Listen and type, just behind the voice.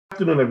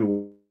afternoon,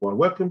 everyone.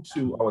 Welcome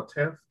to our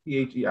 10th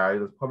PHEI,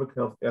 the Public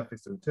Health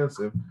Ethics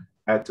Intensive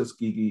at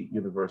Tuskegee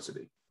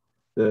University.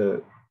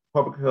 The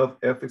Public Health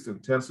Ethics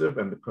Intensive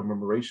and the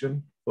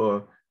commemoration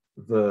for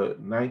the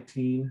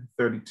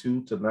 1932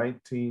 to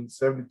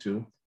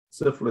 1972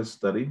 syphilis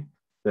study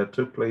that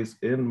took place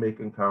in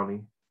Macon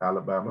County,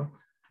 Alabama,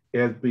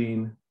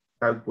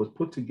 was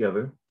put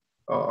together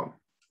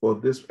for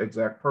this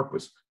exact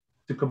purpose,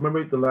 to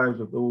commemorate the lives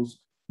of those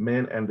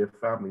men and their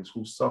families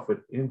who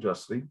suffered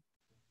unjustly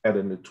at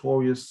a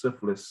notorious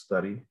syphilis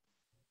study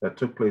that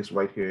took place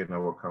right here in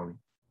our county.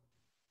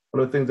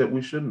 One of the things that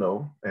we should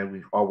know, and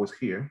we always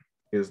hear,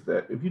 is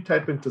that if you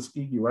type in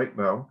Tuskegee right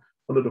now,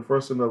 one of the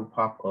first things that will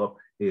pop up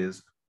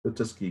is the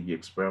Tuskegee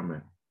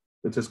experiment.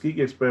 The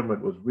Tuskegee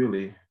experiment was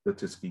really the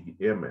Tuskegee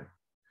Airmen.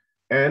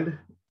 And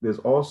there's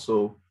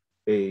also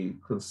a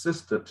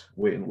consistent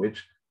way in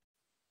which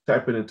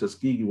typing in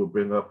Tuskegee will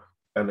bring up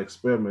an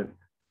experiment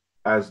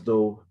as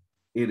though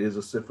it is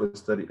a syphilis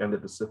study and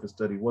that the syphilis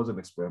study was an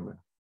experiment.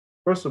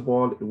 First of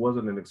all, it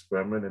wasn't an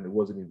experiment and it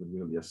wasn't even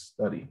really a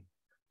study.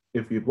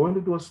 If you're going to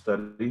do a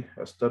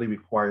study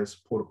requires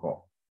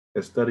protocol.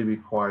 A study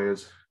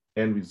requires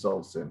end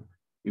results and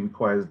it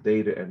requires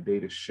data and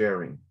data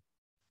sharing.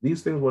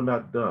 These things were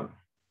not done.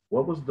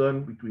 What was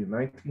done between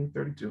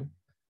 1932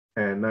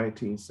 and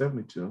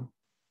 1972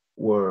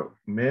 were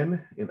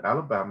men in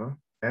Alabama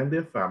and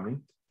their family,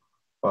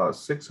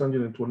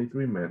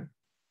 623 men,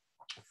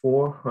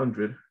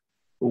 400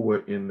 who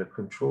were in the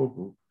control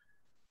group.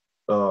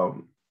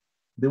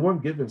 They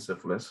weren't given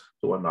syphilis,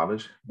 to our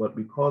knowledge, but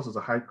because there's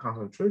a high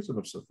concentration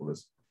of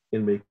syphilis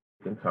in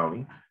Macon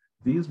County,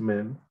 these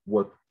men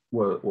were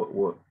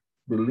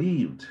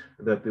believed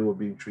that they were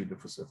being treated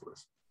for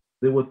syphilis.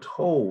 They were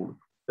told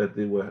that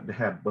they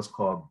had what's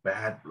called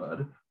bad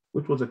blood,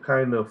 which was a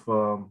kind of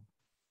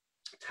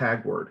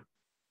tag word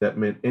that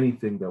meant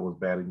anything that was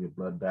bad in your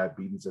blood,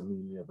 diabetes,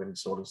 anemia of any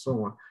sort, and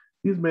so on.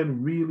 These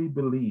men really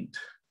believed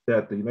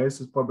that the United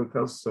States Public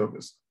Health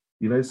Service,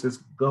 the United States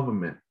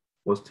government,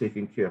 was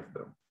taking care of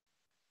them.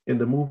 In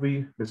the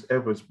movie, Miss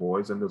Everett's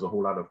Boys, and there's a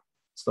whole lot of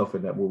stuff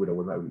in that movie that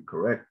was not really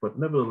correct, but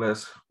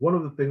nevertheless, one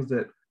of the things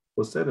that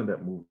was said in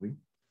that movie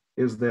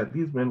is that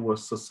these men were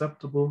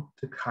susceptible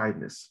to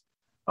kindness.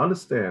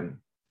 Understand,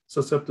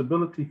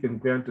 susceptibility can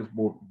grant us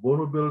both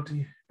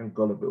vulnerability and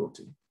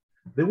gullibility.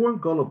 They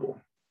weren't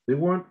gullible. They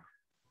weren't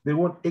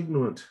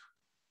ignorant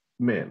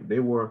men.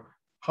 They were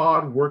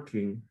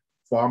hardworking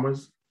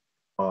farmers.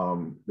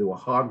 They were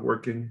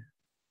hardworking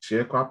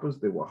sharecroppers.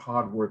 They were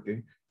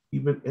hardworking,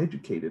 even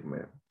educated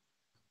men.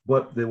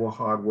 But they were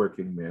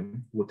hardworking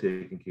men who were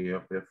taking care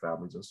of their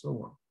families and so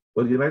on.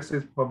 But the United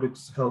States Public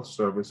Health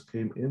Service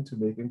came into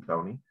Macon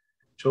County,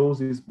 chose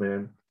these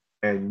men,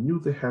 and knew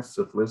they had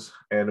syphilis.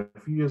 And a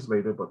few years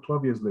later, about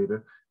 12 years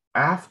later,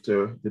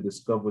 after they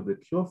discovered the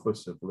cure for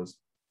syphilis,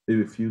 they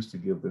refused to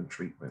give them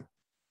treatment.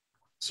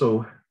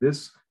 So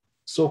this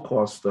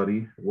so-called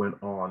study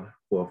went on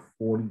for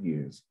 40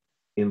 years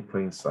in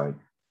plain sight,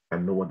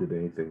 and no one did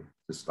anything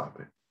to stop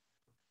it.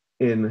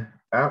 In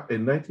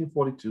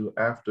 1942,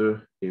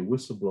 after a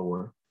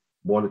whistleblower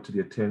brought it to the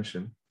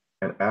attention,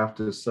 and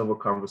after several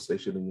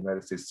conversations in the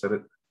United States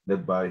Senate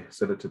led by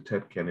Senator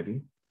Ted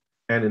Kennedy,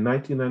 and in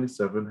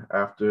 1997,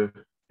 after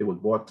it was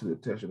brought to the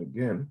attention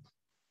again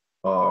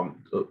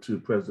to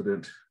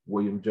President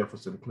William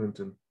Jefferson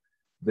Clinton,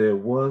 there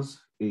was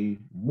a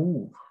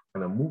move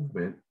and a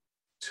movement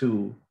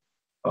to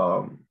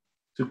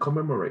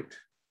commemorate,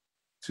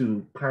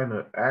 to kind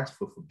of ask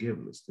for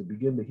forgiveness, to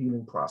begin the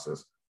healing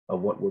process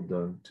of what was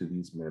done to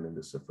these men in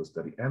the syphilis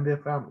study and their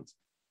families.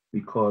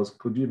 Because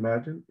could you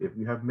imagine, if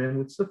you have men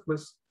with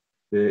syphilis,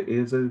 there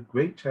is a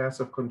great chance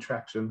of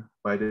contraction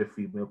by their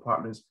female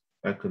partners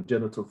and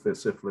congenital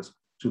syphilis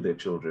to their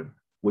children,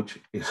 which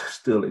is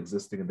still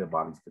existing in their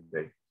bodies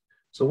today.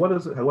 So what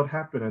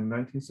happened in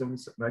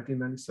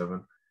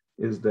 1997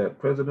 is that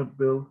President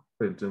Bill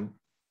Clinton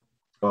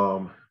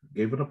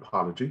gave an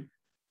apology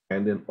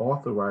and then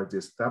authorized the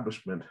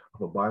establishment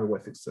of a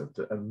bioethics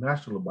center, a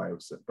national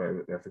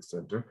bioethics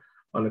center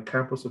on the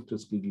campus of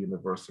Tuskegee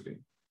University.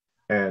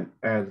 And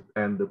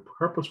the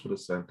purpose for the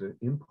center,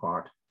 in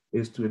part,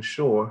 is to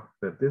ensure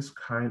that this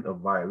kind of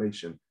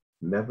violation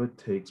never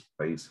takes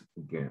place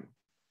again.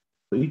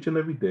 So each and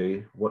every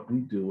day, what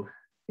we do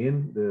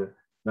in the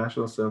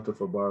National Center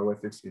for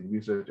Bioethics in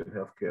Research and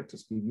Healthcare at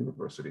Tuskegee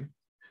University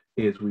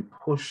is we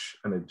push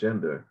an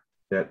agenda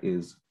that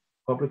is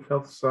public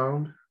health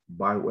sound,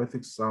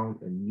 bioethics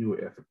sound, and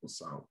neuroethical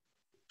sound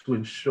to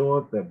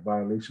ensure that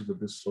violations of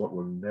this sort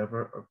will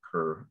never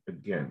occur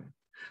again.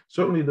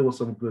 Certainly, there was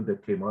some good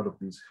that came out of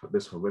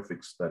this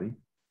horrific study,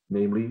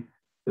 namely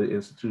the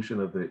institution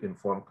of the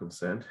informed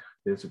consent,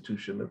 the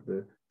institution of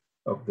the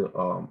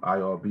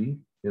IRB,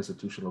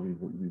 Institutional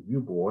Review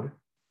Board.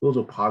 Those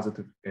are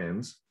positive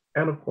ends,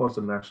 and of course,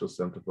 the National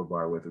Center for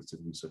Bioethics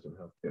in Research and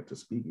Healthcare at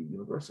Tuskegee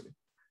University.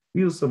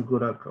 These are some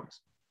good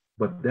outcomes,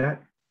 but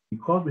that,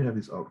 because we have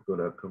these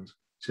good outcomes,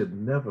 should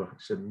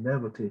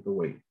never take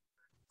away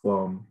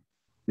from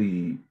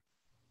the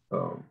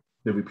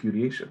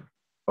repudiation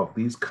of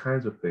these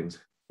kinds of things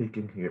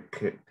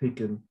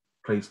taking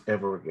place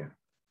ever again.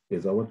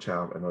 It's our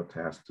job and our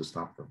task to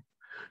stop them.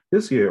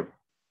 This year,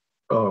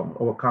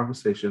 our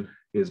conversation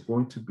is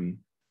going to be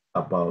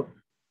about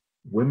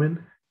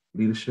women,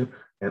 leadership,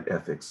 and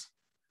ethics.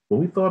 When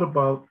we thought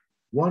about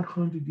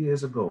 100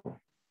 years ago,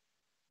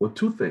 well,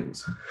 two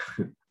things.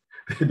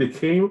 They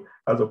came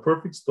as a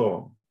perfect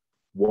storm.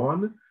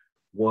 One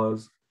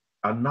was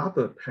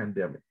another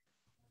pandemic,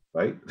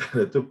 right?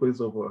 That took place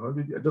just over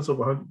 100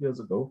 years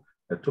ago,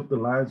 that took the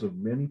lives of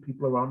many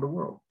people around the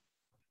world.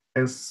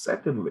 And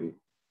secondly,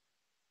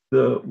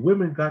 the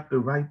women got the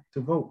right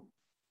to vote,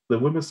 the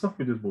women's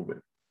suffragist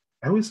movement.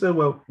 And we said,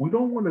 well, we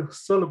don't want to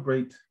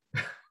celebrate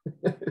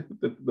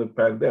the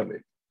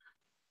pandemic,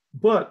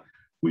 but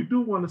we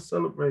do want to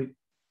celebrate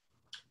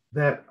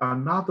that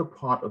another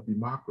part of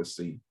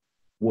democracy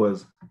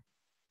was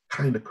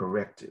kind of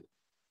corrected,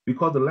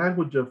 because the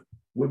language of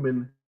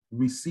women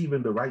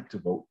receiving the right to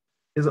vote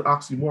is an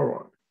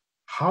oxymoron.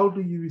 How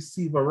do you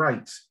receive a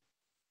right?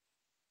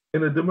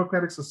 In a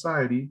democratic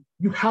society,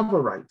 you have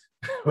a right,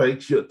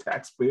 right? You're a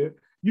taxpayer.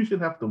 You should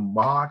have to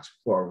march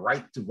for a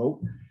right to vote.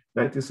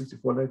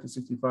 1964,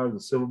 1965, the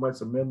Civil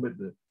Rights Amendment,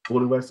 the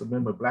Voting Rights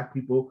Amendment, Black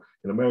people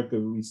in America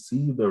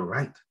received the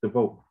right to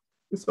vote.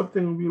 It's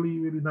something really,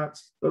 really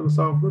doesn't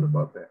sound good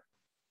about that.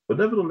 But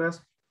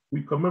nevertheless,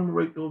 we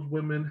commemorate those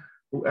women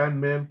and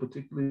men,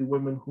 particularly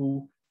women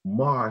who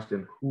marched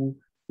and who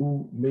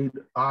made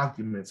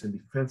arguments in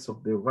defense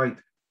of their right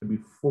to be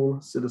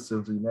full citizens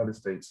of the United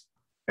States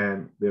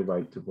and their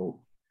right to vote.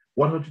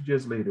 100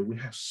 years later, we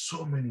have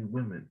so many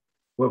women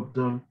who have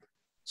done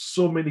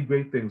so many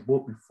great things,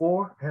 both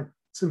before and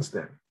since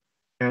then.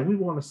 And we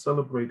want to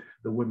celebrate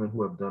the women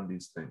who have done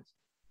these things.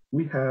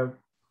 We have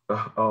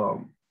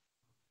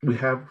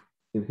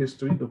in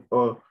history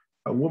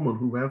a woman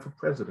who ran for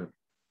president,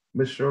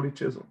 Miss Shirley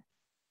Chisholm.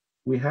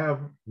 We have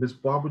Miss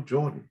Barbara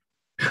Jordan.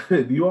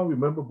 Do you all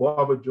remember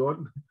Barbara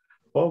Jordan?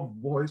 Her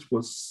voice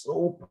was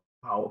so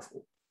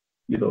powerful.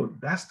 You know,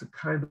 that's the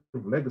kind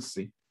of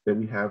legacy that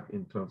we have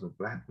in terms of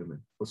Black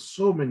women, for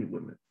so many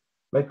women,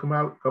 like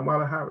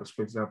Kamala Harris,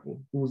 for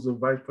example, who was the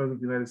Vice President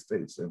of the United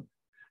States,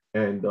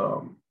 and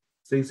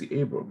Stacey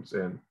Abrams,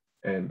 and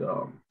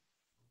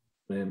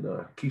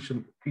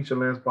Keisha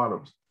Lance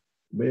Bottoms,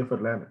 Mayor of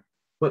Atlanta.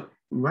 But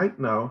right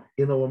now,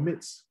 in our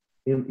midst,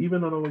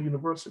 even at our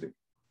university,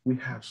 we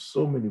have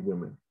so many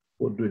women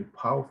who are doing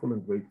powerful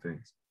and great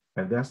things.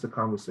 And that's the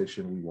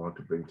conversation we want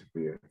to bring to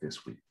bear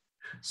this week.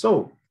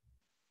 So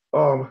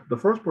the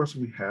first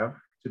person we have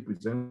to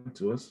present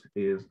to us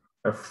is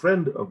a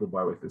friend of the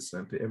Bioethics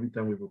Center. Every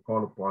time we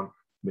call upon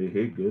Mayor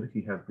Haygood,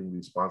 he has been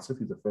responsive.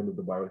 He's a friend of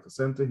the Bioethics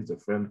Center. He's a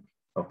friend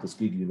of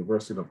Tuskegee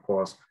University. And of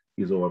course,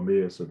 he's our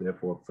mayor, so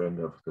therefore a friend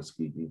of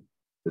Tuskegee,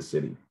 the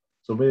city.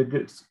 So Mayor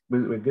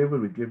Gabriel,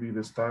 we give you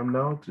this time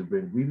now to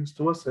bring greetings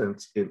to us,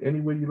 and in any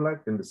way you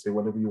like, and to say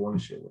whatever you want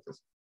to share with us.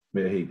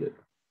 Mayor Haygood.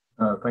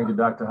 Thank you,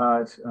 Dr.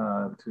 Hodge,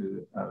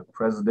 to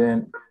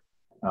President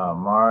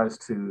Mars,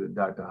 to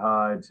Dr.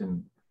 Hodge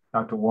and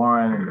Dr.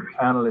 Warren and the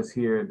panelists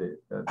here,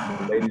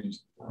 the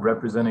ladies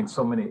representing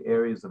so many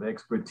areas of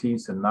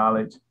expertise and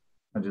knowledge.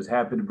 I'm just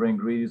happy to bring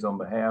greetings on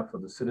behalf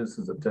of the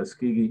citizens of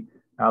Tuskegee,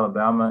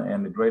 Alabama,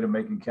 and the greater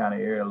Macon County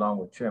area, along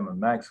with Chairman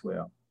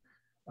Maxwell.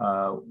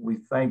 We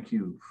thank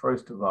you.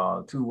 First of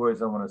all, two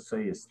words I want to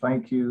say is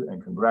thank you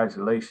and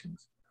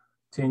congratulations.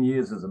 10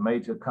 years is a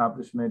major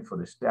accomplishment for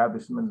the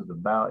establishment of the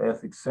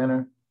Bioethics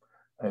Center.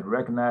 It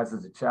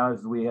recognizes the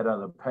challenges we had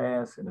out of the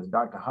past, and as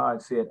Dr.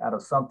 Hodge said, out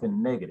of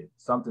something negative,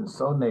 something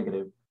so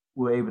negative,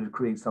 we're able to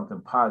create something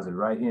positive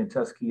right here in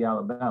Tuskegee,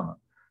 Alabama.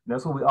 And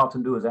that's what we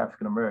often do as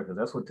African Americans.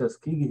 That's what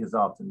Tuskegee has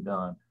often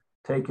done,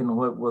 taking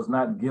what was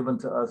not given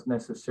to us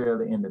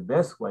necessarily in the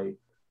best way,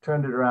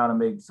 turned it around and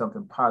made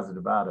something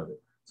positive out of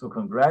it. So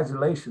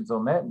congratulations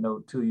on that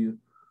note to you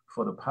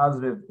for the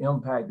positive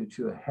impact that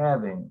you're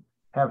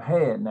have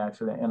had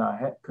naturally, and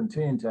are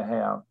continuing to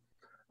have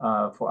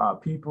for our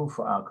people,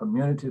 for our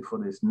community, for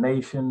this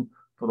nation,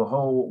 for the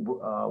whole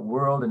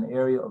world and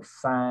area of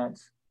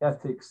science,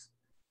 ethics,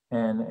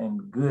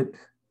 and good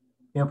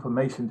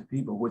information to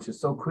people, which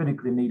is so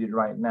critically needed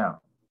right now.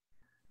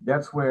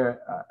 That's where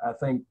I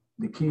think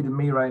the key to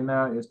me right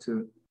now is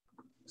to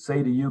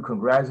say to you,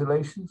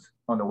 congratulations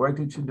on the work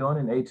that you're doing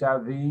in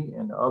HIV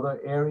and other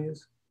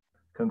areas.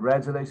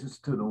 Congratulations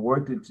to the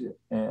work that you,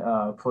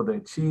 for the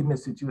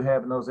achievements that you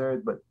have in those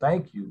areas, but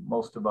thank you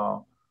most of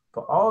all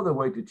for all the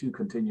work that you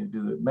continue to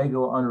do. It may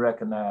go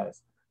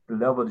unrecognized, the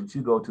level that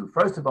you go to,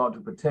 first of all, to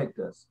protect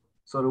us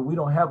so that we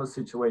don't have a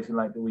situation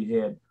like that we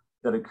had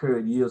that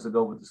occurred years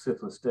ago with the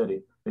syphilis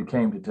study that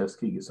came to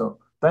Tuskegee. So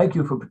thank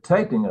you for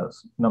protecting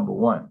us, number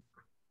one.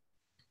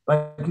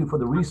 Thank you for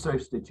the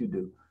research that you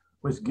do,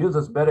 which gives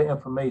us better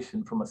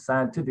information from a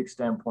scientific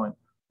standpoint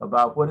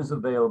about what is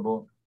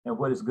available and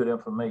what is good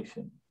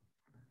information.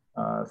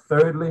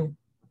 Thirdly,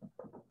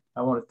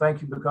 I want to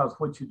thank you because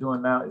what you're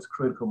doing now is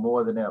critical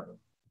more than ever.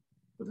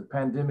 With the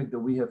pandemic that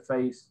we have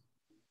faced,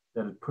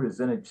 that has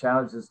presented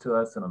challenges to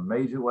us in a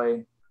major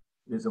way,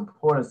 it is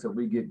important that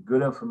we get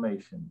good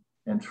information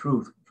and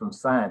truth from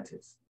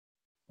scientists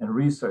and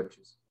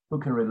researchers who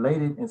can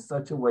relate it in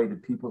such a way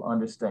that people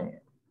understand.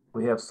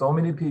 We have so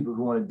many people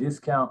who want to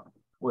discount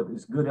what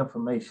is good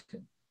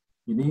information.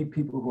 You need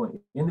people who are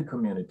in the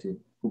community,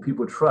 who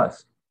people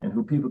trust, and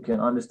who people can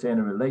understand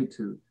and relate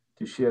to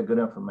share good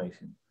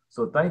information.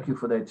 So thank you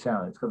for that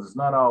challenge, because it's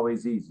not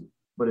always easy,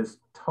 but it's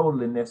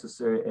totally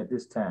necessary at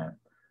this time,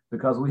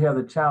 because we have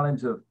the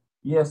challenge of,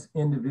 yes,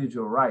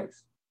 individual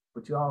rights,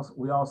 but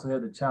we also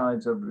have the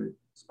challenge of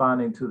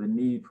responding to the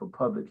need for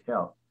public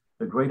health.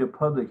 The greater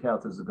public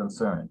health is a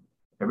concern.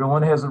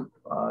 Everyone has a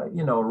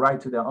right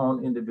to their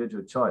own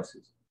individual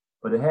choices,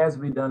 but it has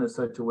to be done in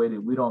such a way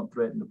that we don't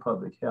threaten the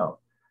public health.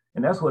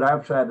 And that's what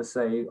I've tried to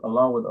say,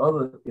 along with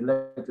other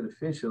elected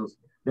officials,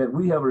 that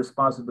we have a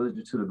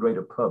responsibility to the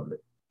greater public.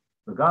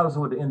 Regardless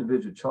of what the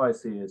individual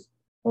choice is,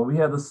 when we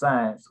have the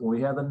science, when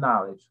we have the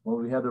knowledge,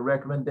 when we have the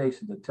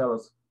recommendations to tell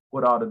us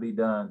what ought to be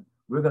done,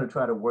 we're going to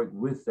try to work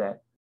with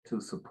that to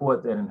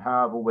support that in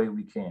however way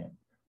we can.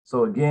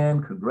 So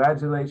again,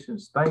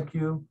 congratulations. Thank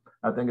you.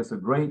 I think it's a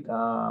great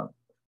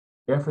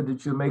effort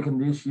that you're making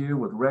this year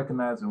with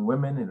recognizing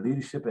women in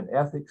leadership and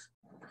ethics.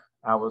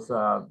 I was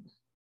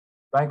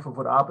thankful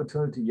for the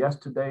opportunity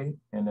yesterday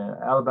in the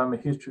Alabama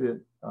History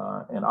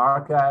and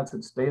Archives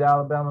in State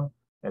Alabama,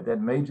 at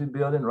that major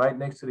building right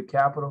next to the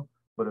Capitol.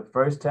 For the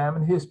first time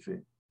in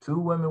history, 2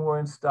 women were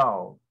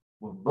installed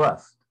with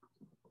busts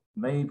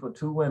made for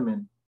 2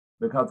 women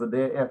because of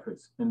their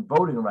efforts in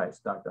voting rights,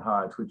 Dr.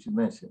 Hodge, which you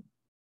mentioned.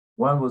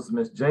 One was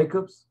Miss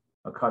Jacobs,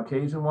 a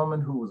Caucasian woman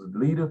who was a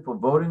leader for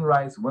voting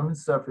rights,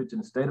 women's suffrage in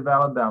the state of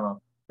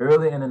Alabama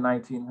early in the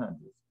 1900s.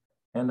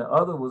 And the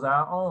other was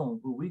our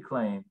own, who we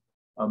claim,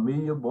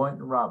 Amelia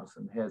Boynton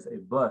Robinson, has a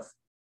bust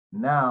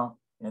now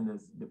in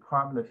the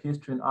Department of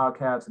History and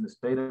Archives in the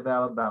state of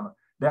Alabama.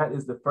 That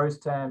is the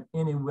first time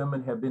any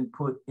women have been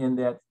put in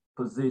that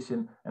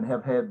position and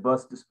have had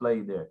busts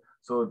displayed there.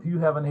 So if you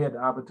haven't had the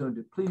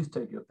opportunity, please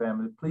take your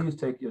family, please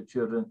take your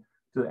children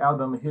to the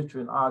Alabama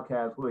History and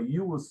Archives, where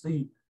you will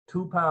see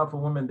 2 powerful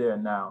women there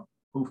now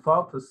who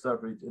fought for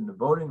suffrage and the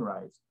voting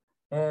rights,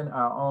 and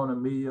our own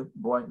Amelia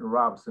Boynton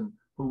Robinson,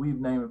 who we've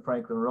named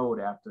Franklin Road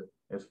after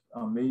as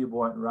Amelia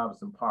Boynton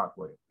Robinson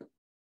Parkway.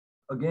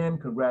 Again,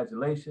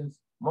 congratulations.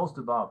 Most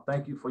of all,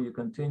 thank you for your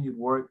continued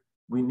work.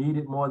 We need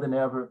it more than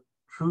ever.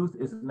 Truth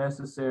is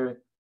necessary.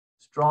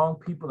 Strong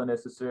people are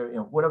necessary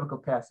in whatever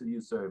capacity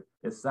you serve.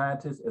 As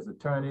scientists, as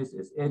attorneys,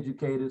 as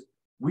educators,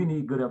 we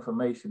need good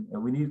information,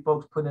 and we need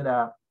folks putting it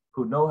out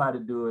who know how to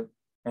do it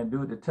and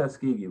do it the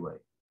Tuskegee way.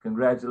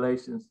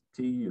 Congratulations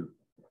to you.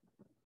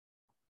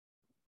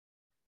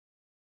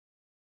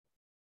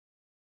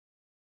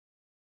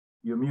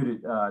 You're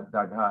muted,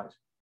 Dr. Hodge.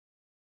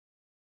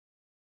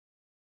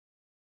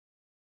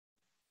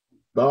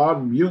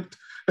 On mute.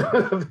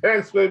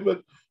 Thanks very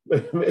much,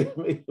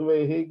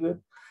 Haygood.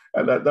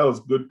 And that was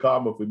good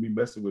karma for me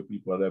messing with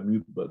people on that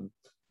mute button.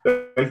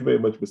 Thank you very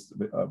much, Mr.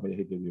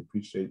 Haygood. We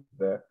appreciate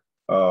that.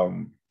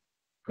 And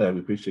we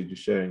appreciate you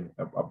sharing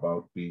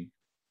about the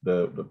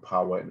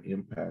power and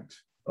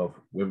impact of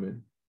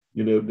women.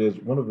 You know, there's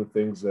one of the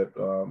things that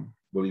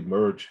will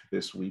emerge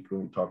this week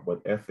when we talk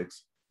about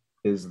ethics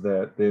is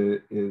that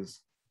there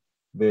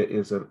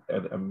is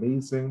an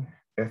amazing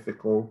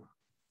ethical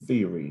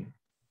theory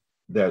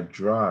that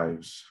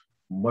drives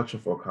much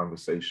of our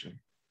conversation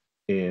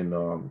in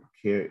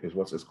care, is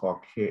what's called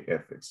care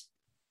ethics.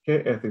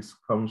 Care ethics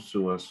comes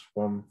to us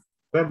from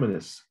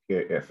feminist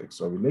care ethics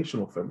or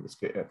relational feminist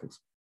care ethics.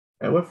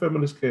 And what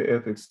feminist care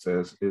ethics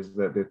says is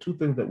that there are 2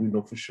 things that we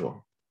know for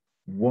sure.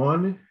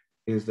 One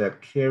is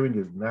that caring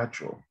is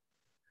natural.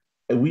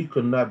 And we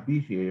could not be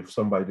here if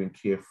somebody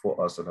didn't care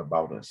for us and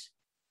about us.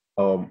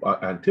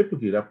 And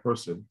typically that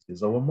person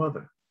is our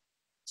mother.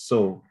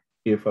 So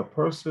if a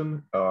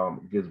person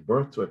gives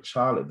birth to a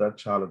child and that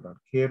child is not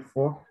cared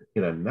for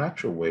in a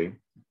natural way,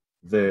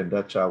 then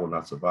that child will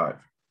not survive.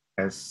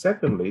 And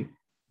secondly,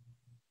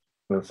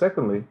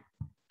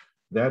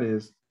 that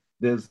is,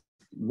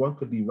 one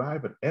could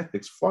derive an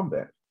ethics from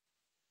that.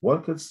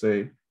 One could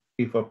say,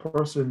 if a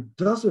person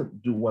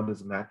doesn't do what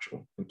is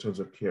natural in terms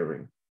of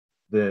caring,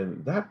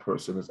 then that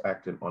person is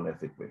acting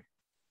unethically,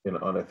 in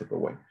an unethical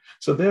way.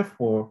 So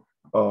therefore,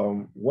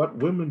 what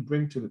women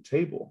bring to the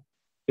table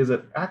is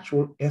an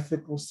actual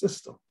ethical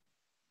system,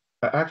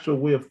 an actual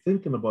way of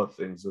thinking about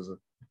things.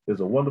 There's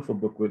a wonderful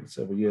book written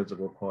several years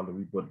ago called The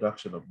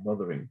Reproduction of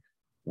Mothering,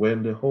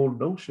 when the whole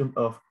notion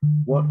of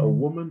what a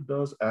woman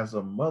does as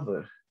a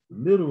mother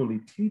literally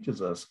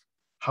teaches us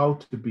how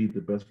to be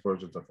the best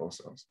versions of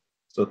ourselves.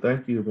 So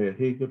thank you, Mayor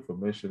Haygood, for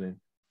mentioning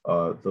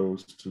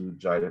those 2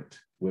 giant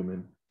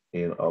women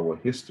in our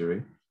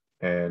history,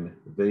 and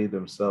they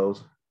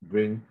themselves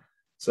bring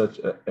such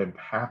an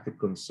empathic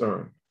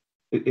concern.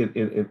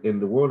 In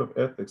the world of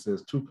ethics,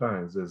 there's 2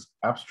 kinds. There's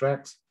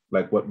abstracts,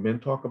 like what men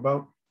talk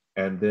about,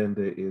 and then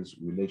there is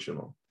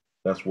relational.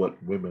 That's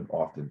what women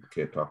often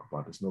can't talk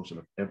about, this notion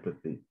of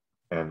empathy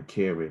and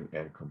caring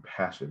and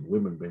compassion.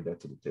 Women bring that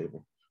to the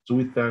table. So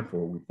we're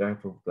thankful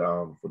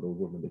for those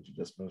women that you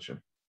just mentioned.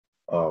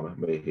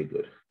 May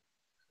Haygood.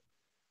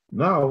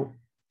 Now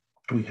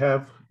we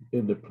have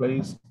in the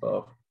place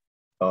of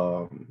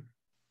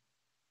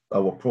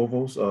our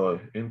provost,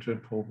 intern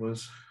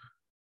provost,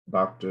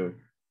 Dr.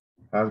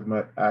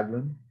 Hazmat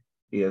Aglan.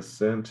 He has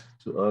sent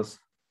to us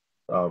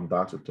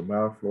Dr.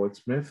 Tamara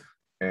Floyd-Smith,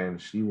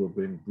 and she will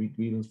bring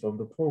greetings from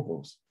the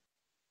provost.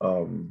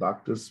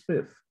 Dr.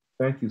 Smith,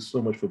 thank you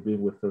so much for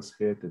being with us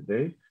here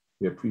today.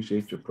 We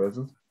appreciate your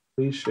presence.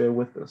 Please share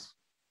with us.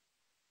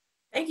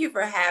 Thank you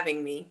for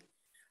having me.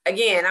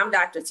 Again, I'm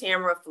Dr.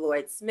 Tamara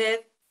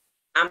Floyd-Smith.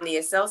 I'm the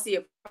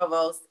Associate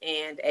Provost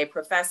and a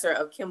Professor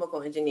of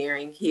Chemical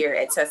Engineering here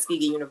at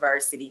Tuskegee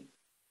University.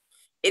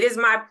 It is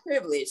my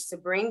privilege to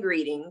bring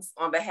greetings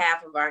on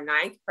behalf of our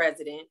 9th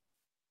President,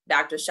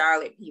 Dr.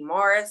 Charlotte P.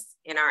 Morris,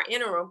 and our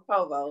Interim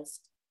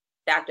Provost,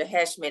 Dr.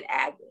 Heshmet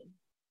Aglan.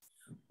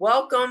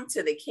 Welcome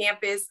to the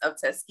campus of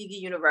Tuskegee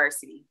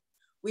University.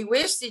 We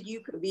wish that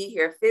you could be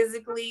here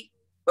physically,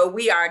 but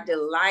we are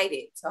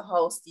delighted to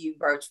host you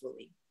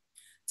virtually.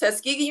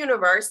 Tuskegee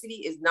University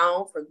is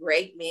known for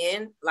great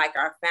men like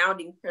our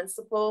founding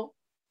principal,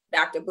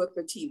 Dr.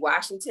 Booker T.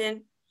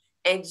 Washington,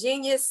 and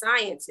genius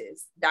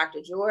scientist,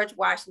 Dr. George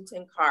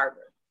Washington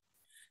Carver.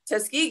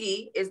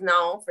 Tuskegee is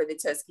known for the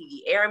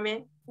Tuskegee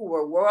Airmen, who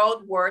were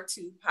World War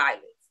II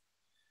pilots.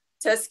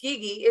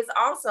 Tuskegee is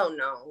also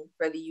known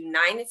for the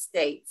United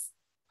States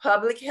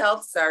Public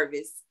Health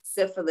Service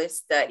syphilis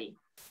study.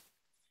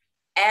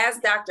 As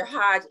Dr.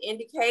 Hodge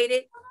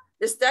indicated,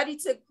 the study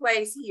took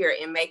place here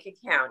in Macon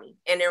County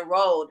and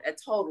enrolled a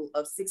total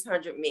of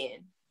 600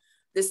 men.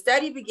 The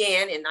study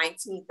began in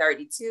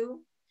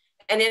 1932,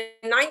 and in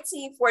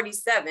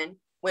 1947,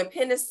 when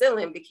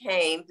penicillin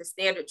became the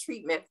standard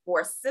treatment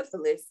for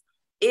syphilis,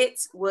 it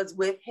was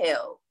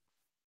withheld.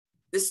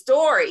 The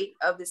story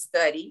of the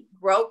study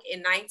broke in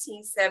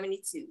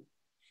 1972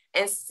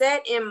 and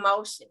set in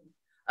motion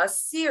a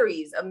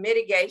series of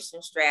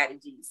mitigation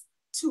strategies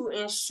to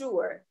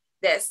ensure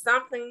that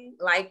something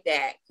like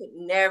that could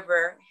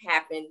never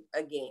happen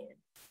again.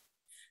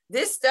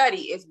 This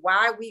study is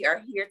why we are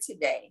here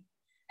today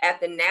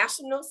at the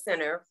National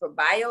Center for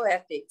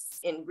Bioethics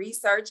in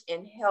Research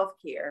in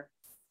Healthcare,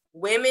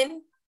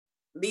 Women,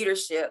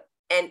 Leadership,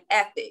 and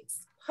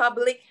Ethics,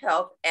 Public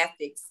Health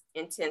Ethics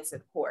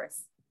Intensive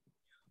Course.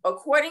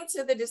 According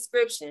to the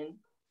description,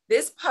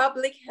 this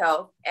Public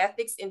Health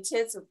Ethics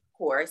Intensive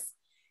Course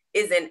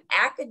is an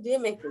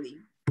academically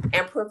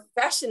and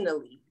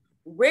professionally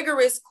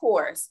rigorous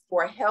course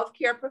for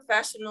healthcare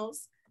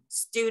professionals,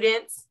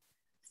 students,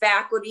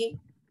 faculty,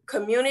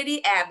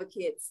 community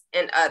advocates,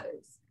 and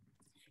others.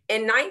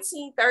 In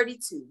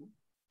 1932,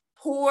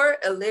 poor,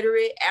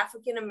 illiterate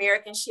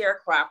African-American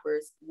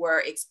sharecroppers were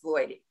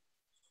exploited.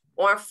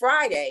 On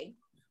Friday,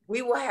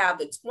 we will have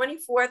the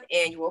 24th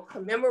annual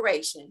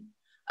commemoration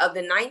of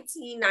the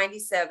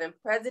 1997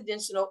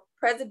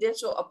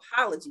 presidential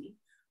apology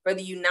for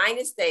the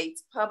United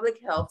States Public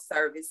Health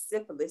Service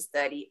syphilis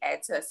study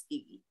at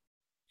Tuskegee.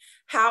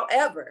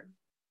 However,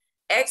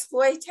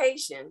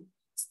 exploitation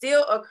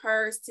still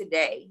occurs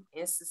today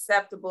in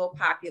susceptible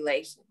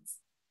populations.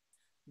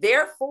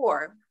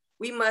 Therefore,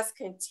 we must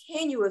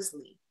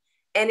continuously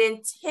and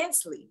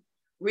intensely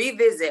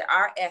revisit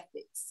our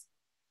ethics,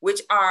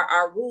 which are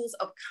our rules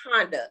of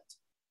conduct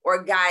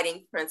or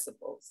guiding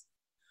principles.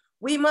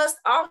 We must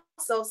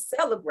also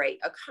celebrate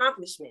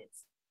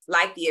accomplishments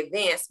like the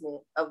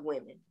advancement of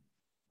women.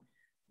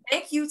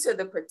 Thank you to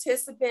the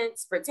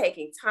participants for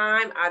taking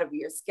time out of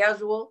your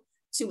schedule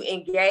to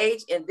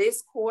engage in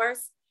this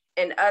course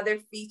and other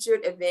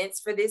featured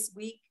events for this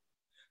week.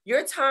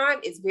 Your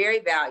time is very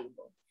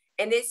valuable,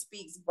 and it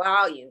speaks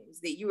volumes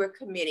that you are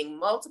committing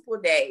multiple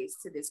days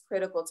to this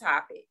critical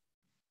topic.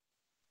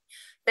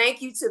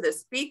 Thank you to the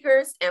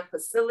speakers and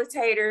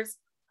facilitators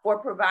for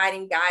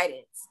providing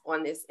guidance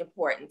on this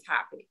important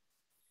topic.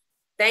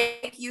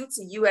 Thank you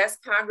to U.S.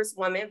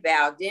 Congresswoman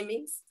Val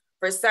Demings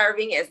for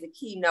serving as the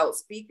keynote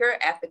speaker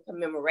at the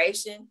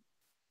commemoration.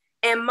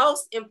 And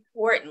most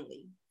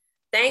importantly,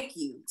 thank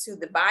you to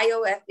the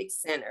Bioethics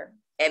Center,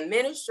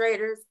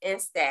 administrators,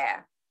 and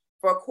staff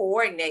for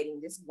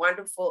coordinating this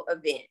wonderful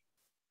event.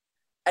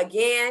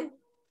 Again,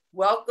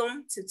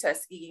 welcome to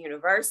Tuskegee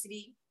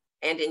University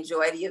and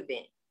enjoy the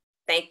event.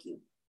 Thank you.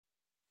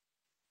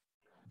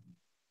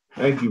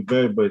 Thank you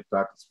very much,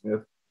 Dr.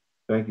 Smith.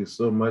 Thank you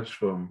so much.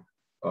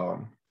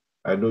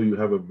 I know you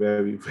have a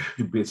very,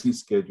 very busy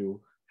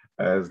schedule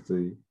as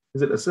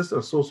is it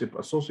associate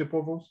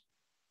provost?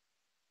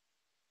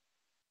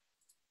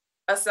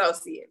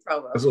 Associate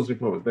provost. Associate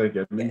provost, thank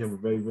you. I know Yes. you have a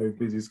very, very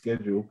busy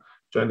schedule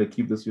trying to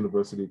keep this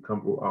university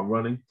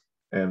running.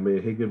 And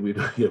Mayor Haygood, we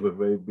know you have a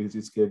very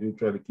busy schedule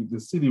trying to keep the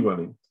city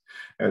running.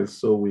 And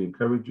so we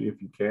encourage you,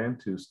 if you can,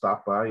 to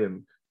stop by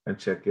and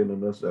check in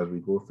on us as we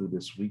go through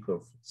this week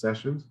of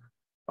sessions.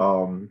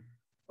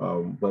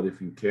 But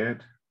if you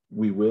can't,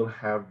 we will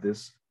have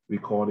this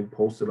recording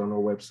posted on our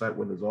website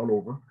when it's all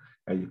over,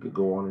 and you could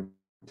go on and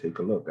take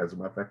a look. As a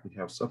matter of fact, we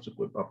have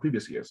subsequent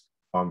previous years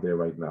on there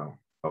right now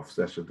of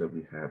sessions that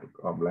we had.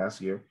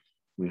 Last year,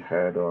 we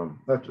had,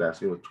 not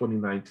last year, it was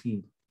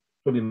 2019.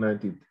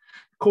 2019.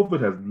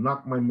 COVID has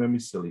knocked my memory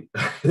silly.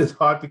 It's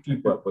hard to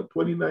keep up, but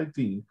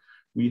 2019,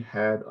 we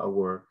had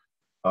our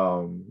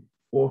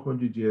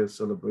 400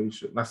 years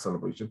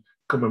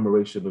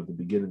commemoration of the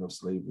beginning of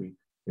slavery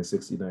in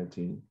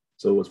 1619.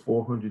 So it was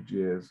 400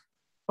 years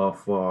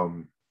of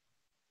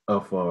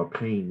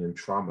pain and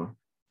trauma.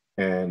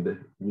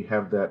 And we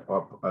have that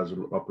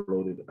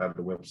uploaded on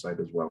the website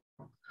as well.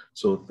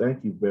 So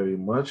thank you very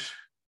much,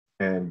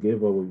 and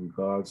give our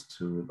regards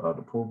to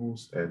the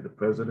provost and the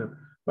president.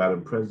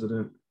 Madam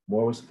President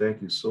Morris,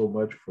 thank you so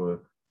much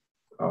for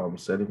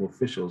sending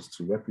officials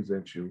to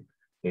represent you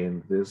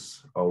in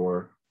this,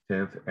 our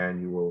 10th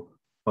annual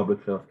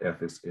Public Health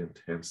Ethics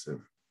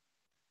Intensive.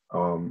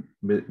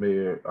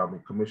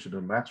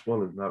 Commissioner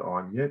Maxwell is not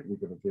on yet. We're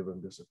going to give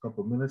him just a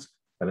couple minutes.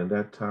 And in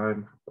that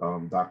time,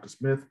 Dr.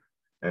 Smith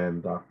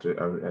and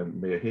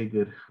Mayor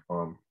Haygood,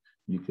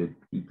 you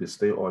could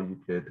stay, or you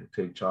could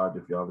take charge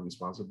of your other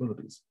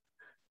responsibilities.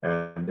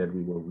 And then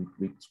we will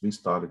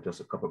restart in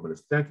just a couple of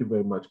minutes. Thank you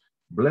very much.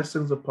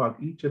 Blessings upon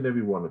each and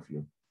every one of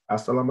you.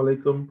 Assalamu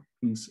alaikum,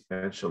 peace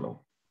and shalom.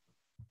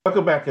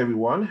 Welcome back,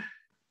 everyone.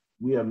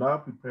 We are now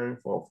preparing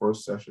for our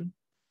first session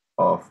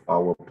of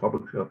our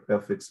Public Health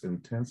Ethics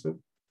Intensive.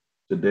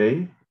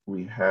 Today,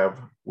 we have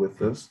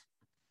with us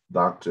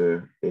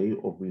Dr. A.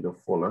 Oveta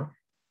Fuller,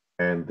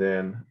 and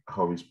then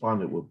her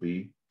respondent will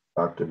be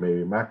Dr.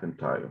 Mary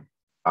McIntyre.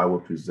 I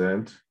will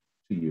present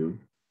to you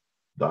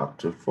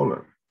Dr.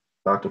 Fuller.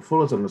 Dr.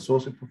 Fuller is an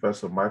associate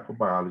professor of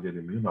microbiology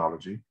and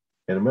immunology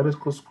in the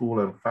medical school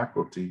and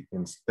faculty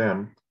in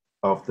STEM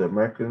of the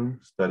American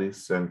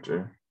Studies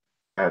Center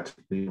at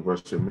the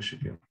University of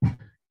Michigan.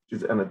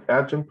 She's an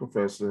adjunct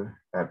professor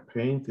at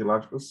Payne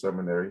Theological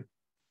Seminary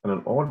and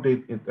an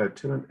ordained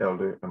itinerant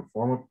elder and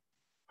former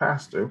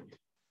pastor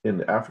in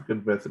the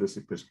African Methodist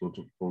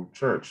Episcopal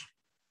Church.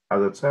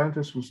 As a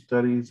scientist who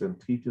studies and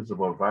teaches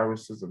about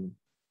viruses, and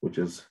which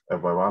is a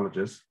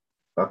virologist,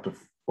 Dr.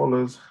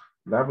 Fuller's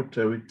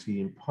laboratory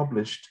team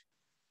published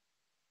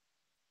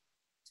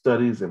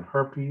studies in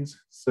herpes,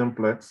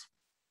 simplex,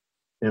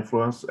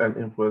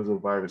 influenza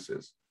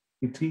viruses.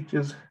 He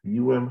teaches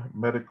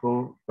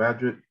medical,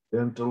 graduate,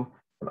 dental,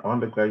 and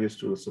undergraduate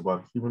students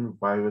about human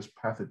virus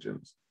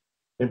pathogens,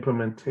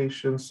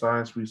 implementation,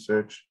 science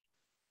research,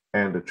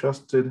 and the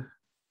trusted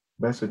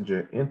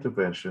messenger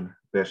intervention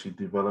that she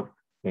developed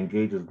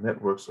engages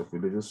networks of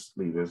religious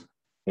leaders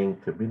in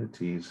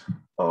communities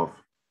of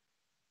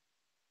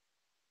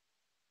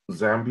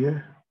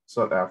Zambia,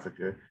 South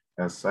Africa,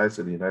 and sites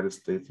in the United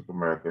States of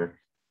America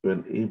to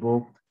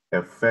enable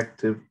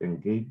effective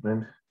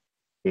engagement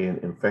in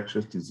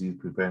infectious disease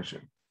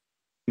prevention.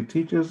 He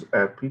teaches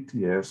at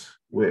PTS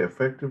what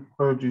effective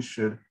clergy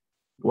should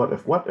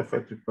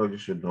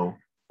know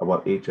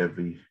about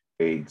HIV,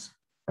 AIDS,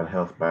 and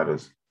health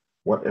matters,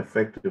 what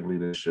effective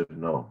leaders should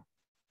know,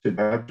 to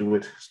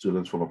graduate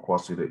students from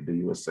across the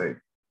USA.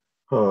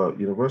 Her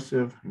University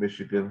of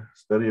Michigan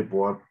study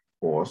abroad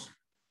course,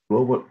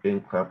 Global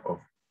Impact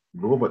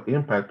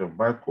of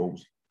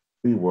Microbes,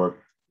 rework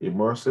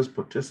immerses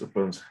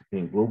participants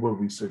in global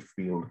research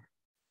field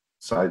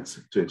sites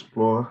to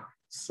explore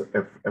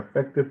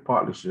effective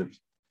partnerships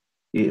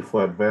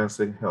for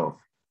advancing health.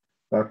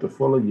 Dr.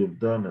 Fuller, you've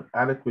done an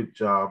adequate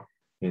job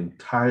in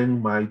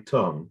tying my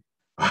tongue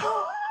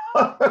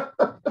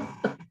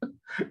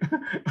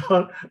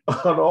on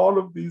all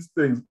of these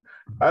things.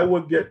 I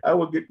will get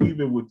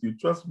even with you,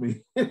 trust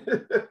me.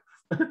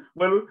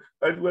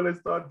 when I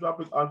start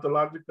dropping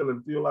ontological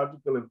and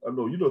theological and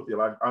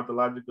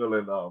ontological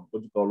and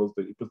what you call those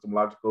things,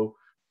 epistemological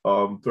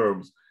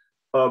terms.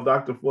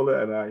 Dr. Fuller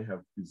and I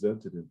have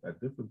presented it at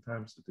different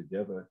times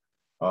together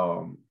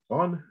on,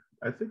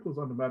 I think it was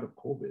on the matter of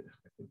COVID.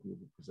 I think we were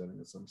presenting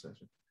in some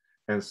session.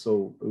 And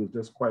so it was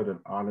just quite an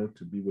honor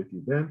to be with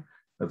you then,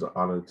 as an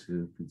honor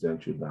to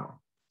present you now.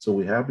 So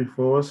we have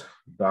before us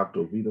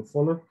Dr. Oveta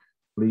Fuller.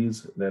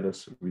 Please let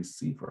us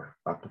receive her,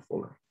 Dr.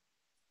 Fuller.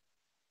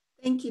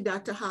 Thank you,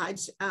 Dr.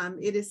 Hodge.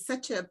 It is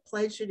such a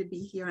pleasure to be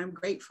here. I'm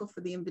grateful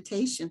for the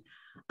invitation.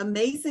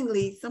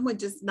 Amazingly, someone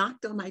just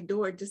knocked on my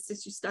door just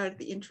as you started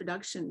the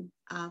introduction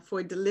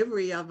for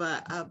delivery of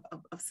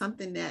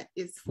something that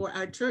is for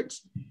our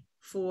church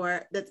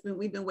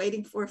we've been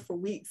waiting for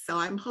weeks. So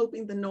I'm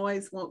hoping the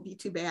noise won't be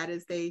too bad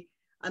as they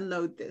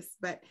unload this.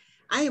 But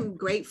I am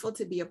grateful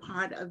to be a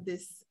part of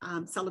this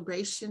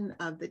celebration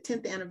of the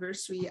 10th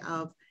anniversary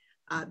of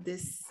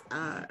this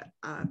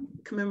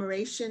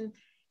commemoration.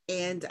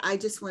 And I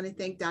just want to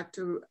thank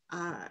Dr.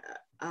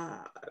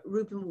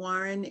 Reuben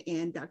Warren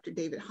and Dr.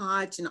 David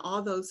Hodge and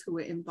all those who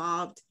were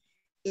involved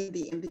in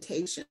the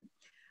invitation.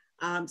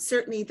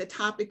 Certainly the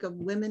topic of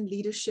women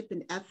leadership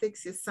and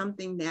ethics is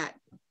something that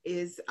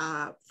is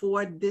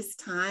for this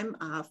time,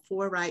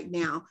 for right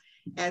now,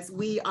 as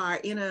we are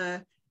in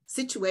a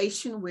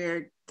situation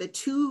where the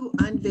two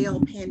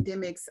unveiled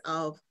pandemics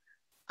of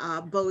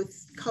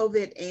both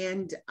COVID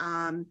and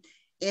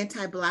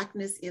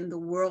anti-Blackness in the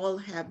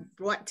world have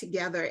brought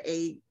together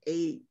a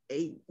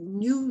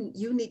new,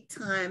 unique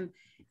time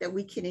that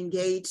we can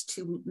engage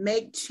to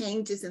make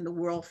changes in the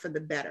world for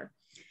the better.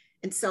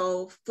 And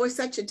so for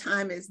such a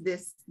time as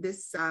this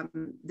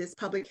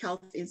Public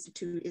Health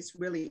Institute is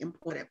really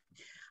important.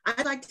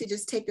 I'd like to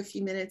just take a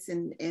few minutes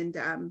and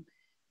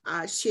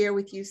share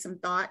with you some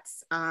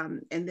thoughts,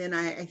 and then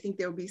I think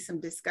there will be some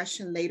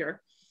discussion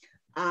later.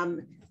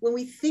 When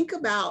we think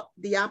about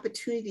the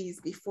opportunities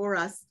before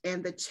us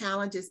and the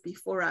challenges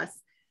before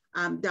us,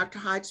 Dr.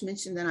 Hodge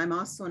mentioned that I'm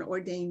also an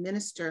ordained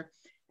minister,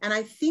 and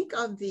I think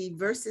of the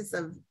verses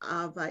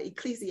of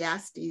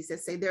Ecclesiastes that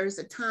say there is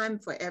a time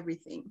for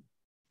everything,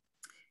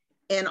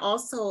 and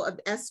also of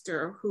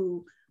Esther,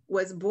 who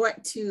was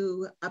brought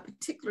to a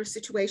particular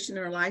situation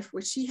in her life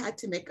where she had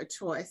to make a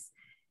choice.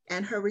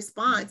 And her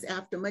response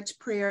after much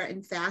prayer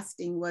and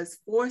fasting was,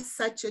 for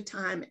such a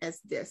time as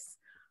this.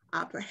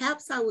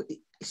 Perhaps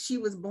she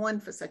was born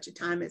for such a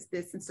time as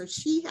this. And so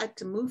she had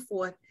to move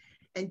forth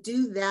and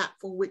do that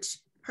for which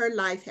her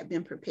life had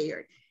been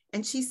prepared.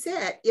 And she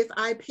said, if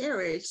I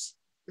perish,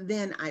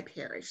 then I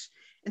perish.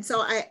 And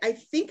so I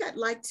think I'd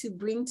like to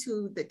bring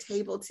to the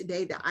table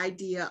today the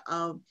idea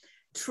of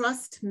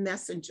trust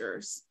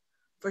messengers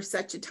for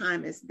such a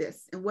time as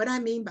this. And what I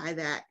mean by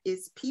that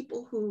is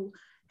people who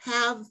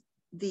have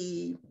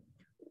the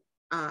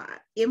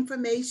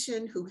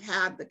information, who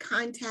have the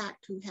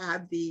contact, who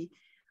have the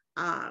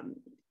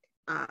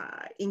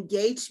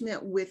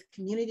engagement with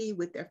community,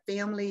 with their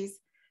families,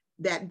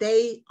 that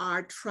they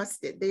are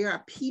trusted. They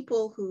are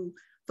people who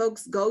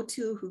folks go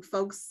to, who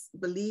folks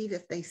believe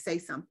if they say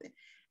something.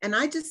 And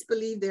I just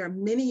believe there are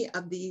many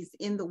of these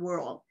in the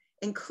world,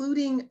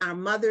 including our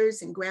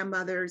mothers and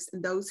grandmothers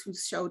and those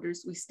whose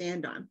shoulders we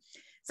stand on.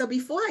 So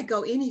before I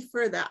go any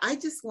further, I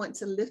just want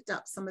to lift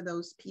up some of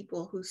those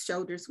people whose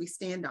shoulders we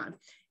stand on.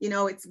 You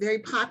know, it's very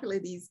popular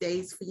these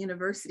days for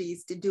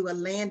universities to do a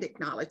land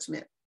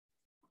acknowledgement,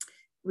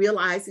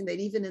 realizing that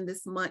even in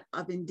this month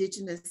of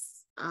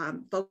Indigenous,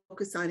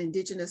 focus on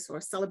Indigenous or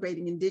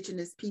celebrating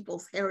Indigenous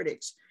people's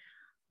heritage,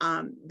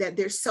 that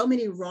there's so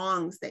many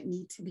wrongs that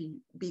need to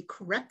be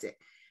corrected.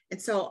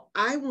 And so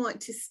I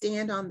want to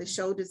stand on the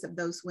shoulders of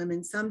those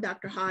women. Some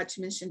Dr. Hodge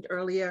mentioned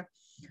earlier,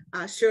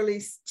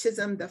 Shirley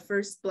Chisholm, the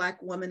first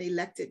Black woman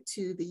elected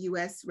to the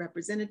US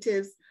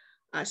representatives,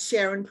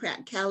 Sharon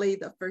Pratt Kelly,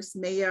 the first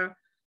mayor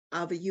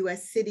of a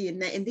US city.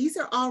 And these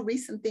are all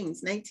recent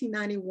things.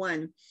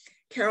 1991,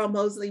 Carol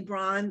Moseley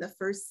Braun, the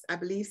first, I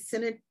believe,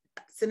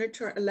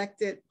 senator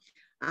elected.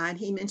 And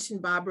he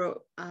mentioned Barbara,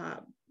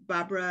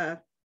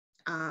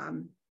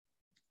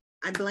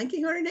 I'm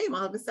blanking on her name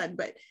all of a sudden,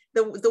 but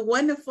the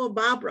wonderful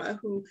Barbara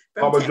who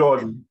from Texas,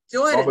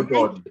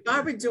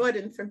 Barbara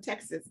Jordan from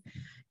Texas,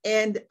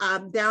 and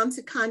down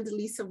to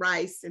Condoleezza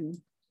Rice and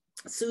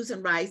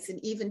Susan Rice,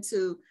 and even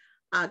to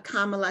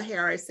Kamala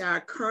Harris,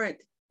 our current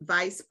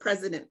Vice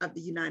President of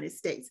the United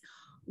States.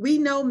 We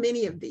know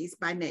many of these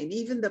by name,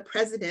 even the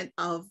president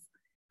of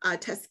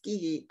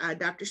Tuskegee,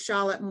 Dr.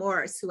 Charlotte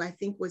Morris, who I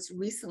think was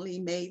recently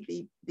made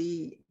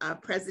the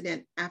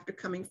president after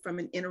coming from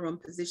an interim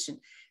position.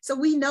 So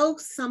we know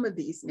some of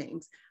these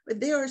names, but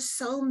there are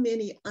so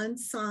many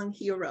unsung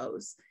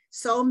heroes,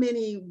 so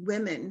many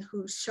women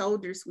whose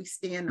shoulders we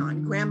stand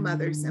on,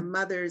 grandmothers and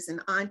mothers and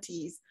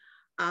aunties.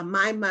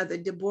 My mother,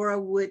 Deborah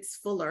Woods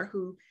Fuller,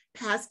 who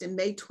passed in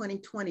May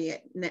 2020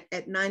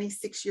 at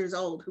 96 years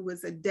old, who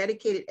was a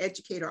dedicated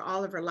educator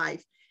all of her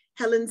life.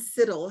 Helen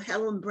Siddle,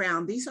 Helen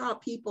Brown, these are all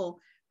people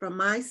from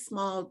my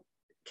small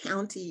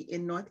county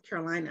in North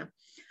Carolina.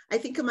 I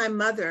think of my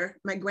mother,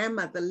 my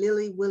grandmother,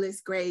 Lily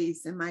Willis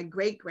Graves, and my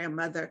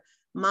great-grandmother,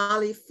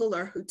 Molly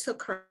Fuller, who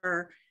took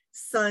her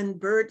son,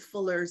 Bert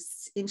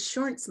Fuller's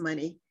insurance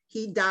money.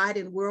 He died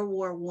in World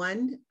War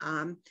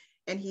I,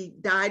 and he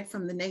died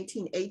from the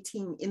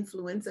 1918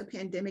 influenza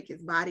pandemic.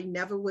 His body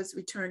never was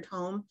returned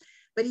home,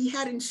 but he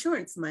had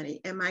insurance money.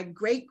 And my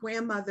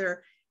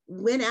great-grandmother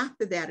went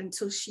after that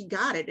until she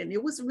got it. And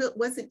it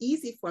wasn't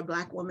easy for a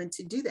Black woman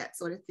to do that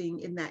sort of thing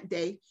in that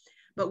day.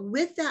 But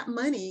with that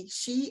money,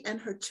 she and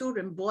her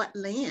children bought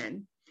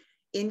land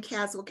in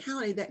Caswell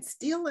County that's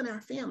still in our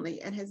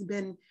family and has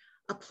been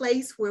a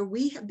place where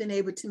we have been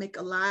able to make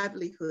a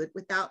livelihood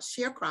without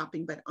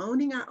sharecropping, but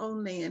owning our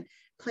own land,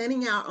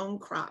 planting our own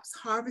crops,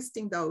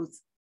 harvesting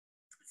those,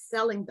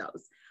 selling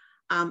those.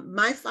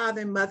 My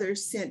father and mother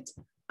sent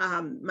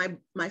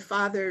my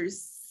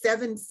father's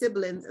 7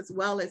 siblings, as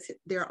well as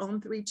their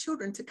own 3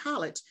 children, to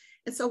college.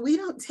 And so we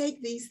don't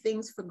take these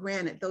things for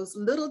granted. Those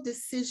little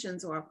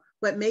decisions, or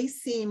what may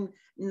seem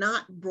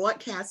not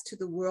broadcast to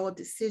the world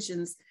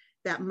decisions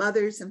that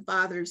mothers and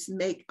fathers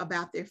make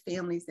about their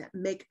families, that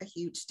make a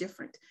huge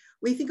difference.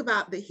 We think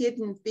about the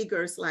hidden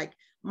figures like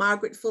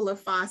Margaret Fuller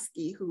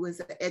Foskey, who was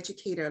an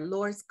educator,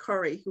 Lois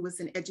Curry, who was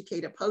an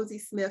educator, Posey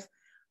Smith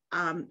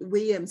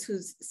Williams,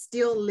 who's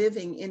still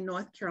living in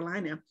North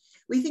Carolina.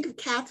 We think of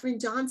Katherine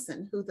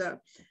Johnson, who the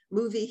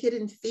movie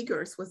Hidden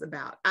Figures was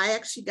about. I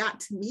actually got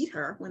to meet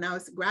her when I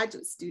was a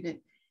graduate student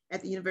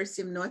at the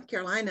University of North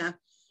Carolina,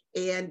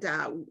 and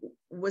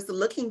was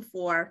looking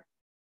for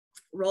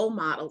role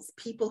models,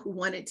 people who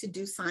wanted to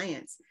do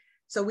science.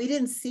 So we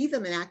didn't see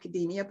them in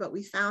academia, but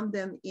we found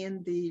them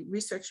in the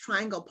Research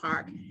Triangle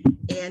Park,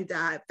 and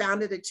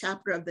founded a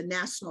chapter of the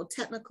National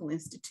Technical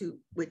Institute,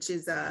 which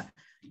is an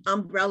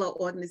umbrella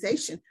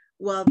organization.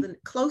 Well, the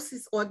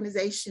closest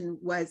organization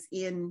was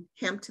in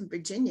Hampton,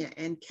 Virginia,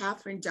 and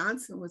Katherine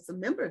Johnson was a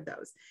member of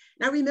those.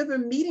 And I remember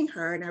meeting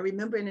her, and I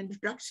remember in an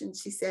introduction,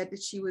 she said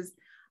that she was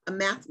a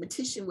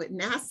mathematician with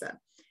NASA.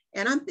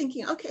 And I'm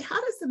thinking, okay, how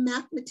does a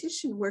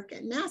mathematician work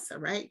at NASA,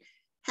 right?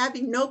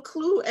 Having no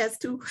clue as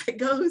to what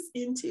goes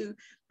into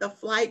the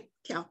flight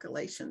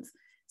calculations.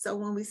 So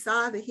when we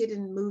saw the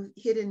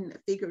Hidden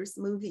Figures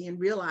movie and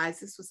realized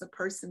this was a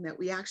person that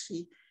we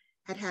actually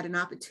had an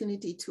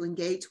opportunity to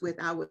engage with,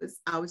 I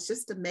was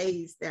just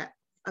amazed that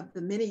of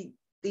the many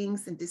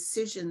things and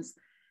decisions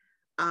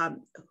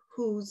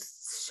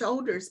whose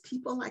shoulders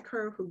people like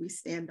her who we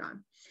stand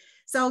on.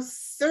 So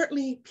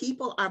certainly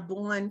people are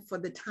born for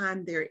the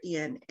time they're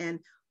in. And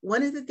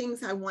one of the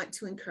things I want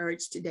to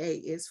encourage today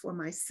is for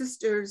my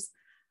sisters,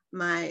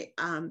 my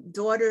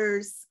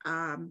daughters,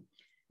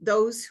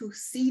 those who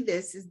see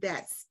this, is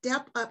that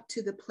step up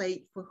to the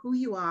plate for who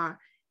you are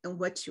and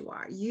what you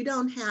are. You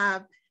don't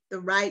have the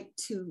right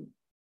to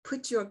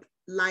put your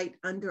light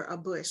under a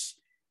bush.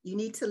 You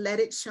need to let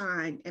it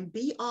shine and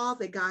be all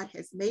that God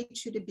has made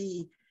you to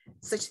be,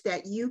 such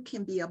that you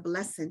can be a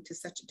blessing to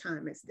such a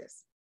time as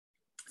this.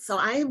 So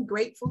I am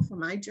grateful for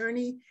my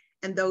journey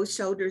and those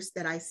shoulders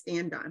that I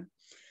stand on.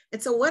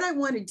 And so what I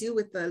want to do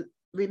with the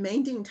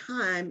remaining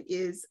time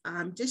is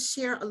just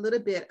share a little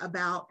bit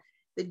about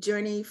the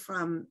journey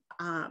from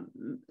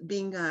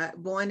being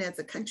born as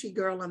a country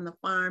girl on the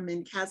farm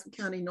in Caswell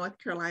County, North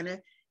Carolina,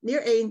 near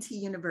A&T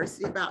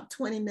University, about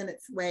 20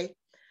 minutes away,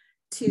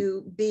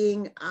 to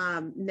being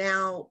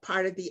now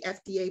part of the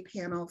FDA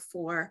panel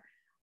for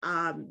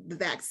the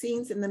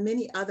vaccines and the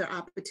many other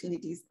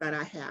opportunities that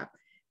I have.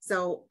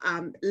 So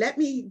let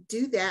me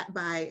do that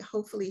by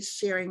hopefully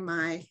sharing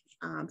my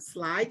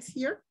slides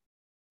here.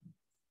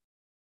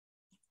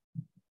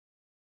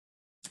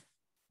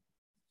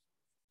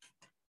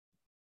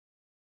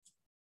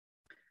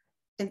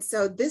 And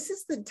so this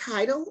is the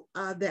title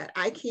that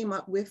I came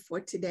up with for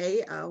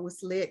today,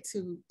 was led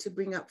to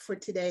bring up for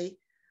today,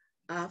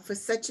 for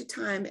such a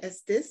time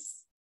as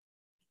this.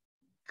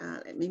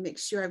 Let me make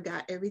sure I've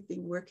got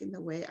everything working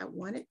the way I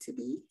want it to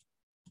be.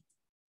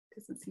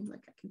 Doesn't seem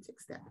like I can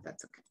fix that, but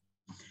that's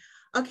okay.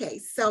 Okay,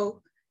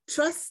 so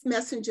trust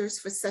messengers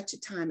for such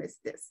a time as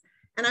this.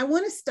 And I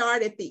want to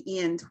start at the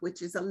end,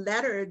 which is a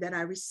letter that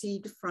I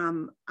received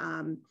from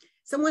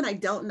someone I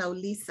don't know,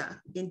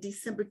 Lisa, in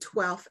December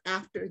 12th,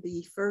 after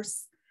the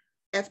first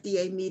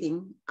FDA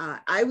meeting.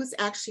 I was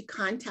actually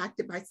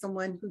contacted by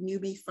someone who knew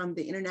me from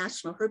the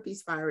International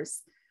Herpes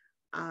Virus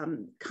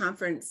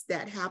conference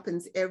that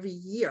happens every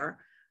year,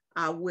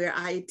 where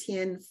I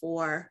attend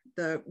for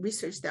the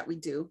research that we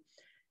do,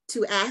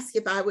 to ask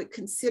if I would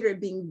consider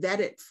being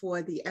vetted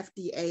for the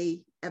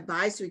FDA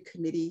advisory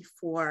committee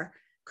for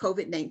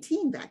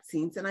COVID-19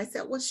 vaccines. And I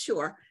said, well,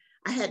 sure.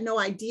 I had no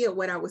idea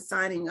what I was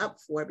signing up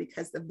for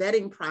because the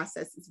vetting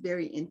process is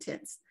very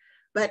intense.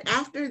 But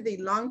after the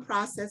long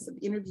process of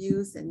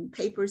interviews and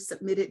papers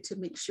submitted to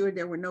make sure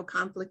there were no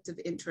conflict of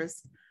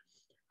interest,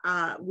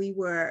 we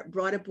were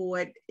brought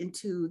aboard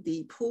into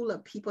the pool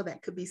of people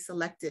that could be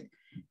selected.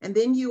 And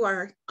then you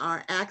are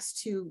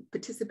asked to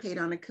participate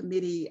on a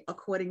committee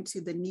according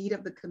to the need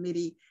of the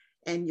committee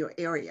and your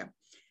area.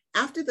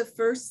 After the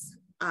first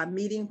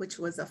meeting, which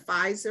was a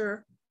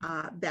Pfizer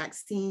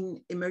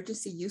vaccine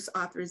emergency use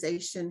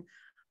authorization,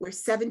 where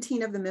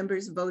 17 of the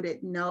members voted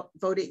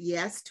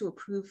yes to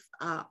approve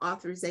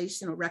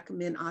authorization or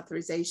recommend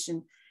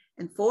authorization,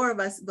 and 4 of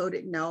us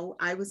voted no.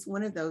 I was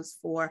one of those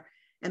 4.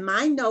 And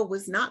my no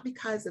was not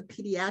because of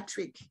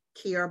pediatric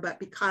care, but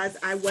because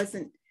I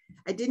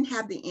didn't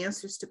have the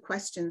answers to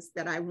questions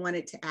that I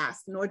wanted to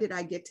ask, nor did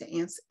I get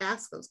to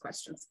ask those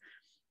questions.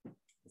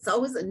 So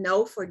it was a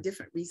no for a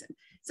different reason.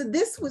 So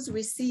this was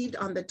received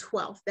on the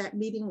 12th. That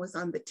meeting was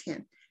on the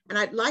 10th. And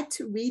I'd like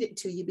to read it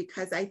to you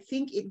because I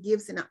think it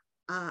gives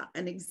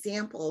an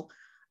example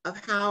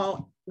of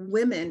how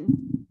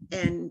women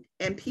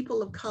and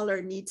people of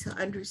color need to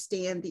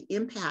understand the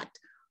impact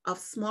of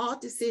small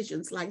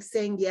decisions, like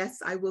saying, yes,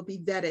 I will be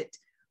vetted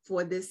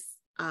for this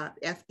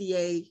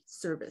FDA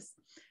service.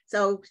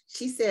 So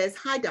she says,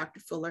 hi,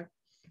 Dr. Fuller.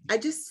 I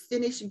just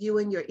finished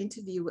viewing your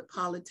interview with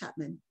Paula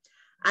Tutman.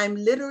 I'm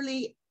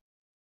literally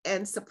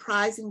and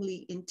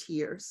surprisingly in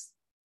tears.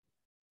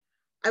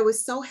 I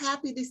was so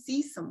happy to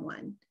see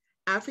someone,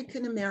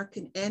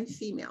 African-American and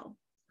female,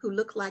 who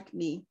looked like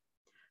me,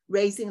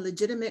 raising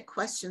legitimate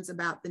questions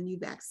about the new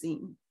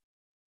vaccine.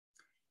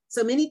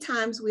 So many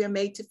times we are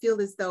made to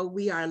feel as though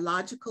we are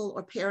illogical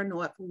or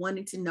paranoid for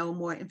wanting to know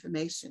more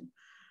information.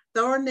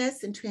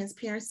 Thoroughness and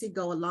transparency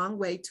go a long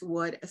way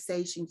toward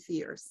assuaging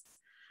fears.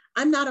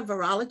 I'm not a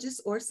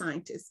virologist or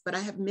scientist, but I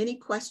have many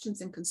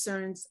questions and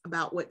concerns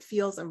about what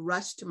feels a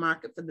rush to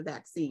market for the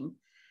vaccine.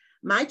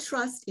 My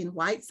trust in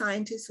white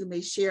scientists who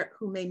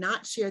may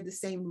not share the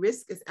same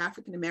risk as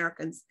African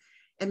Americans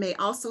and may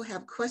also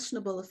have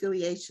questionable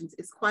affiliations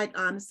is quite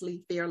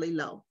honestly fairly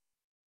low.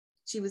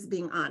 She was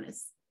being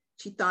honest.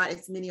 She thought,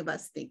 as many of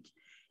us think.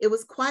 It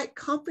was quite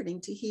comforting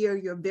to hear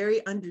your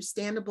very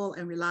understandable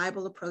and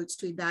reliable approach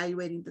to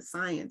evaluating the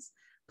science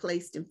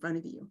placed in front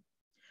of you.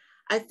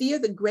 I fear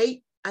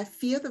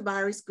the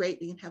virus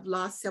greatly and have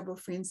lost several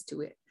friends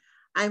to it.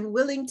 I'm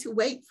willing to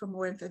wait for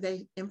more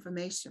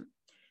information.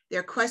 There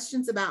are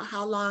questions about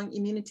how long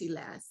immunity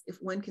lasts, if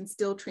one can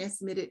still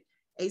transmit it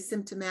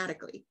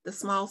asymptomatically, the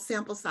small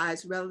sample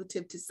size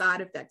relative to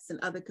side effects and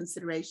other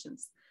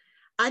considerations.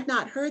 I'd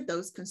not heard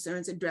those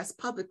concerns addressed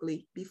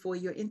publicly before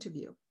your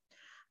interview.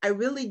 I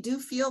really do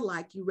feel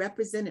like you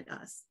represented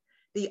us.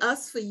 The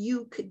us for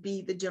you could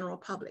be the general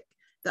public.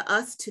 The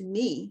us to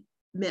me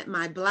meant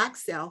my Black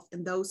self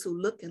and those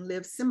who look and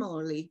live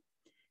similarly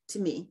to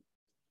me.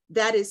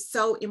 That is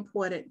so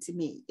important to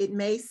me. It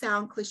may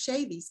sound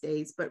cliche these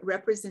days, but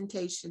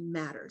representation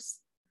matters.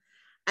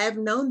 I have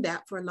known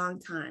that for a long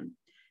time.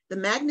 The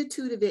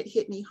magnitude of it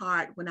hit me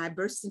hard when I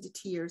burst into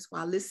tears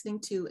while listening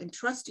to and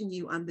trusting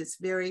you on this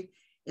very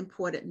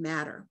important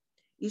matter.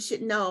 You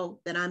should know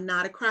that I'm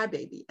not a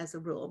crybaby as a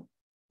rule.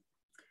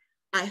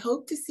 I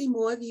hope to see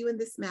more of you in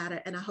this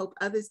matter, and I hope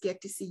others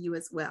get to see you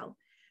as well.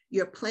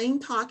 Your plain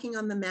talking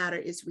on the matter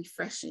is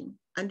refreshing,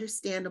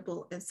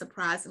 understandable, and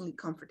surprisingly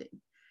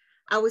comforting.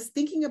 I was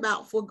thinking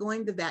about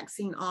foregoing the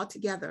vaccine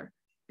altogether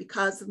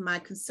because of my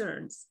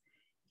concerns.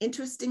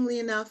 Interestingly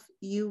enough,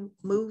 you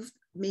moved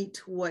me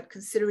toward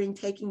considering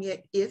taking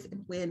it if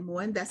and when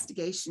more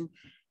investigation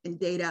and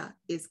data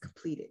is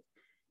completed.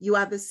 You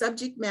are the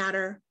subject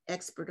matter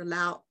expert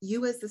allowed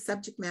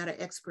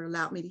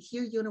me to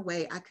hear you in a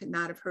way I could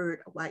not have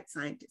heard a white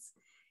scientist.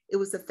 It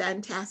was a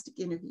fantastic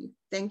interview.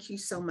 Thank you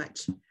so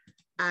much.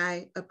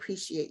 I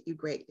appreciate you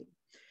greatly.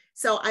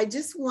 So I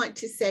just want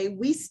to say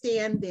we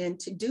stand then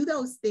to do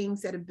those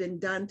things that have been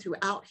done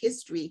throughout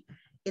history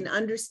in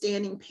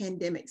understanding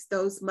pandemics.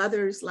 Those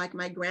mothers like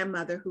my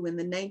grandmother who in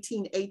the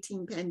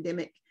 1918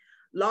 pandemic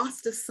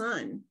lost a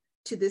son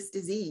to this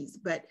disease,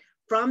 but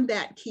from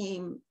that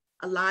came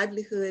a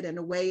livelihood and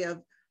a way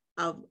of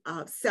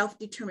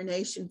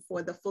self-determination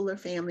for the Fuller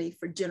family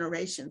for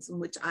generations, in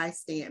which I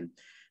stand.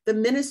 The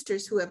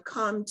ministers who have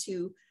come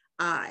to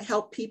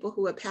help people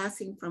who are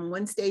passing from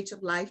one stage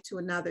of life to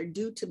another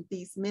due to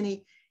these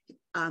many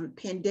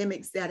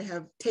pandemics that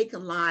have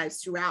taken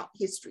lives throughout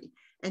history.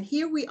 And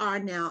here we are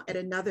now at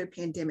another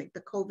pandemic,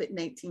 the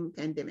COVID-19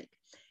 pandemic.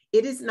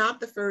 It is not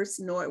the first,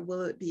 nor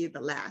will it be the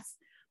last.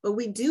 But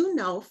we do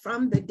know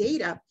from the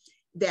data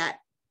that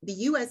the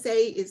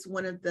USA is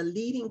one of the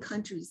leading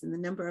countries in the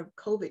number of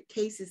COVID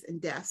cases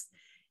and deaths.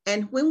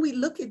 And when we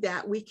look at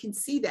that, we can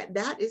see that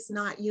that is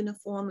not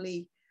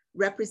uniformly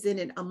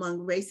represented among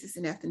races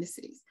and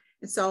ethnicities.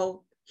 And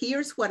so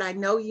here's what I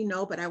know you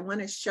know, but I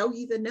want to show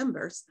you the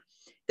numbers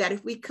that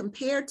if we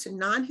compare to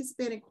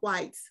non-Hispanic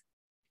whites,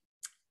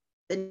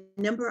 the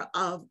number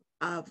of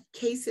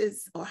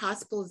cases or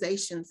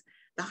hospitalizations,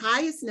 the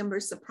highest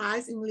number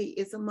surprisingly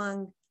is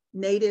among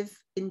Native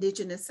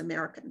Indigenous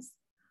Americans,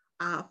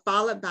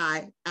 followed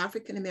by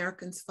African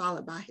Americans,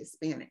 followed by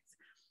Hispanics.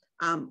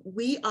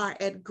 We are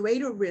at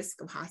greater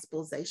risk of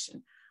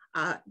hospitalization,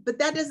 but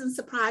that doesn't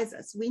surprise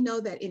us. We know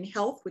that in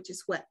health, which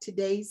is what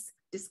today's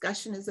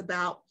discussion is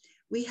about,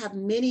 we have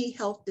many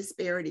health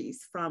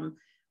disparities from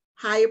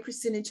higher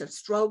percentage of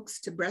strokes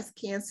to breast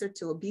cancer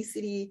to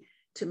obesity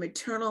to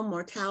maternal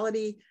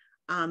mortality,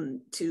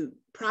 to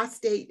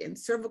prostate and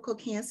cervical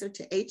cancer,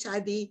 to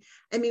HIV.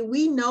 I mean,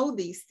 we know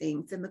these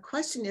things. And the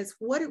question is,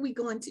 what are we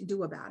going to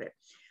do about it?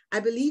 I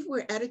believe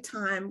we're at a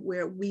time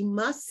where we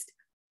must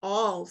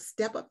all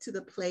step up to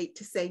the plate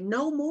to say,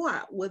 no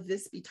more will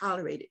this be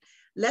tolerated.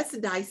 Let's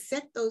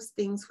dissect those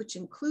things, which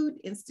include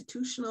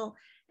institutional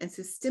and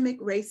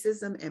systemic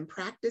racism and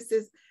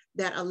practices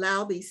that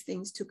allow these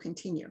things to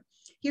continue.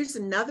 Here's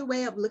another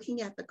way of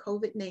looking at the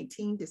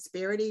COVID-19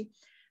 disparity.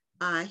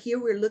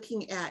 Here we're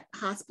looking at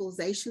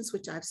hospitalizations,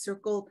 which I've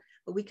circled,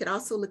 but we could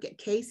also look at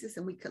cases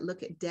and we could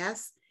look at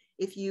deaths.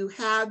 If you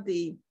have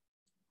the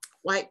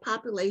white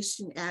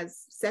population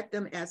set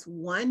them as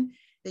one,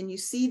 then you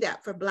see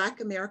that for Black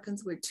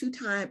Americans, we're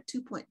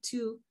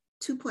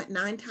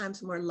 2.9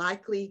 times more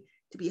likely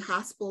to be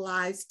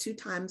hospitalized, 2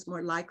 times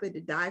more likely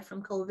to die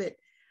from COVID.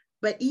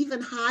 But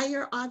even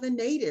higher are the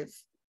Native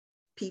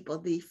people,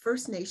 the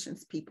First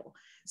Nations people.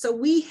 So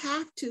we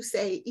have to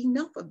say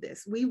enough of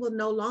this. We will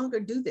no longer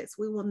do this.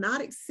 We will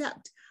not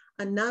accept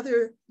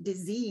another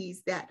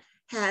disease that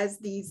has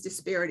these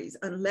disparities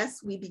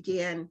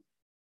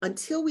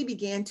until we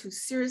began to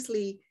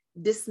seriously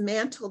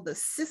dismantle the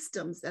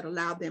systems that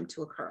allow them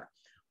to occur.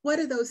 What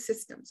are those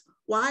systems?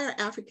 Why are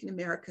African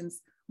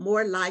Americans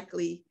more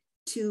likely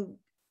to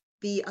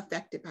be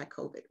affected by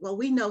COVID? Well,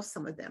 we know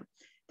some of them.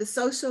 The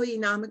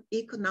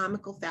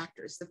socio-economical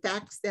factors, the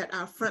facts that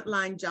our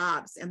frontline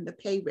jobs and the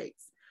pay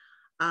rates.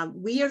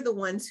 We are the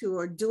ones who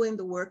are doing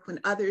the work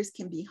when others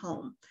can be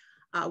home.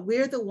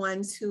 We're the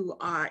ones who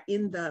are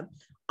in the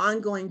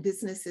ongoing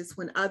businesses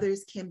when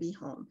others can be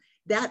home.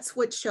 That's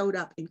what showed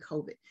up in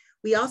COVID.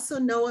 We also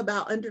know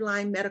about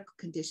underlying medical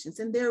conditions,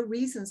 and there are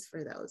reasons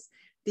for those.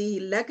 The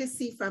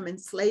legacy from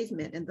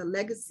enslavement and the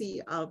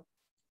legacy of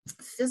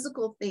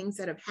physical things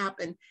that have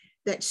happened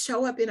that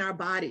show up in our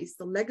bodies,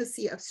 the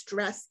legacy of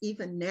stress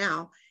even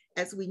now,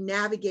 as we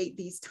navigate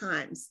these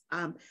times.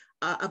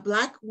 A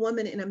Black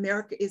woman in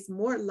America is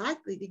more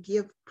likely to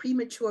give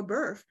premature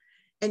birth.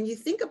 And you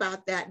think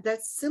about that,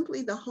 that's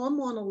simply the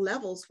hormonal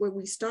levels where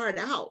we start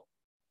out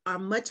are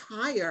much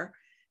higher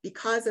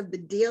because of the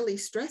daily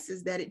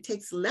stresses, that it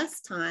takes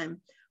less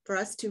time for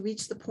us to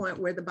reach the point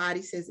where the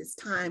body says it's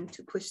time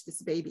to push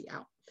this baby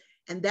out.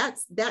 And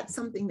that's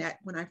something that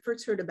when I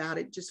first heard about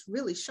it, just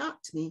really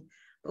shocked me.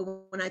 But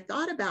when I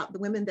thought about the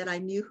women that I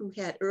knew who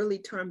had early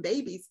term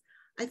babies,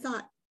 I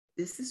thought,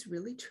 this is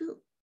really true.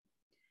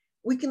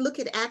 We can look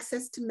at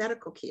access to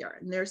medical care,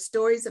 and there are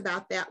stories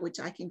about that,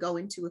 which I can go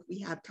into if we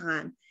have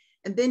time.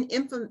 And then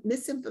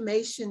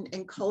misinformation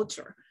and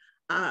culture.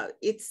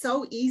 It's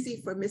so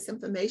easy for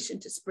misinformation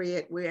to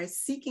spread, whereas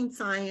seeking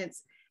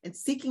science and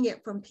seeking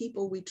it from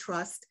people we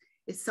trust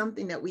is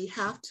something that we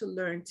have to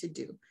learn to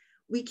do.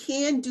 We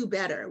can do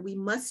better. We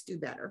must do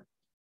better.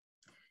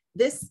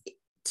 This,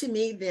 to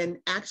me, then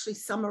actually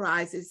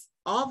summarizes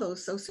all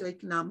those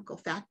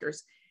socioeconomical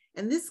factors.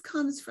 And this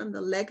comes from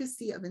the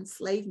legacy of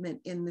enslavement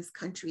in this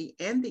country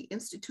and the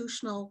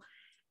institutional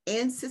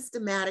and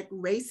systematic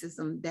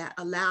racism that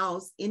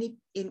allows any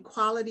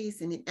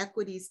inequalities and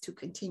inequities to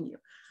continue.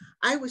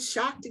 I was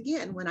shocked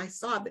again when I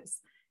saw this,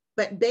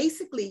 but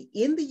basically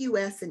in the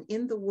US and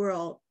in the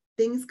world,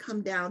 things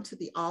come down to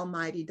the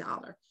almighty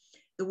dollar.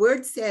 The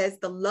word says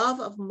the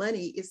love of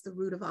money is the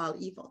root of all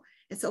evil.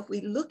 And so if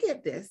we look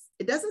at this,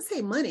 it doesn't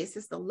say money, it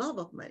says the love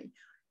of money.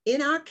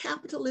 In our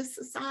capitalist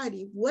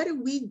society, what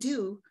do we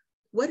do?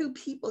 What do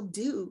people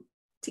do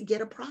to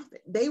get a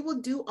profit? They will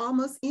do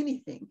almost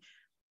anything.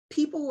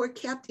 People were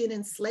kept in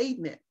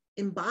enslavement,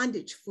 in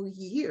bondage for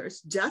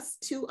years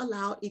just to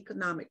allow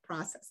economic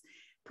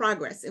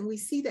progress. And we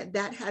see that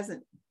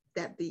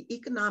that the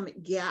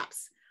economic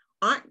gaps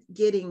aren't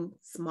getting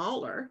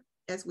smaller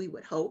as we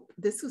would hope.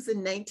 This was in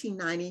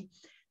 1990.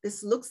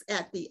 This looks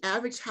at the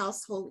average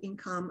household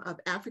income of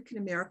African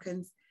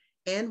Americans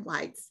and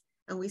whites.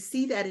 And we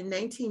see that in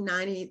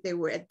 1990, they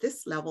were at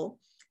this level.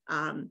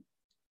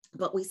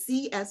 But we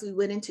see as we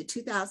went into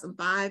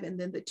 2005 and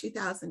then the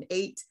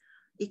 2008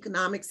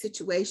 economic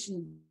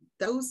situation,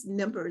 those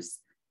numbers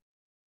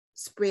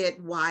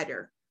spread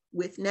wider.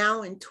 With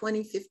now in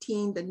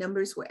 2015, the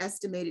numbers were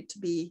estimated to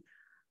be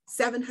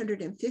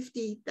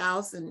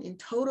 750,000 in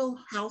total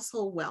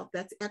household wealth.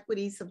 That's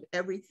equities of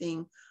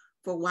everything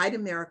for white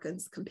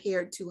Americans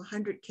compared to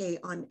 100K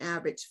on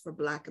average for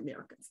Black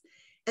Americans.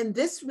 And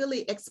this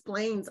really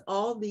explains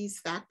all these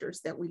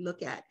factors that we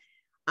look at.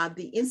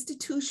 The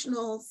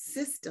institutional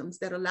systems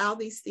that allow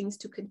these things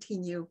to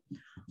continue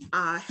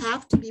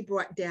have to be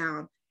brought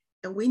down.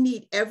 And we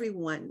need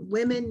everyone,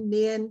 women,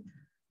 men,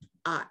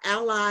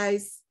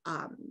 allies,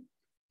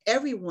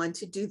 everyone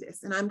to do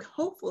this. And I'm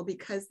hopeful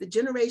because the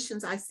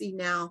generations I see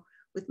now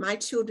with my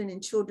children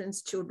and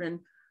children's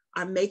children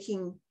are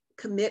making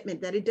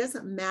commitment that it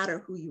doesn't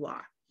matter who you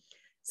are.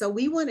 So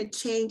we want to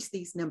change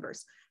these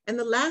numbers. And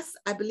the last,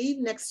 I believe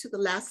next to the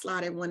last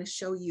slide, I want to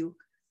show you,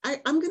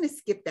 I'm going to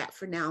skip that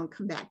for now and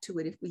come back to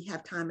it if we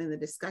have time in the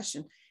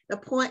discussion. The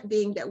point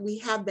being that we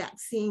have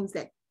vaccines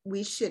that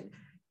we should,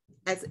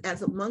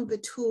 as among the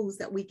tools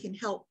that we can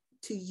help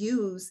to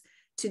use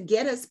to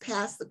get us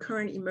past the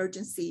current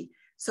emergency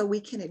so we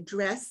can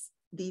address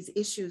these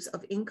issues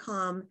of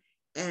income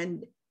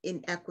and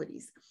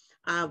inequities.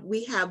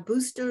 We have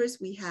boosters,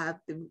 we have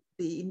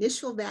the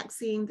initial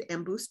vaccines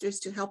and boosters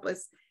to help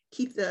us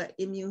keep the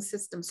immune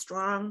system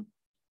strong.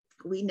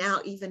 We now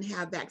even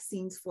have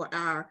vaccines for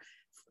our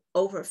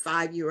over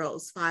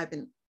 5-year-olds, 5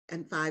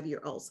 and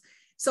 5-year-olds.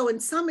 So in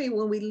summary,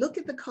 when we look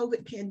at the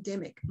COVID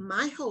pandemic,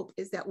 my hope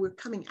is that we're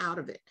coming out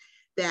of it,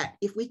 that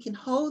if we can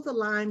hold the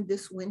line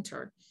this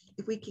winter,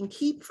 if we can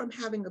keep from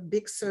having a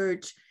big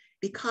surge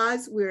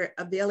because we're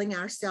availing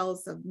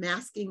ourselves of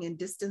masking and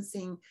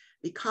distancing,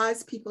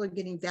 because people are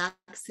getting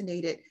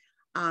vaccinated,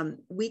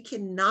 we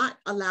cannot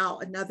allow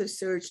another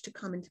surge to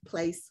come into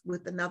place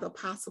with another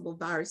possible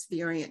virus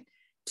variant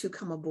to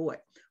come aboard.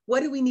 What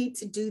do we need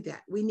to do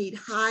that? We need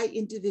high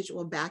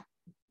individual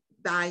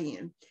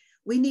buy-in.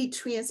 We need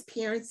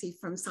transparency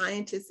from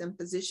scientists and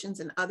physicians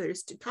and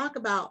others to talk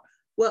about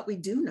what we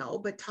do know,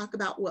 but talk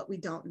about what we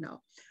don't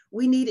know.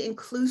 We need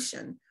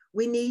inclusion.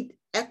 We need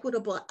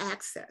equitable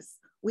access.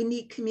 We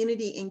need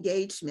community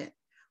engagement.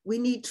 We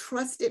need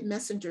trusted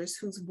messengers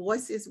whose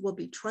voices will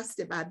be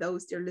trusted by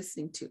those they're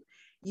listening to.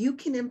 You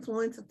can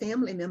influence a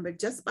family member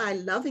just by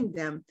loving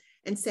them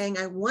and saying,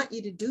 I want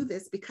you to do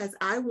this because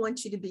I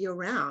want you to be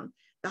around.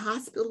 The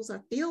hospitals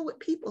are filled with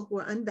people who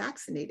are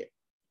unvaccinated.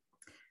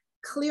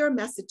 Clear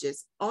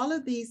messages, all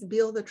of these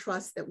build the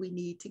trust that we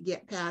need to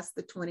get past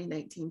the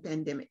 2019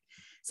 pandemic.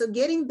 So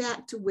getting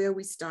back to where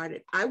we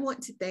started, I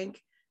want to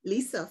thank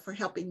Lisa for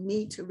helping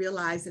me to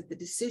realize that the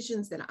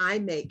decisions that I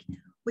make,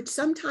 which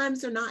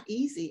sometimes are not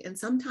easy and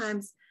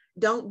sometimes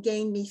don't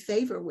gain me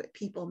favor with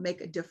people,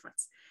 make a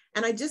difference.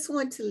 And I just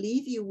want to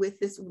leave you with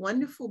this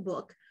wonderful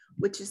book,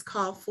 which is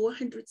called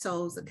 400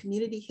 Souls, A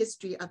Community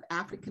History of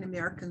African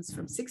Americans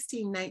from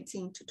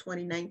 1619 to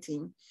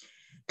 2019.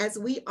 As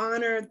we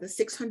honor the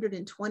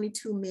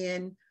 622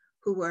 men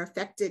who were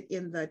affected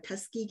in the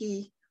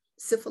Tuskegee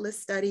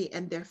syphilis study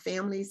and their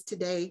families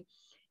today,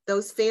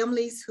 those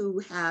families who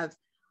have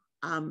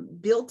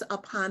built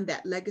upon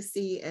that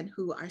legacy and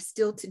who are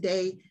still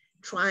today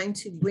trying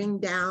to bring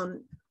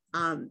down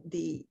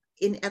the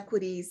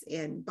inequities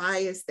and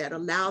bias that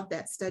allowed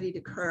that study to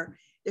occur.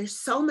 There's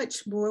so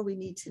much more we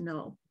need to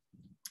know.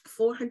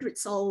 400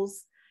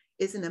 Souls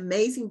is an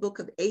amazing book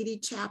of 80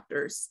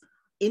 chapters,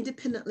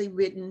 independently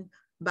written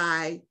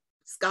by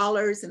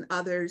scholars and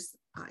others.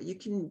 You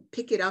can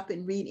pick it up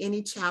and read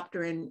any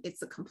chapter and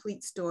it's a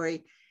complete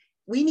story.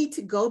 We need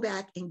to go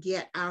back and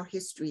get our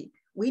history.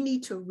 We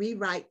need to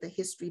rewrite the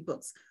history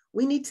books.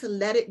 We need to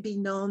let it be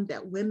known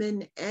that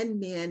women and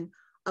men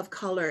of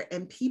color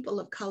and people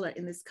of color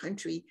in this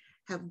country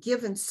have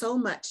given so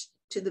much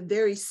to the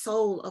very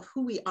soul of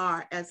who we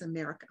are as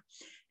America.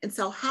 And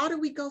so how do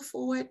we go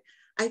forward?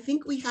 I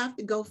think we have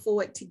to go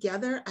forward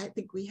together. I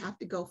think we have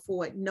to go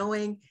forward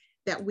knowing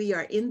that we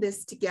are in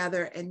this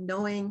together and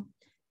knowing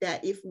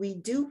that if we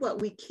do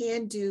what we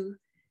can do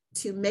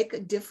to make a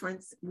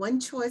difference, one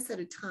choice at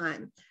a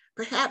time.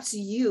 Perhaps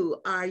you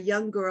are a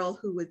young girl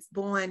who was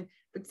born,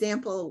 for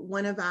example,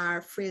 one of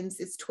our friends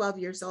is 12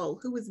 years old,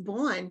 who was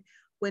born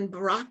when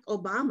Barack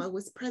Obama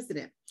was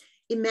president.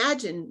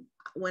 Imagine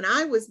when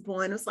I was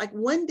born, it was like,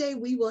 one day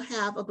we will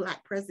have a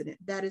Black president.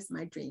 That is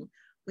my dream.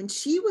 When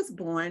she was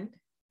born,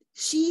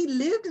 she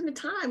lived in a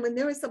time when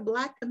there was a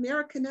Black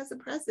American as a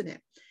president.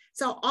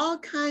 So all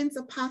kinds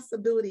of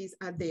possibilities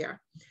are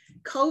there.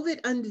 COVID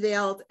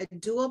unveiled a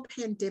dual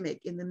pandemic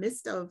in the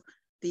midst of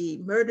the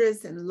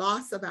murders and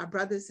loss of our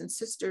brothers and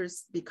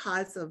sisters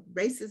because of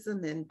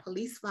racism and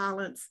police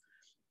violence,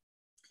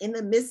 in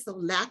the midst of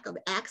lack of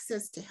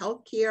access to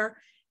healthcare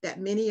that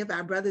many of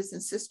our brothers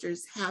and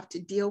sisters have to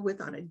deal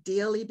with on a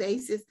daily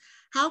basis.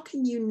 How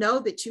can you know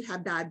that you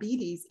have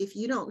diabetes if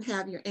you don't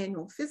have your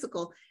annual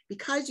physical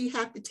because you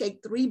have to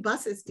take 3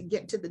 buses to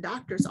get to the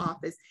doctor's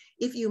office?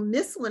 If you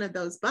miss one of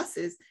those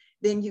buses,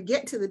 then you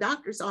get to the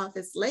doctor's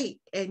office late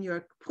and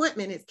your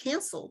appointment is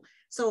canceled.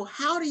 So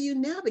how do you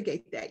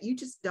navigate that? You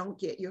just don't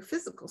get your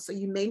physical. So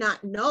you may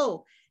not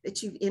know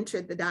that you've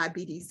entered the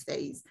diabetes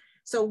phase.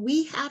 So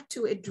we have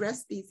to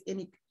address these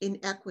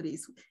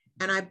inequities.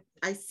 And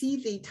I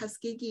see the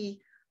Tuskegee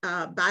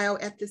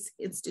Bioethics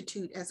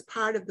Institute as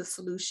part of the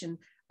solution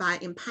by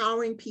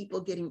empowering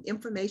people, getting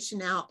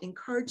information out,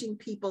 encouraging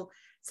people,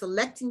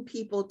 selecting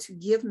people to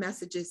give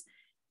messages.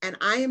 And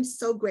I am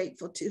so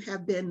grateful to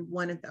have been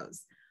one of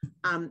those.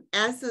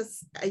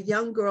 As a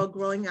young girl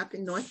growing up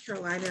in North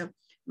Carolina,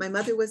 my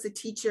mother was a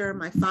teacher,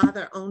 my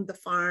father owned the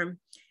farm.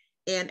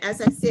 And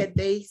as I said,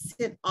 they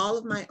sent all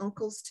of my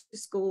uncles to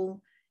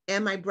school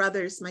and my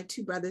brothers, my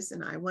 2 brothers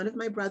and I. One of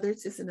my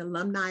brothers is an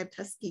alumni of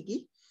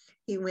Tuskegee.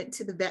 He went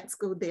to the vet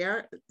school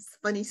there. It's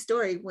a funny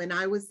story. When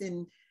I was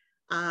in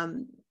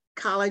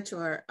college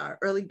or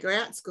early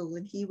grad school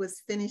and he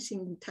was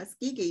finishing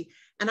Tuskegee,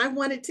 and I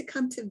wanted to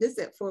come to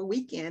visit for a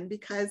weekend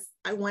because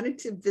I wanted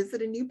to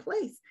visit a new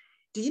place.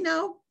 Do you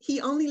know,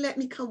 he only let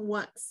me come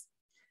once.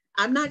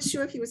 I'm not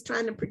sure if he was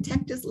trying to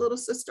protect his little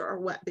sister or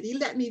what, but he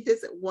let me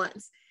visit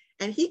once.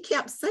 And he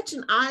kept such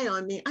an eye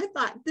on me. I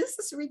thought, this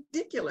is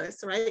ridiculous,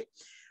 right?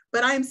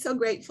 But I am so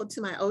grateful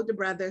to my older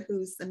brother,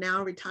 who's a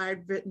now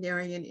retired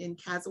veterinarian in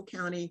Castle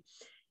County,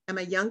 and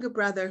my younger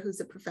brother, who's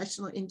a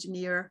professional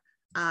engineer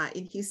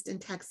in Houston,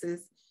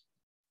 Texas,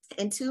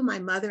 and to my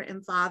mother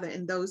and father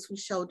and those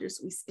whose shoulders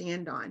we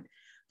stand on.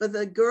 For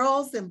the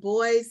girls and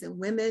boys and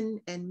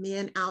women and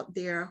men out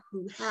there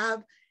who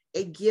have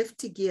a gift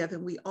to give,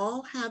 and we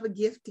all have a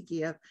gift to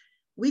give,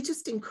 we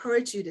just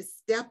encourage you to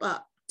step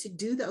up to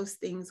do those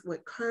things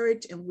with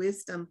courage and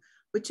wisdom,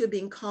 which you're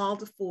being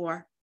called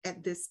for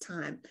at this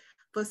time.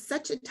 For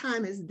such a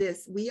time as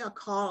this, we are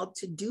called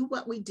to do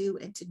what we do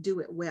and to do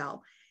it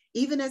well.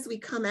 Even as we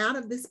come out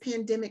of this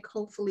pandemic,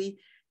 hopefully,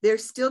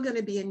 there's still going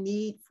to be a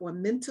need for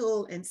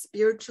mental and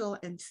spiritual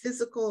and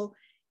physical,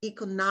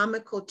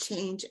 economical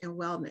change and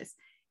wellness.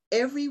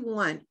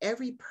 Everyone,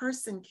 every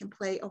person can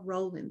play a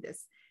role in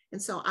this.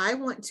 And so I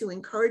want to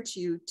encourage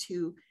you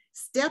to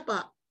step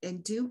up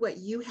and do what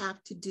you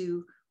have to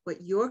do,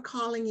 what your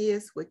calling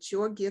is, what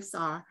your gifts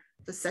are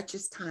for such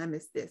a time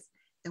as this.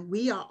 And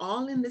we are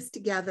all in this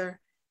together,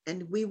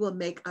 and we will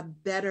make a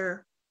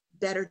better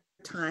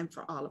time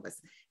for all of us.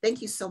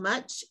 Thank you so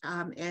much.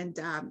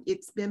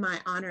 It's been my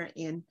honor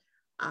and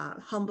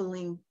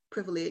humbling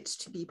privilege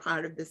to be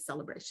part of this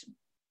celebration.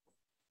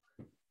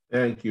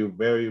 Thank you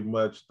very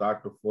much,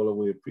 Dr. Fuller.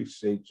 We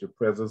appreciate your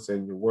presence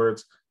and your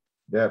words.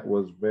 That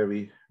was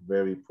very,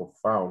 very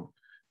profound.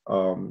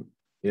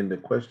 In the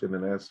question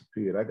and answer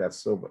period, I got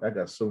so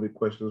many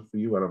questions for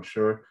you, and I'm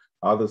sure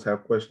others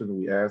have questions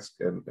we ask,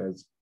 and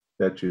as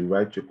that you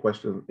write your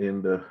question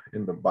in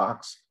the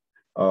box.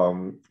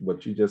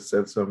 But you just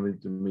said something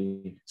to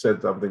me,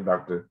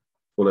 Dr.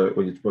 Fuller,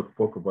 when you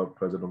spoke about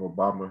President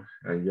Obama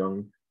and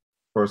young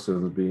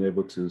persons being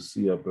able to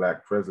see a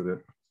Black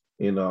president.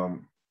 In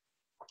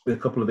a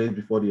couple of days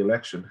before the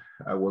election,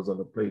 I was on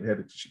a plane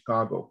headed to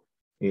Chicago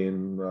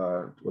in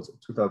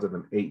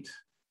 2008,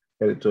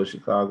 headed to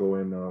Chicago,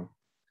 and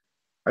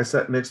I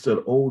sat next to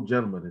an old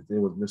gentleman. His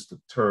name was Mr.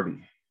 Turley,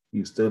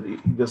 he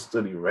just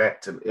stood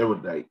erect and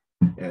erudite,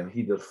 and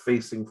he just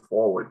facing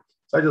forward.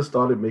 So I just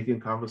started making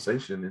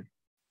conversation,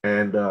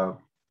 and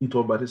he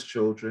told about his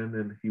children,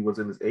 and he was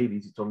in his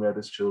 80s. He told me about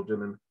his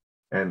children,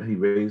 and he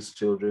raised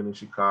children in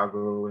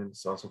Chicago and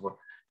so on and so forth.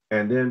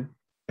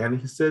 And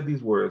he said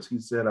these words. He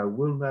said, "I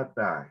will not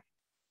die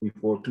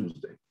before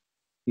Tuesday."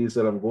 He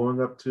said, "I'm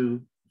going up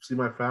to see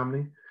my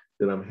family,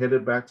 then I'm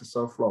headed back to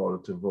South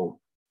Florida to vote.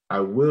 I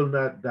will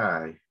not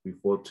die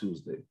before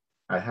Tuesday.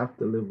 I have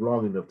to live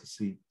long enough to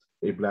see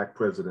a Black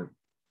president."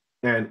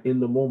 And in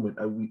the moment,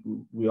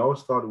 we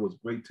always thought it was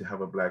great to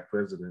have a Black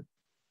president,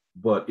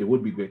 but it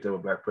would be great to have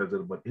a Black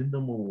president. But in the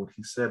moment when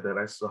he said that,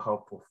 I saw how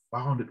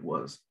profound it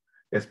was,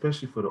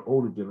 especially for the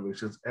older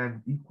generations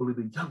and equally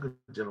the younger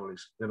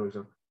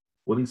generation.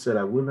 When he said,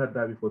 "I will not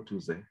die before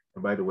Tuesday."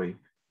 And by the way,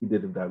 he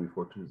didn't die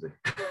before Tuesday.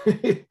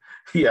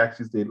 He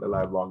actually stayed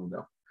alive long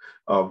enough.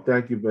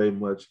 Thank you very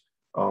much,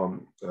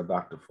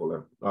 Dr.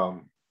 Fuller.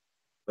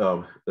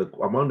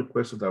 Among the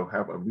questions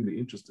I'm really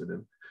interested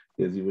in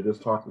is you were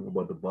just talking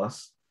about the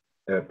bus.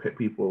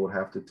 People will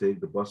have to take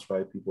the bus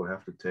ride. People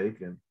have to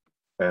take,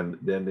 and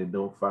then they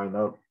don't find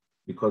out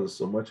because of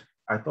so much.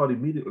 I thought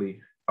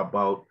immediately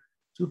about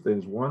two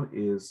things. One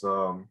is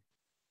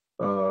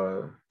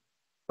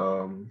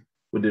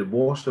with the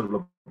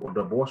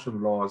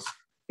abortion laws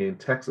in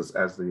Texas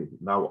as they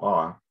now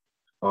are.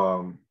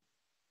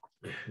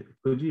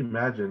 Could you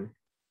imagine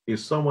if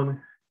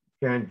someone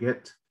can't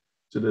get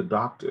to the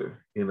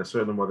doctor in a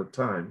certain amount of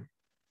time,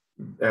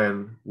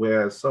 and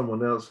whereas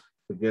someone else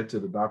could get to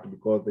the doctor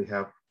because they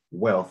have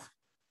wealth,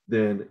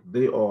 then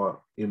they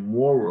are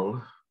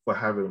immoral for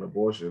having an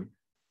abortion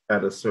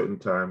at a certain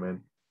time,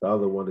 and the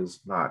other one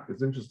is not.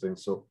 It's interesting.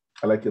 So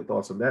I like your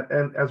thoughts on that,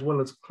 and as well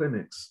as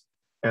clinics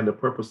and the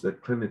purpose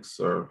that clinics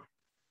serve.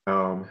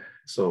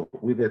 So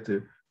we'll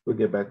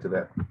get back to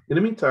that. In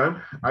the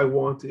meantime, I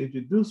want to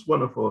introduce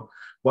one of our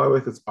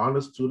bioethics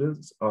honor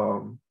students.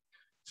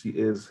 She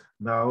is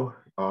now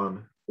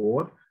on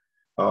board.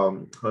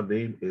 Her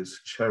name is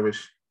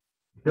Cherish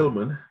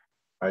Hillman.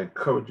 I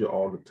encourage you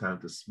all the time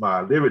to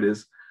smile. There it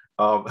is.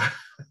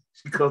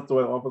 She comes to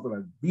my office and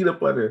I beat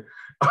up on her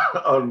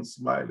on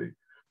smiling.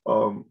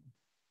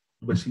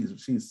 But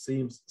she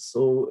seems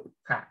so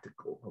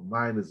tactical. Her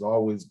mind is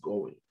always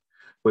going.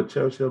 But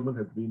Cherish Hillman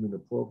has been in the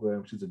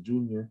program. She's a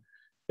junior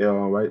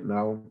right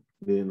now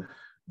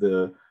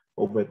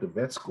over at the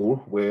vet school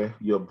where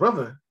your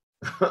brother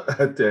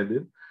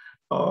attended,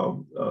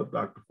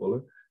 Dr.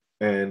 Fuller.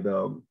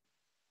 And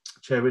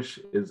Cherish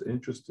is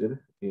interested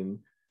in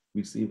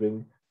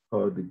receiving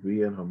her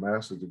degree and her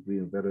master's degree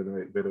in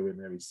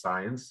veterinary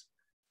science.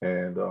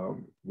 And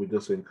we're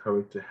just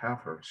encouraged to have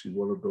her. She's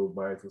one of those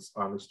bioethics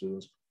honor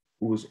students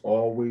who is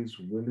always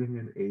willing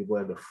and able,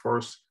 and the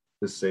first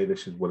to say that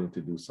she's willing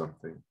to do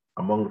something.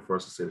 Among the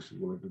first to say that she's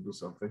willing to do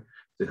something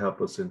to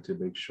help us and to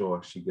make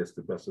sure she gets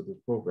the best of this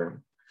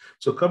program.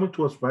 So coming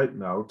to us right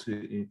now to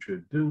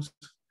introduce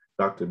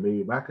Dr.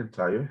 Mary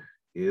McIntyre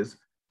is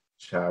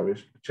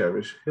Cherish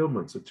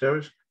Hillman. So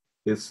Cherish,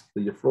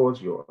 the floor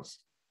is yours.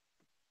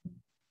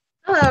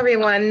 Hello,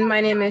 everyone. My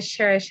name is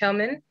Cherish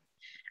Hillman.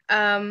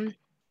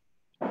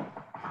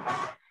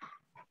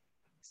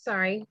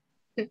 Sorry.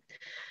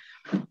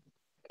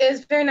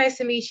 It's very nice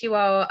to meet you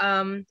all.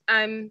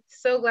 I'm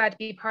so glad to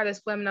be part of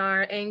this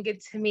webinar and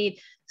get to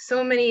meet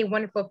so many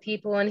wonderful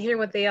people and hear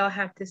what they all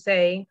have to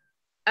say.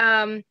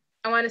 I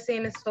want to say,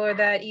 Ms. Fuller,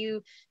 that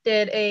you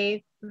did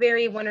a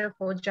very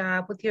wonderful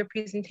job with your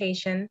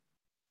presentation.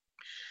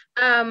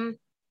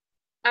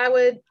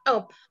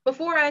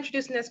 Before I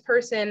introduce the next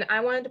person, I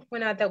wanted to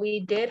point out that we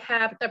did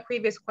have a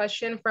previous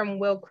question from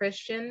Will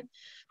Christian.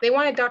 They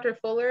wanted Dr.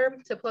 Fuller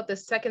to pull up the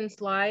second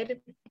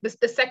slide,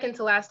 the second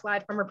to last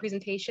slide from her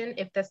presentation,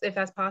 if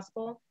that's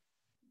possible.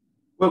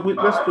 Well,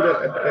 let's do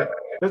that at the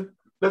end.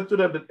 Let's do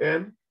that at the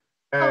end,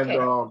 and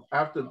okay.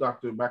 After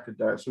Dr.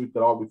 McIntyre, so we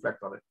can all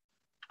reflect on it.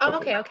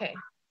 Okay.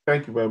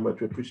 Thank you very much.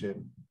 We appreciate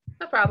it.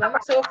 No problem.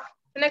 So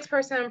the next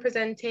person I'm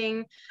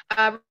presenting,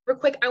 real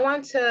quick, I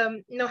want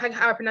to know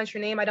how I pronounce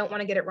your name. I don't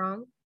want to get it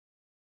wrong.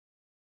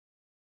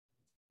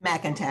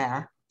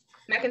 McIntyre.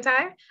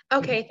 McIntyre?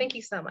 Okay, thank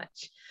you so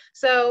much.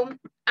 So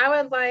I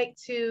would like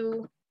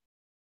to,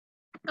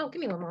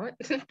 give me one moment.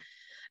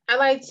 I'd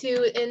like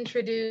to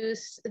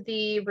introduce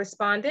the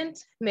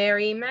respondent,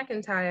 Mary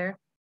McIntyre.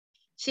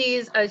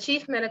 She's a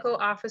Chief Medical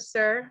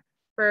Officer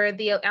for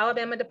the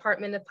Alabama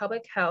Department of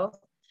Public Health,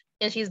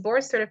 and she's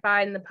board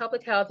certified in the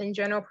Public Health and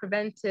General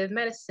Preventive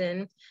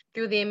Medicine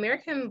through the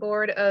American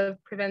Board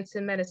of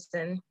Preventive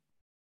Medicine.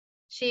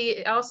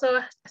 She also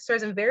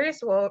serves in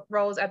various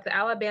roles at the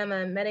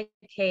Alabama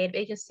Medicaid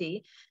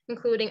Agency,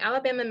 including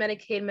Alabama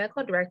Medicaid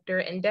Medical Director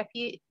and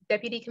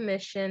Deputy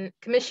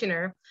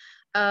Commissioner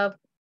of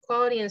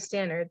Quality and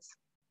Standards.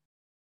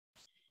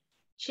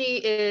 She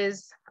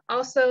is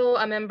also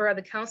a member of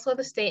the Council of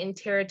the State and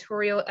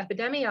Territorial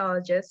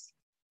Epidemiologists,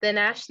 the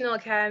National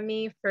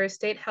Academy for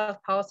State Health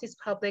Policy's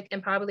Public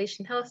and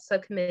Population Health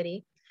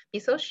Subcommittee, the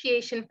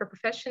Association for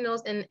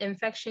Professionals in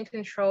Infection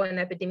Control and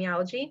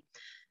Epidemiology,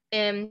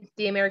 and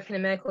the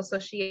American Medical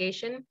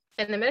Association,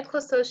 and the Medical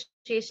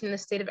Association in the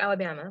state of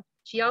Alabama.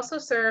 She also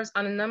serves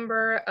on a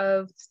number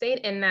of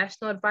state and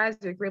national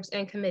advisory groups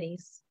and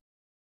committees.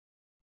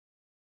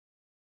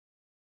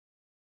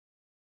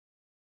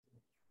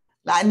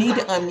 I need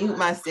to unmute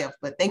myself,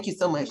 but thank you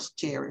so much,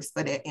 Cherish,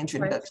 for that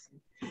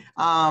introduction.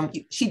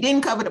 She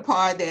didn't cover the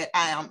part that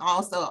I am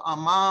also a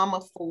mom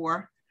of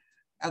 4,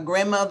 a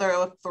grandmother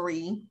of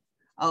 3,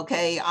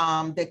 okay?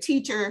 The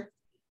teacher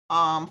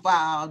for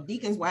our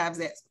deacons' wives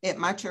at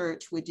my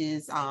church, which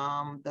is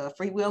the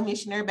Free Will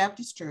Missionary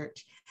Baptist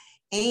Church.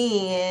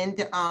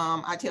 And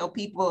I tell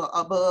people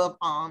above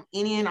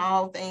any and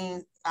all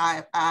things,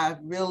 I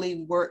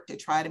really work to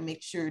try to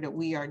make sure that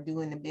we are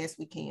doing the best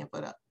we can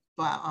for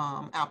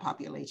our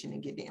population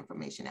and get the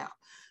information out.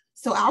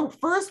 So I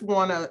first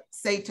want to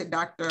say to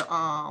Dr.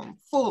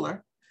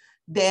 Fuller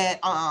that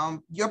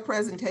your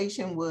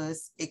presentation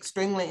was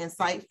extremely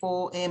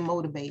insightful and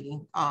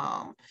motivating,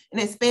 and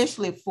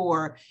especially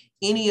for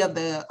any of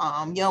the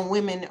young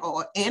women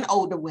and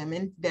older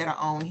women that are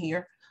on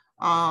here.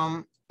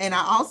 And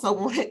I also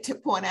wanted to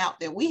point out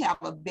that we have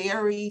a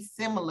very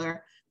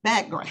similar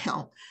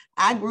background.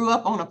 I grew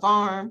up on a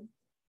farm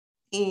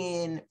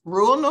in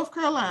rural North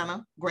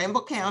Carolina,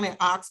 Granville County,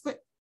 Oxford,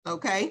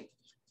 okay?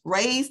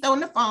 Raised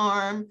on the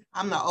farm.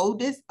 I'm the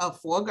oldest of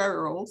 4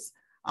 girls.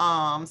 So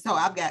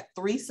I've got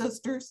 3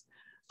 sisters.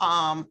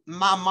 My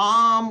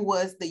mom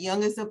was the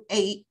youngest of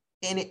 8,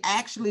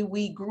 and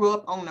we grew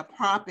up on a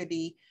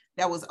property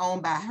that was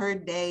owned by her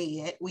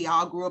dad. We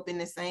all grew up in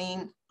the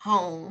same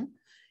home.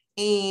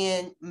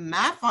 And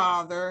my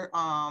father,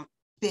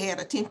 they had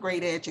a 10th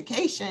grade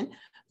education,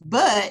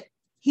 but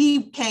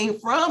he came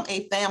from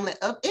a family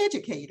of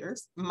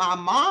educators. My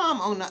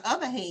mom, on the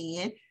other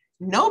hand,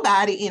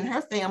 nobody in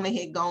her family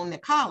had gone to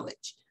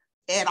college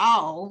at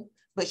all,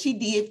 but she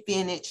did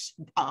finish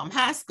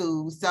high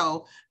school.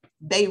 So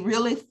they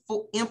really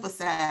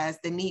emphasized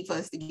the need for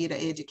us to get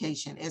an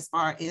education as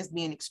far as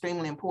being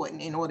extremely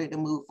important in order to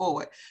move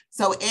forward.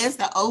 So as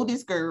the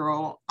oldest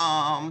girl,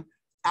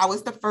 I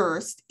was the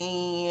first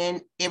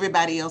and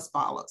everybody else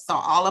followed. So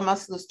all of my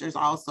sisters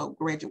also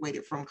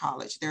graduated from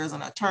college. There's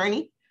an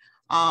attorney.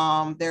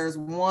 There's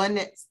one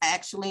that's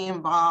actually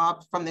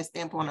involved from the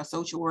standpoint of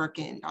social work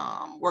and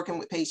working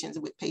with patients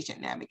with patient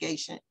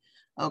navigation.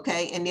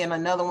 Okay, and then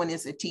another one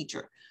is a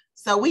teacher.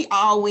 So we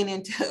all went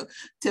into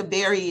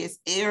various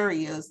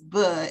areas,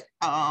 but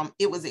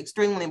it was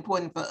extremely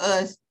important for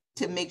us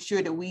to make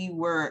sure that we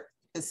were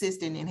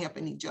assisting and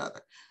helping each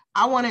other.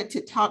 I wanted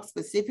to talk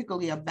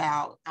specifically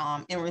about,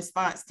 in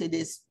response to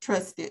this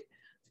trusted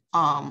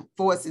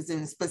voices,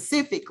 and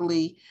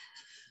specifically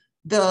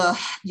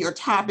your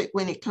topic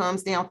when it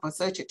comes down for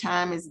such a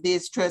time as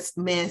this, trust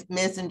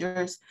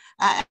messengers.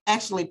 I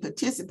actually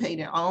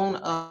participated on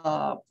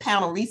a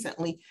panel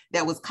recently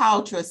that was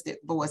called Trusted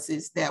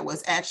Voices, that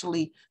was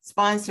actually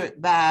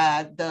sponsored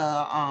by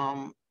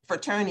the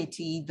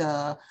fraternity,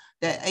 the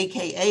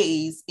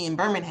AKAs in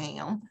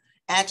Birmingham,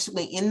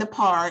 actually in the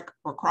park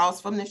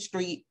across from the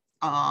street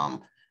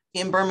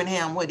in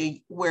Birmingham,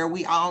 where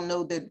we all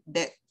know that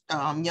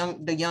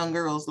the young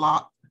girls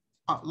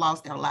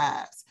lost their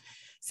lives.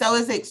 So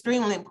it's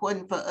extremely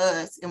important for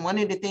us. And one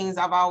of the things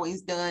I've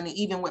always done,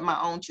 even with my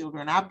own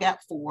children, I've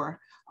got 4,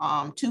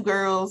 2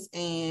 girls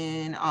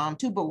and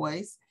 2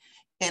 boys.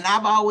 And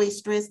I've always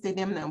stressed to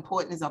them the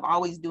importance of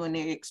always doing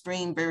their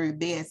extreme very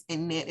best,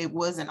 and that it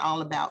wasn't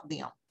all about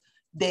them,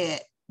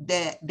 that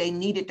they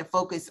needed to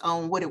focus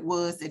on what it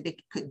was that they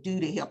could do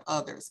to help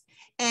others.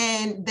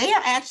 And they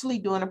are actually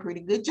doing a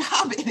pretty good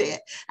job at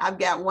that. I've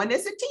got one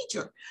that's a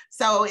teacher.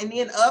 So, and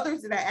then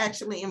others that are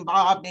actually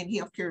involved in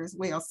healthcare as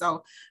well.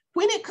 So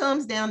when it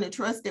comes down to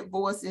trusted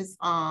voices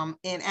and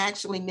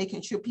actually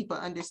making sure people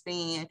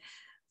understand,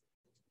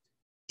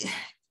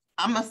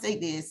 I'm gonna say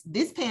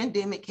this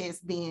pandemic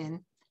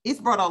it's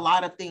brought a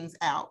lot of things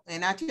out.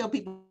 And I tell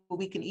people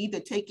we can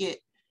either take it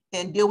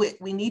and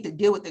we need to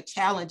deal with the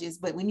challenges,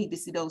 but we need to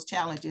see those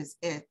challenges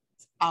as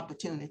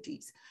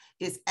opportunities.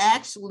 It's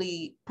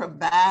actually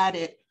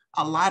provided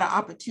a lot of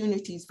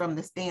opportunities from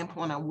the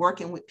standpoint of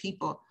working with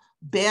people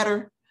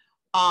better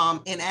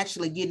and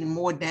actually getting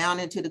more down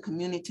into the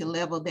community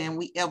level than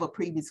we ever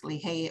previously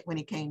had when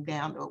it came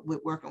down to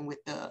working with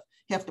the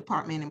health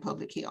department and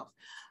public health.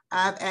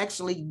 I've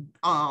actually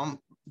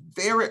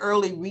very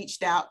early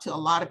reached out to a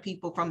lot of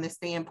people from the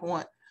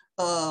standpoint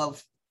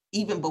of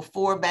even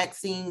before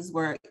vaccines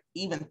were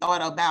even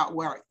thought about,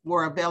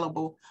 were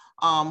available,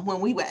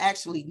 when we were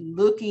actually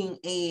looking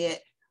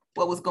at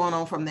what was going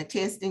on from the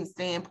testing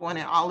standpoint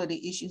and all of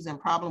the issues and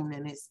problems,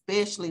 and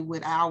especially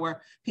with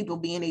our people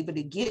being able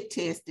to get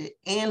tested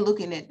and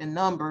looking at the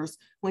numbers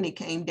when it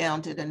came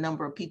down to the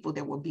number of people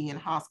that were being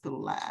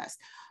hospitalized.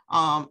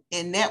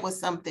 And that was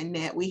something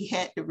that we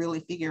had to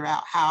really figure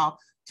out how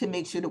to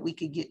make sure that we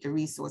could get the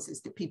resources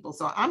to people.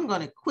 So I'm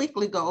going to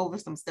quickly go over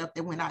some stuff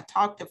that when I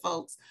talk to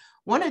folks,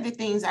 one of the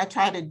things I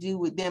try to do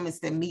with them is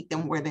to meet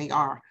them where they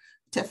are,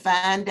 to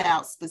find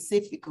out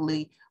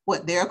specifically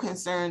what their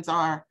concerns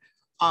are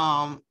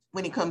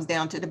when it comes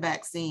down to the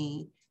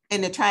vaccine,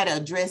 and to try to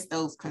address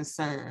those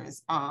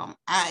concerns. I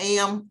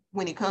am,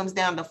 when it comes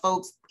down to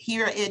folks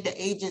here at the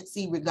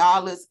agency,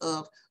 regardless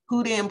of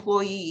who the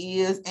employee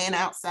is and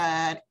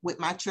outside with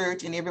my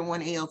church and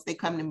everyone else, they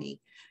come to me.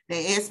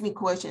 They ask me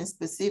questions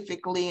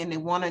specifically, and they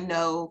want to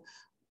know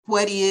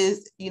what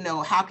is,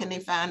 how can they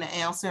find the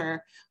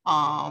answer?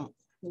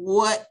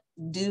 What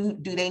do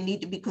they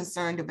need to be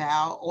concerned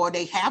about, or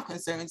they have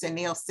concerns and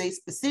they'll say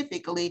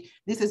specifically,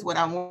 this is what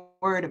I'm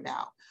worried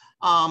about.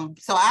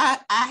 So I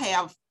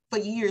have for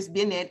years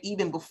been that,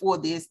 even before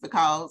this,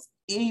 because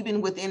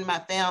even within my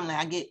family,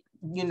 I get,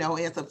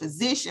 as a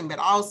physician, but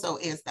also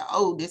as the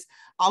oldest,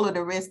 all of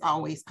the rest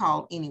always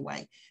call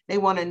anyway. They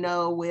want to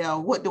know,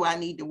 well, what do I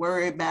need to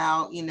worry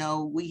about?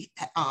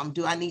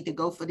 Do I need to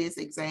go for this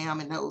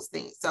exam and those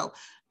things? So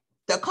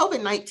the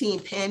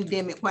COVID-19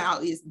 pandemic, while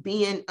it's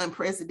being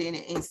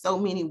unprecedented in so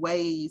many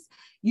ways,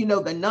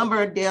 the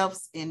number of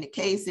deaths and the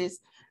cases,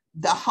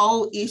 the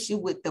whole issue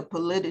with the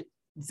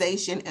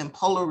politicization and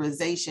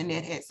polarization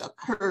that has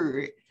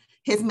occurred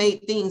has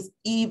made things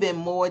even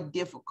more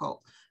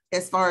difficult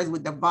as far as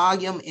with the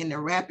volume and the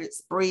rapid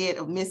spread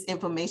of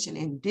misinformation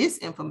and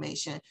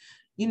disinformation.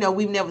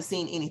 We've never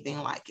seen anything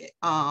like it.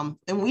 And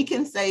we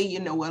can say,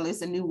 well,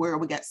 it's a new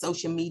world. We got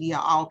social media,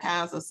 all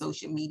kinds of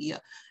social media,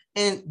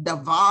 and the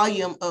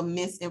volume of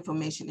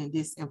misinformation and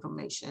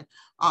disinformation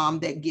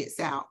that gets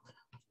out.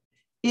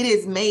 It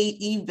is made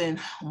even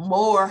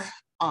more,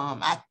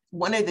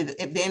 one of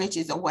the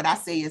advantages of what I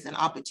say is an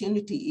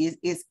opportunity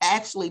is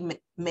actually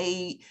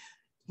made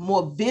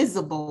more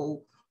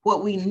visible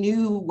what we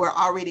knew were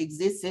already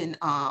existing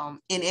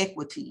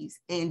inequities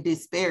and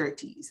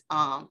disparities.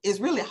 It's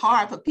really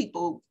hard for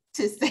people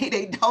to say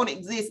they don't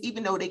exist,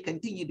 even though they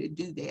continue to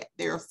do that.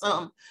 There are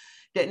some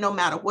that no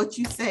matter what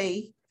you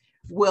say,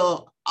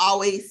 will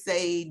always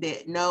say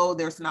that, no,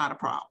 there's not a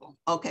problem.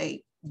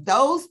 Okay,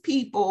 those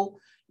people,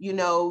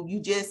 you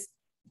just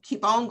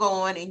keep on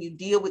going and you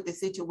deal with the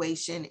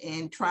situation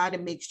and try to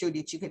make sure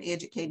that you can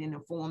educate and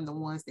inform the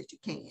ones that you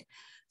can.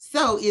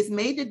 So it's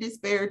made the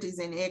disparities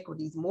and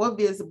equities more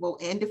visible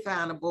and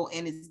definable,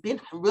 and it's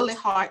been really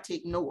hard to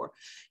ignore.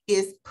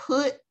 It's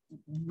put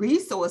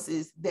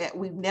resources that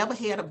we've never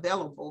had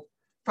available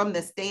from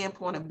the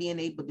standpoint of being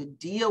able to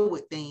deal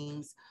with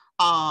things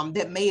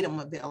that made them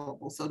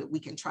available so that we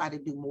can try to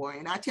do more.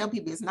 And I tell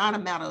people, it's not a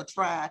matter of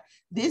try.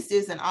 This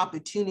is an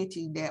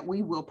opportunity that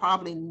we will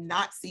probably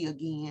not see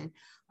again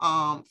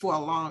for a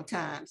long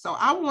time. So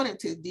I wanted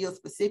to deal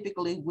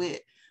specifically with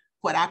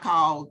what I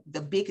call the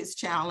biggest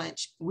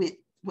challenge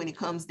when it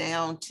comes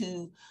down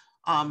to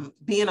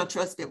being a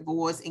trusted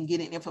voice and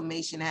getting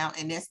information out,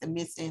 and that's the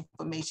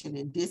misinformation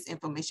and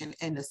disinformation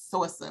and the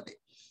source of it.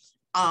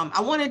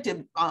 I wanted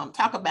to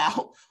talk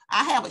about,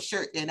 I have a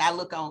shirt that I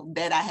look on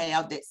that I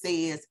have that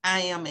says,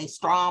 I am a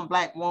strong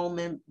Black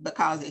woman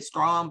because a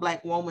strong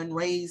Black woman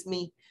raised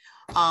me.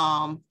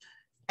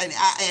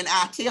 And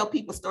I tell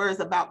people stories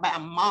about my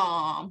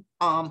mom,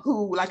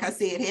 who, like I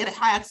said, had a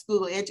high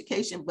school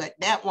education, but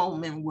that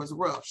woman was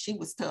rough. She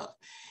was tough.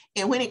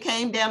 And when it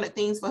came down to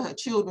things for her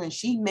children,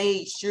 she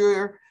made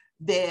sure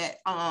that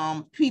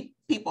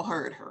people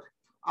heard her.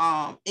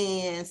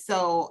 And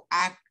so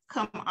I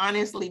come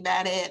honestly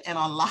by that, and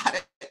a lot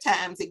of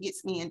times it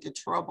gets me into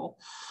trouble.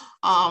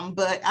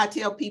 But I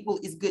tell people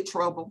it's good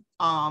trouble.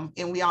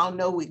 And we all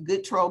know with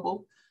good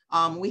trouble,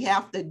 we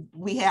have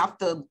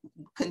to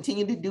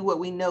continue to do what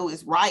we know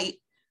is right,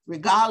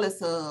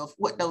 regardless of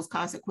what those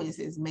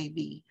consequences may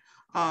be.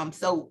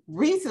 So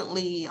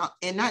recently,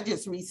 and not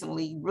just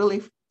recently,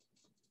 really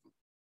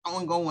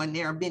ongoing,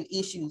 there have been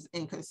issues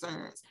and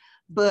concerns.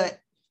 But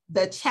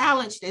the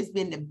challenge that's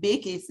been the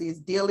biggest is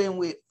dealing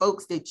with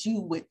folks that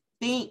you would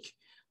think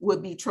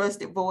would be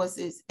trusted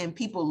voices, and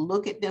people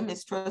look at them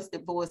as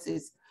trusted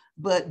voices,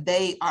 but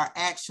they are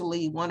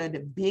actually one of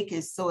the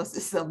biggest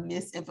sources of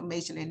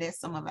misinformation, and that's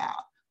some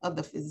of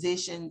the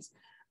physicians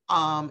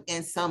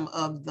and some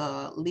of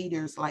the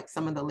leaders, like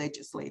some of the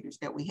legislators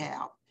that we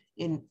have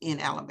in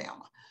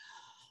Alabama.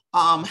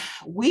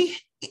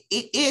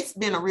 It's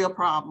been a real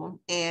problem,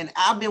 and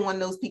I've been one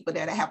of those people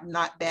that I have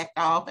not backed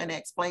off and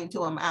explained to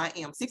them, I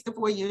am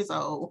 64 years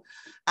old,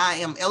 I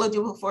am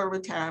eligible for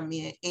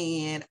retirement,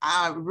 and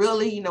I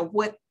really,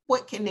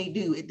 what can they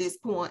do at this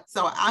point?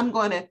 So I'm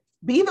going to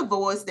be the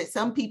voice that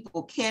some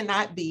people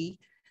cannot be,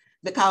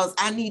 because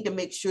I need to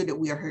make sure that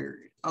we are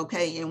heard,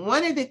 okay? And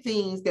one of the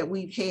things that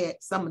we've had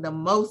some of the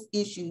most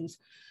issues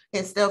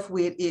and stuff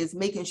with is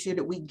making sure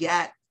that we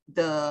got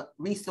the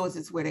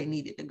resources where they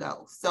needed to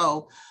go.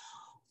 So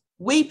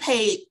we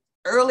paid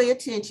early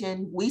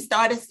attention. We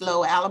started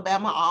slow.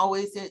 Alabama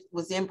always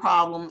was in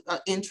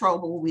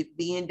trouble with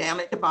being down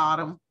at the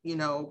bottom.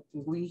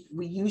 We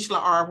usually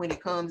are when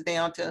it comes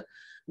down to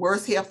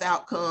worse health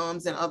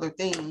outcomes and other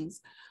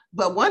things.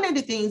 But one of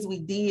the things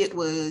we did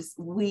was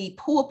we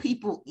pulled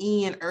people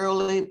in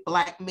early,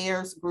 Black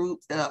mayors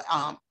groups, the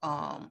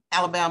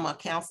Alabama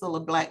Council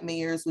of Black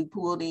Mayors, we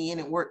pulled in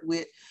and worked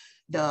with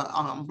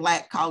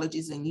Black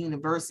colleges and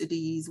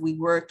universities. We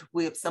worked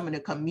with some of the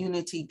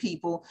community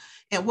people.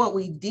 And what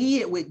we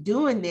did with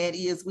doing that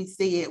is we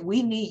said,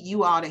 we need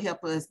you all to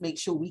help us make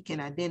sure we can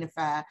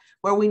identify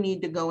where we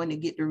need to go and to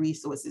get the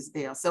resources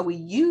there. So we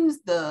use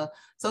the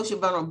Social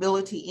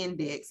Vulnerability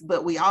Index,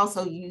 but we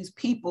also use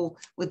people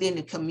within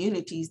the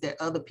communities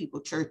that other people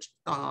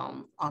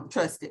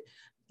trusted.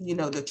 You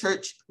know, the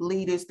church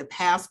leaders, the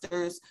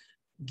pastors,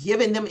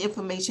 giving them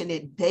information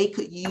that they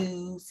could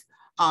use,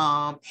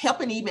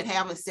 helping even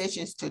having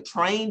sessions to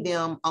train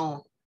them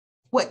on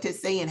what to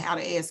say and how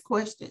to ask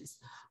questions.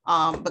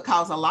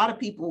 Because a lot of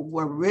people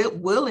were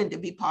willing to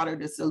be part of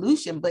the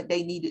solution, but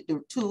they needed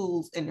the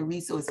tools and the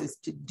resources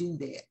to do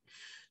that.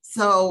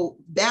 So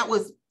that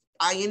was,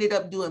 I ended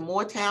up doing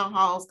more town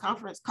halls,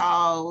 conference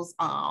calls,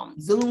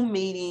 Zoom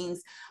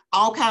meetings,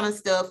 all kind of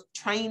stuff,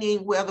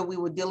 training, whether we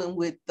were dealing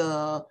with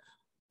the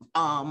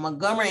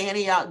Montgomery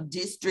Antioch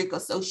District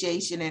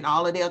Association and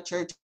all of their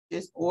churches,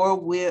 or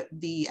with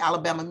the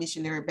Alabama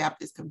Missionary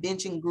Baptist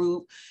Convention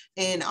group,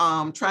 and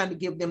trying to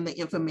give them the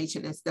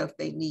information and stuff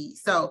they need.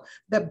 So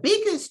the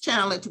biggest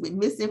challenge with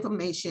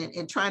misinformation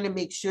and trying to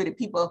make sure that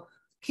people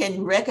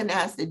can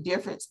recognize the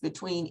difference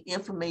between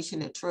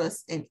information and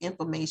trust and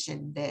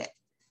information that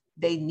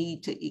they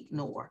need to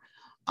ignore.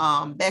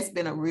 That's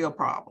been a real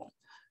problem.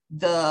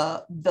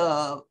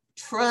 The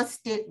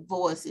trusted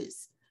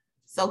voices.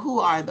 So who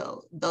are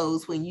those?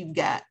 Those when you've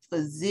got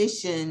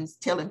physicians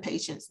telling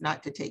patients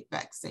not to take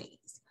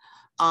vaccines.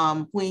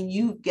 When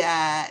you've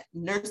got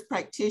nurse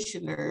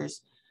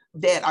practitioners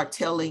that are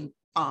telling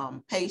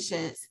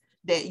patients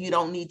that you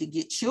don't need to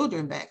get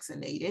children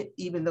vaccinated,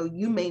 even though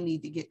you may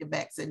need to get the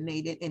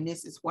vaccinated, and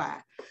this is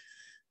why.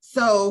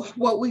 So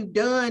what we've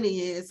done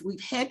is we've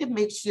had to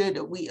make sure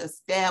that we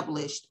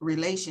established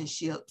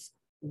relationships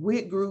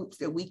with groups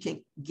that we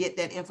can get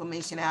that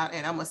information out.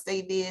 And I'm gonna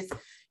say this,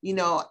 you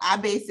know, I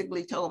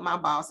basically told my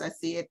boss, I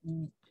said,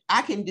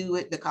 I can do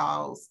it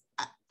because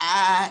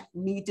I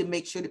need to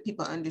make sure that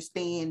people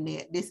understand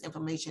that this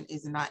information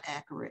is not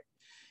accurate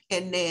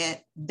and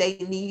that they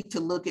need to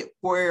look at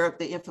where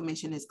the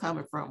information is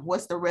coming from.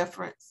 What's the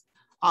reference?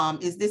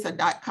 Is this a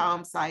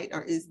 .com site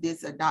or is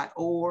this a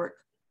 .org?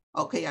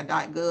 Okay, a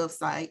 .gov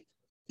site.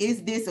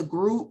 Is this a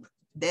group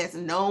that's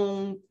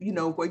known, you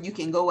know, where you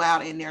can go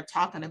out and they're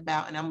talking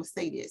about, and I'm gonna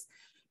say this,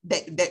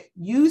 that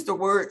use the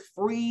word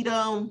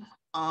freedom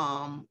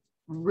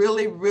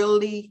really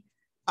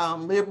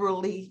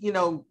liberally, you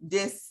know,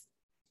 this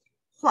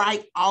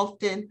quite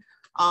often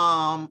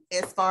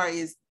as far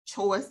as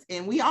choice.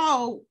 And we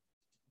all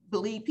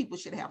believe people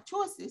should have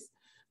choices,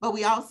 but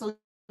we also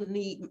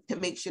need to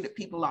make sure that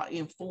people are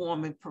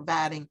informed and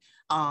providing,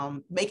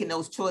 making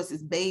those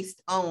choices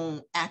based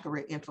on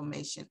accurate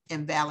information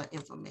and valid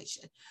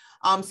information.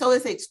 So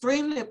it's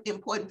extremely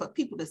important for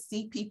people to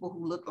see people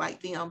who look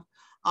like them,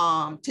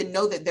 to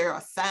know that there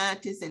are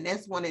scientists. And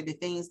that's one of the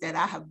things that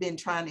I have been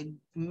trying to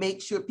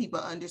make sure people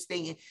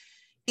understand.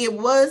 It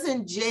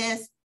wasn't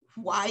just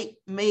white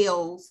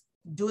males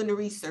doing the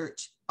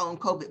research on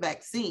COVID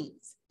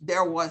vaccines.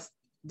 There were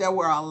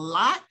a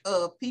lot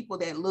of people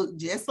that looked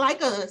just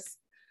like us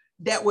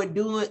that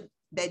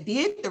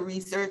did the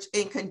research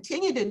and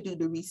continue to do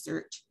the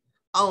research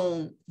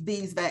on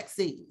these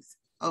vaccines,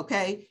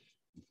 okay?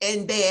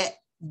 And that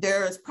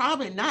there's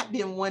probably not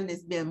been one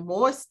that's been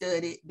more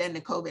studied than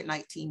the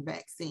COVID-19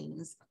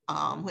 vaccines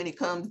when it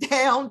comes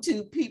down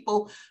to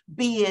people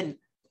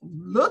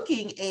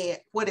looking at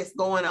what is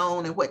going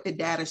on and what the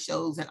data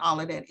shows and all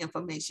of that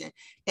information.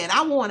 And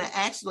I want to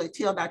actually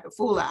tell Dr.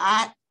 Fuller,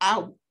 I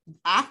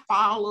have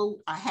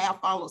followed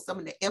some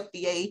of the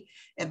FDA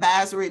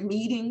advisory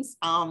meetings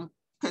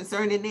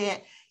concerning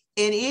that.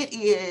 And it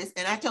is,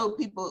 and I told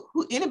people,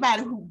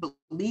 anybody who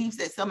believes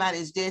that somebody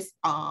is just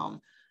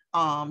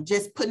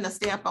putting a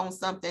stamp on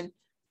something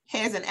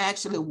hasn't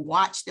actually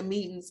watched the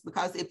meetings,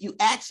 because if you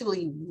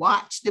actually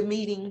watch the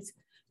meetings,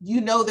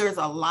 you know there's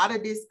a lot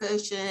of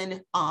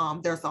discussion,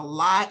 there's a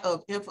lot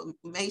of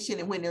information,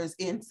 and when there's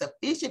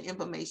insufficient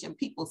information,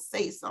 people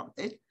say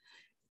something,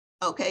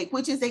 okay,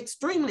 which is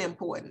extremely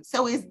important.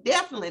 So it's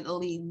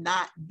definitely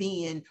not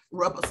being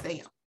rubber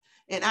stamped.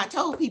 And I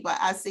told people,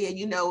 I said,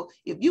 you know,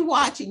 if you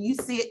watch and you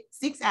sit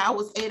 6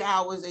 hours, 8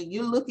 hours, and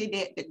you're looking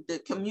at the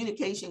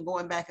communication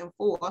going back and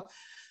forth,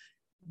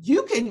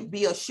 you can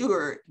be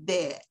assured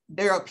that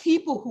there are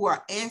people who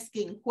are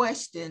asking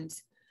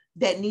questions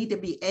that need to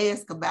be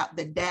asked about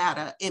the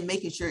data and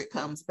making sure it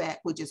comes back,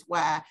 which is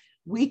why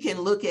we can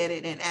look at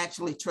it and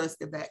actually trust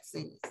the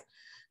vaccines.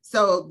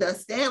 So the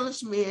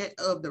establishment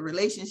of the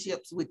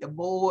relationships with the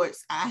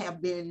boards, I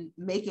have been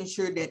making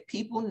sure that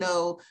people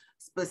know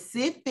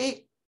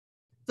specific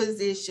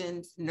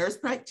physicians, nurse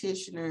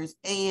practitioners,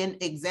 and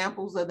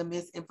examples of the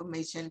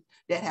misinformation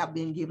that have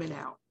been given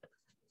out.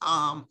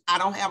 I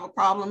don't have a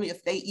problem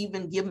if they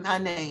even give my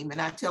name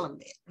and I tell them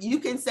that. You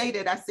can say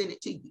that I sent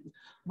it to you,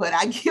 but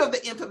I give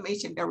the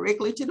information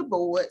directly to the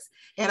boards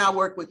and I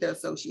work with the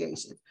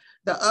associations.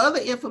 The other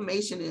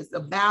information is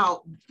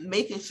about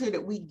making sure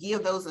that we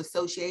give those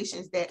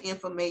associations that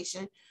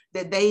information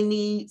that they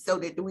need so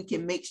that we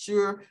can make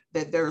sure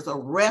that there's a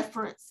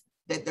reference,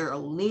 that there are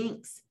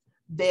links,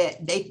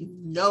 that they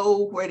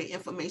know where the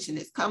information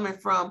is coming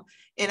from.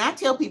 And I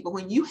tell people,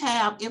 when you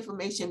have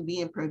information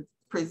being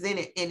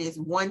presented and it's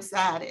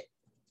one-sided,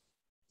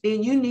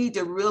 then you need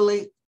to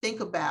really think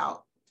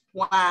about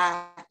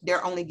why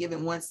they're only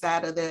giving one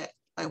side of that,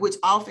 which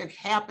often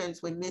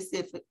happens when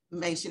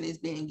misinformation is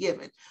being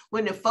given.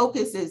 When the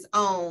focus is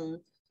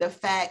on the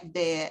fact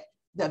that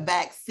the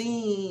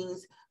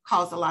vaccines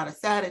cause a lot of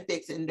side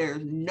effects and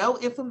there's no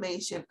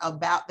information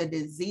about the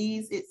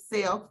disease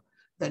itself,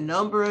 the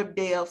number of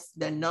deaths,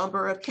 the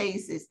number of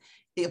cases,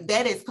 if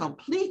that is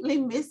completely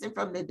missing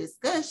from the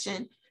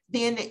discussion,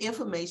 then the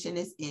information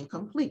is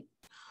incomplete.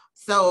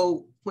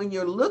 So when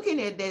you're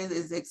looking at that,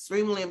 it's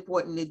extremely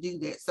important to do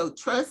that. So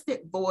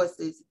trusted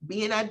voices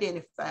being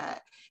identified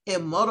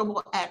in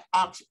multiple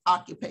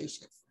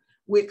occupations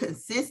with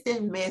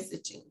consistent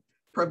messaging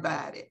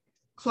provided,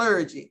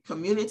 clergy,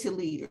 community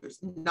leaders,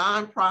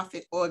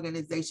 nonprofit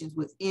organizations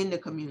within the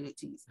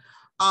communities,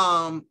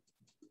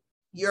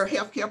 your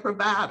healthcare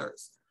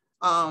providers,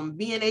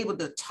 being able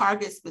to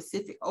target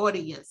specific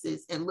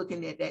audiences and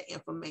looking at that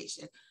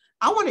information.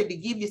 I wanted to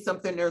give you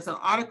something. There's an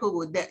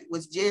article that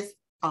was just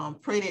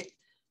printed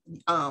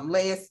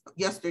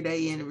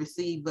yesterday and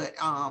received, but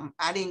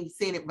I didn't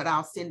send it, but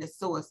I'll send the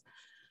source.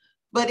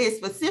 But it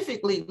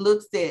specifically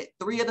looks at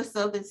 3 of the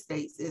southern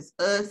states. It's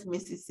us,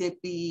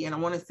 Mississippi, and I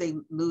want to say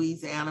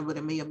Louisiana, but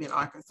it may have been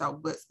Arkansas,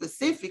 but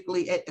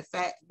specifically at the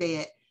fact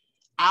that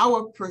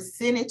our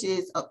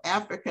percentages of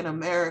African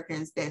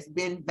Americans that's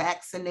been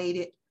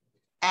vaccinated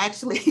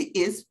actually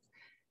is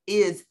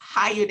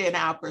higher than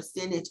our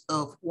percentage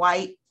of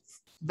white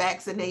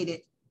vaccinated,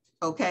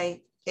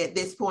 okay, at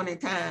this point in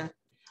time.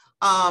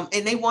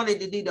 And they wanted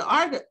to do the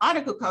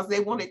article because they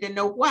wanted to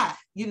know why.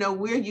 You know,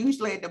 we're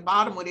usually at the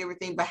bottom with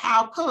everything, but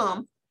how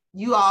come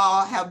you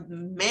all have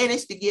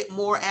managed to get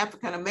more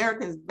African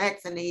Americans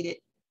vaccinated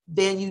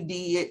than you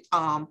did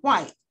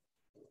white?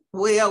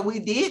 Well, we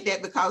did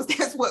that because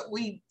that's what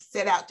we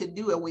set out to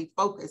do and we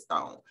focused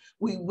on.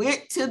 We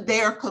went to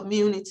their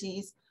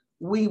communities.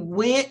 We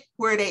went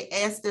where they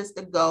asked us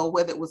to go,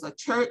 whether it was a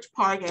church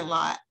parking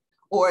lot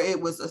or it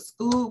was a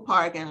school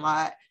parking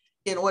lot,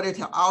 in order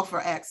to offer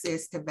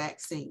access to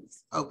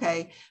vaccines,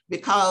 okay?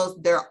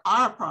 Because there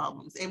are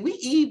problems. And we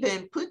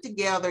even put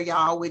together,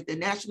 y'all, with the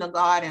National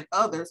Guard and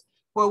others,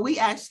 where we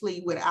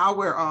actually, with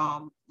our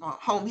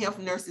home health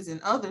nurses and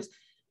others,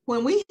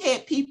 when we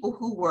had people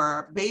who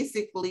were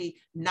basically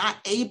not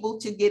able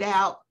to get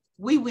out,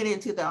 we went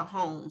into their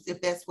homes,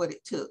 if that's what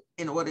it took,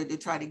 in order to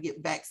try to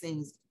get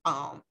vaccines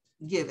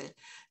given.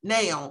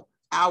 Now,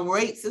 our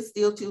rates are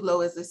still too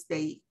low as a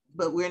state,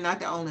 but we're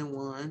not the only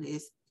one.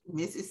 It's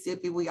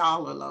Mississippi, we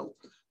all are low.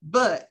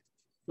 But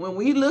when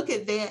we look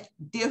at that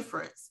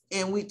difference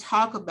and we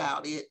talk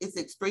about it, it's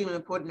extremely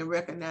important to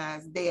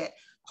recognize that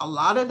a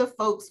lot of the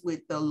folks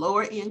with the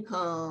lower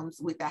incomes,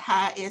 with the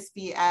high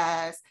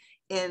SPIs,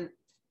 and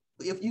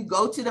if you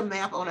go to the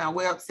map on our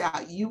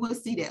website, you will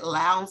see that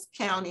Lowndes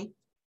County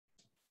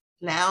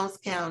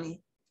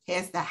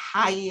has the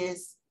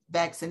highest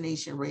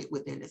vaccination rate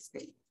within the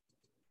state.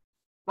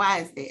 Why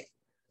is that?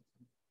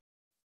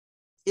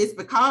 It's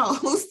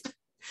because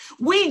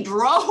we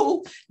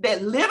drove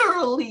that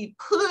literally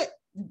put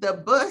the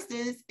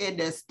buses and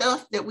the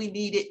stuff that we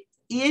needed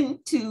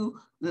into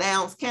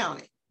Lowndes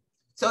County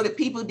so that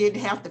people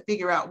didn't have to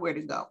figure out where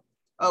to go.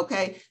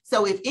 Okay,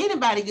 so if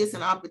anybody gets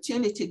an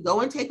opportunity,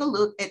 go and take a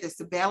look at the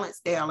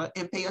surveillance data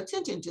and pay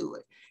attention to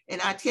it.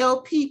 And I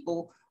tell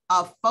people,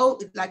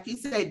 like you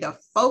said, the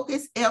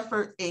focus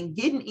effort and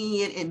getting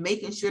in and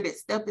making sure that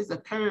stuff is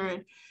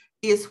occurring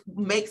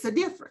makes a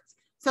difference.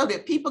 So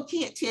that people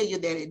can't tell you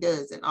that it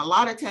doesn't. A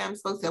lot of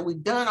times folks say,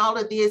 we've done all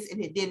of this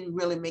and it didn't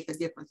really make a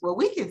difference. Well,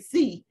 we can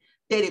see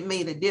that it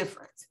made a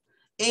difference.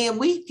 And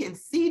we can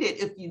see that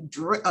if you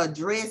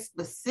address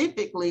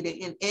specifically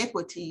the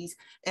inequities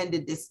and the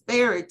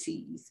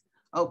disparities,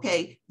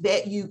 okay,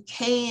 that you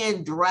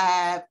can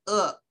drive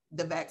up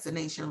the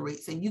vaccination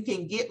rates and you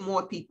can get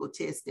more people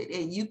tested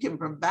and you can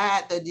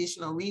provide the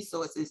additional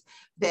resources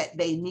that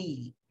they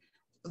need,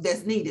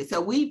 that's needed.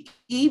 So we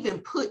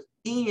even put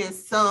in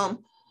some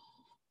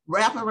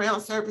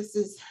wraparound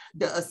services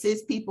to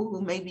assist people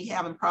who may be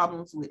having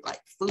problems with like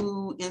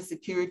food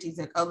insecurities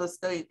and other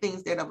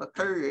things that have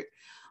occurred.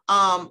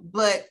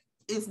 But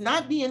it's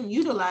not being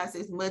utilized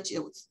as much.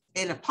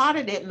 And a part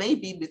of that may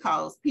be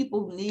because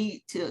people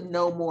need to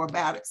know more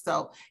about it.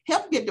 So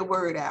help get the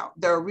word out.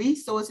 There are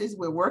resources.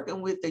 We're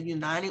working with the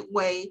United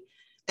Way,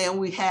 and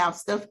we have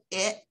stuff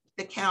at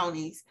the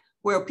counties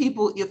where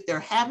people, if they're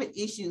having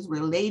issues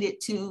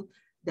related to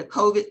the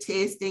COVID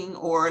testing,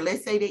 or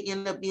let's say they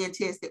end up being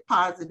tested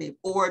positive,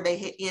 or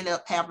they end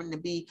up having to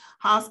be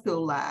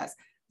hospitalized,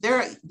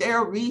 there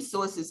are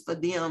resources for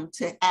them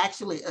to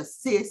actually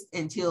assist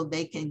until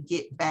they can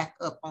get back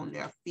up on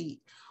their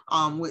feet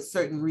with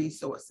certain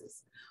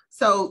resources.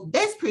 So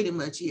that's pretty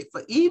much it.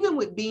 For even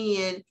with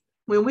being,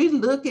 when we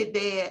look at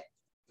that,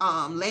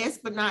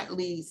 last but not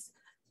least,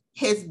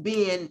 has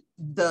been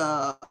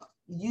the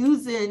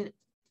using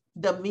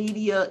the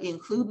media,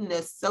 including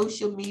the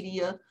social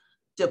media,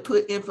 to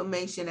put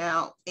information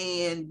out.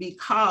 And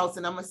because,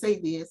 and I'm gonna say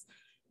this,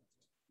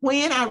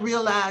 when I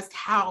realized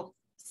how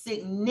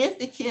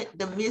significant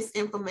the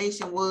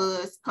misinformation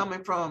was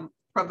coming from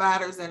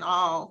providers and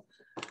all,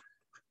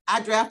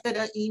 I drafted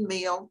an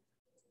email,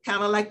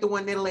 kind of like the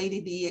one that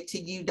lady did to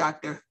you,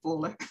 Dr.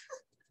 Fuller.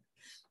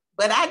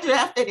 But I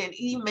drafted an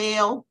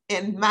email,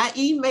 and my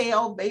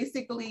email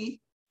basically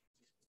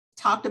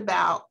talked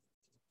about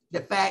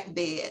the fact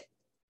that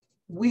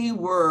we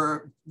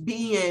were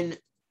in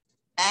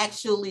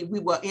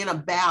a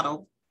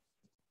battle,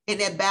 and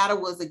that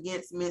battle was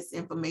against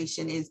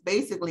misinformation. It's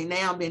basically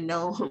now been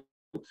known.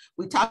 When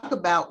we talk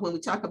about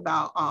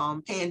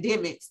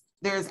pandemics,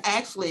 there's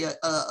actually a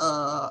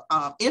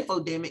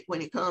infodemic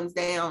when it comes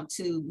down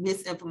to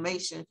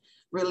misinformation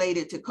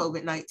related to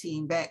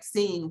COVID-19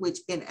 vaccine, which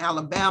in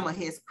Alabama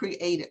has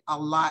created a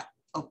lot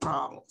of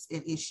problems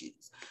and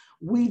issues.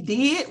 We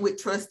did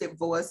with Trusted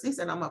Voices,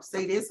 and I'm gonna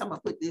say this, I'm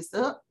gonna put this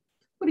up.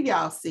 What do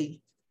y'all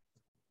see?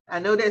 I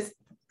know that's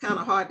kind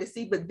of hard to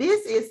see, but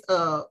this is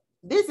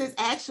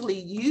actually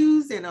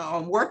used in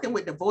working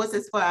with the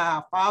Voices for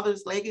Our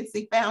Father's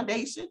Legacy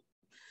Foundation.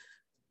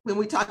 When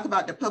we talk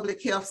about the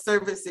Public Health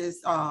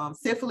Services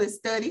syphilis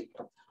study,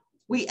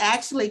 we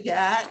actually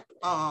got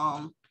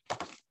some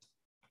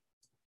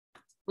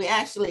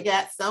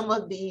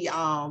of the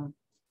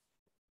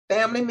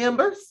family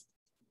members.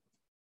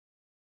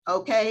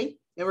 Okay,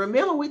 and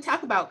remember we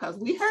talk about, because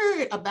we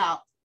heard about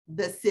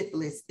the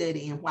syphilis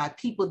study and why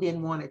people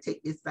didn't want to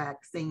take this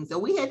vaccine. So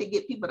we had to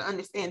get people to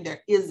understand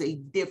there is a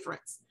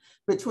difference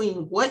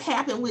between what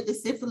happened with the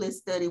syphilis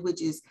study,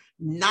 which is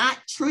not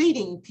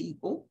treating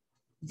people,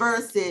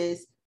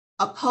 versus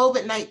a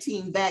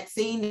COVID-19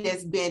 vaccine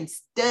that's been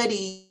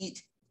studied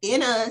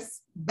in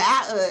us,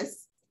 by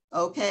us,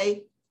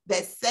 okay,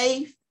 that's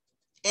safe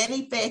and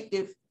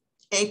effective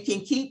and can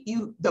keep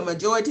the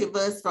majority of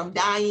us from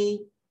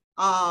dying.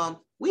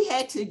 We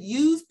had to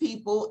use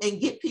people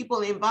and get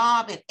people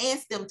involved and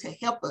ask them to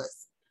help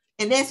us.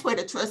 And that's where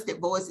the Trusted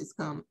Voices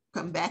come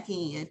back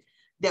in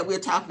that we're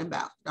talking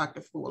about,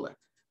 Dr. Fuller.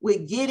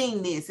 We're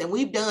getting this, and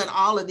we've done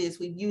all of this.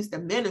 We've used the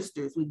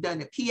ministers, we've done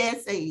the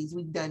PSAs,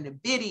 we've done the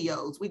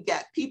videos, we've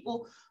got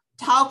people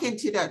talking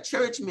to their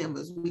church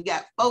members. We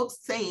got folks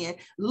saying,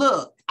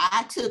 look,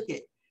 I took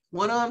it.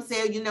 One of them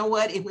said, you know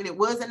what, when it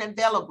wasn't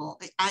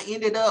available, I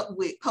ended up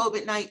with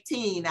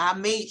COVID-19. I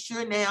made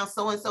sure now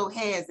so-and-so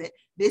has it.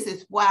 This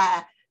is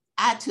why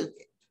I took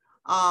it.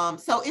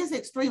 So it's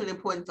extremely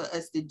important for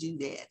us to do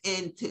that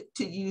and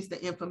to use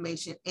the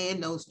information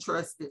and those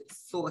trusted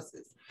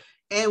sources.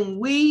 And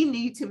we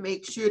need to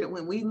make sure that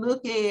when we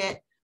look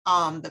at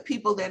the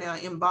people that are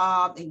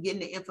involved in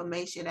getting the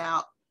information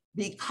out,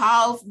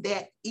 because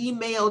that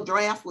email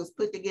draft was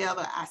put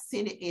together, I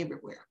sent it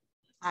everywhere.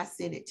 I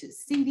sent it to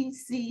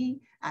CDC,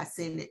 I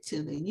sent it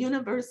to the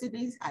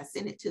universities, I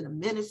sent it to the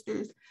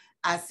ministers,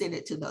 I sent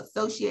it to the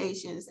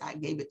associations, I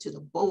gave it to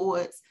the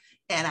boards,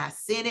 and I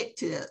sent it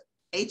to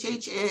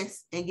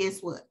HHS, and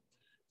guess what?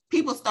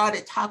 People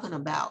started talking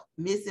about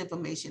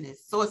misinformation and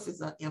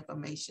sources of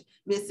information,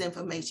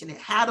 misinformation, and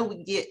how do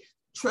we get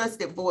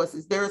trusted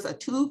voices? There's a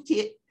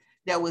toolkit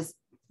that was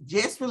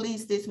just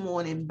released this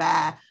morning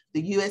by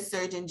the U.S.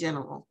 Surgeon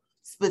General,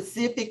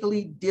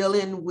 specifically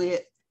dealing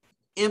with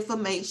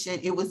information.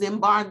 It was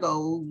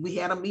embargoed. We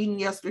had a meeting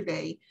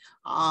yesterday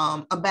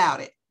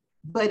about it,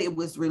 but it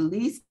was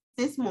released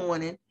this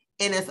morning,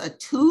 and it's a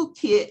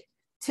toolkit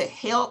to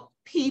help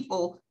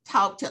people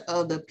talk to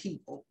other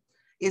people.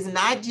 It's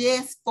not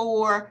just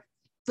for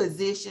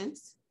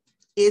physicians.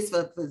 It's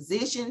for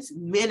physicians,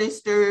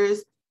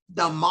 ministers,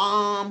 the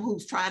mom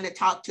who's trying to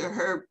talk to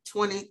her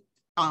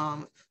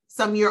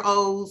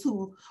 20-some-year-olds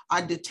who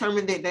are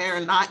determined that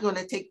they're not going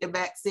to take the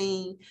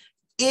vaccine.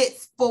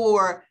 It's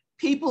for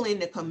people in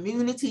the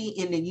community,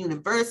 in the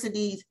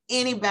universities.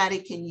 Anybody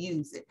can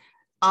use it.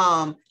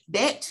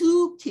 That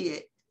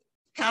toolkit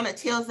kind of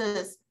tells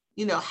us,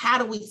 you know, how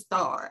do we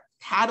start?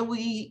 How do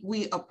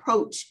we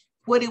approach?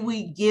 What do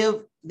we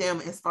give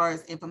them as far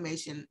as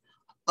information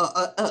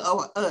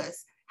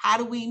us? How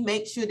do we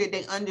make sure that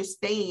they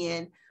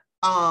understand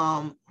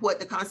what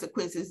the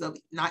consequences of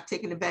not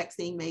taking the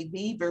vaccine may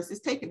be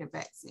versus taking the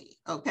vaccine?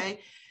 Okay,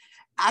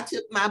 I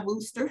took my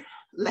booster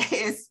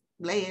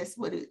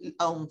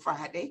on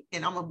Friday,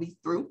 and I'm gonna be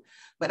through.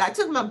 But I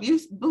took my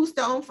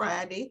booster on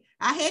Friday.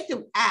 I had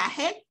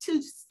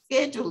to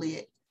schedule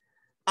it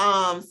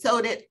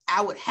so that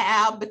I would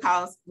have,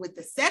 because with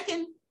the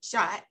second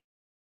shot,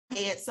 I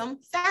had some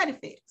side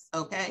effects.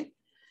 Okay,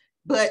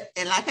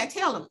 and like I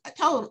told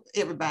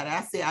everybody,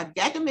 I said I've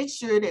got to make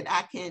sure that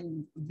I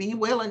can be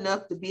well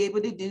enough to be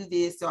able to do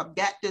this. So I've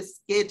got to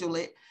schedule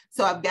it.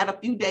 So I've got a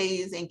few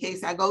days in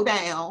case I go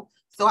down.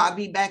 So I'll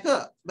be back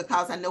up,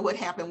 because I know what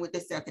happened with the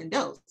second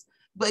dose.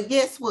 But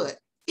guess what?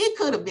 It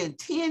could have been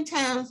 10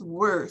 times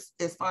worse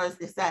as far as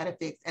the side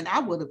effects, and I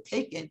would have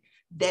taken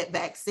that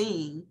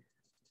vaccine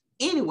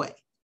anyway,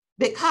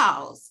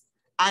 because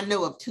I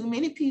know of too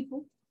many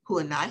people who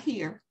are not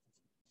here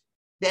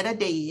that are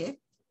dead,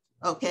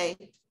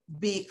 okay,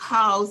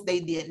 because they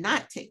did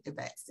not take the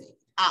vaccine.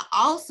 I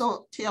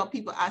also tell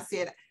people, I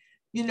said,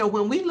 you know,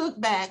 when we look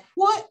back,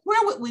 where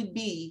would we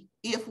be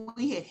if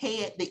we had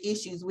had the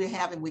issues we're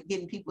having with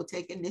getting people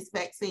taking this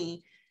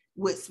vaccine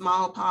with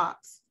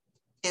smallpox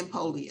and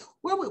polio?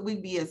 Where would we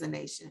be as a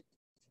nation?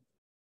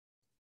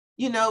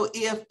 You know,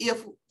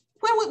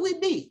 where would we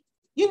be?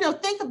 You know,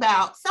 think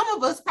about, some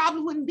of us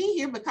probably wouldn't be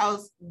here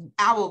because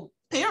our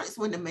parents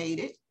wouldn't have made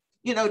it.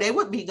 You know, they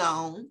would be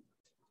gone.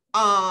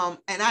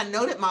 And I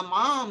know that my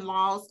mom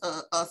lost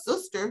a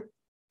sister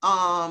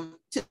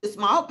to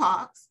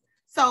smallpox.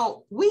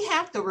 So we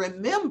have to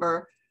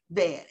remember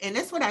that. And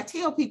that's what I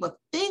tell people.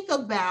 Think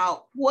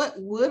about what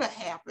would have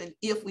happened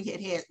if we had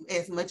had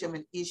as much of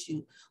an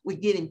issue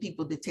with getting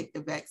people to take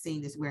the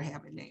vaccine as we're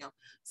having now.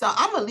 So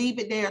I'm going to leave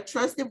it there.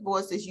 Trusted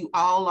voices, you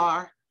all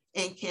are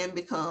and can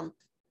become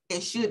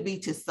and should be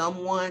to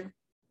someone.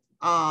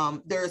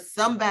 There's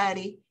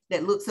somebody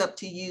that looks up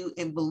to you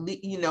and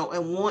believe, you know,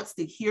 and wants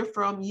to hear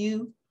from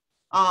you.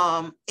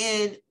 And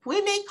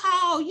when they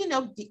call, you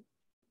know,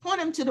 point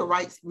them to the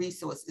right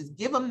resources,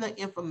 give them the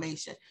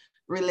information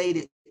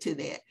related to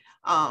that.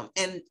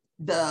 And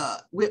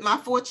with my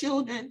 4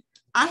 children,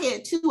 I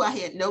had 2, I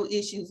had no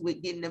issues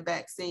with getting the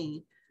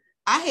vaccine.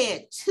 I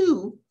had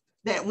 2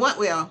 that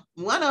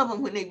one of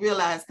them, when they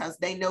realized, because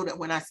they know that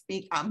when I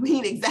speak, I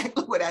mean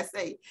exactly what I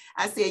say.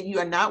 I said, you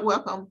are not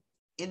welcome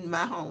in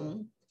my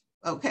home,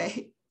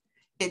 okay,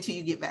 until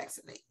you get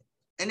vaccinated.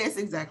 And that's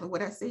exactly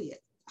what I said.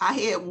 I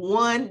had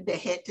one that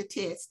had to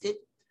test it.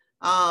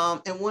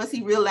 And once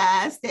he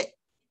realized that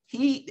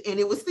and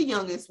it was the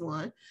youngest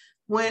one,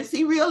 once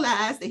he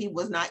realized that he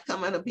was not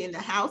coming up in the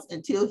house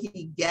until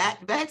he got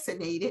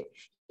vaccinated,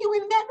 he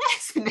went and got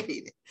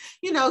vaccinated.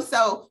 You know,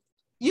 so,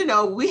 you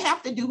know, we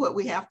have to do what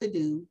we have to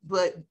do,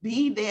 but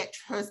be that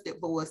trusted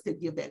voice to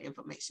give that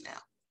information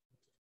out.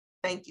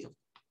 Thank you.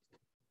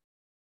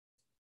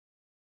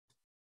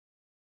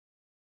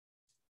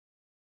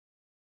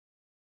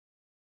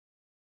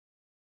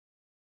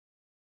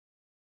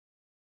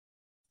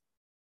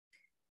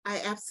 I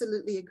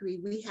absolutely agree.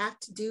 We have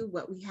to do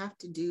what we have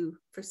to do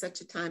for such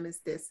a time as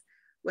this,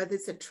 whether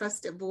it's a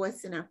trusted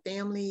voice in our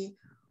family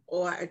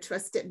or a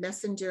trusted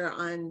messenger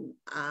on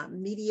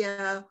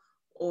media,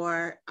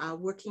 or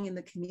working in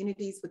the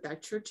communities with our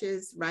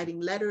churches, writing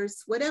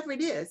letters, whatever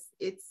it is,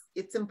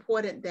 it's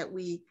important that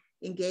we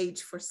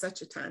engage for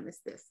such a time as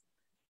this.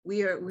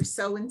 We're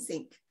so in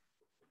sync.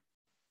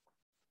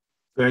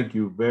 Thank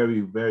you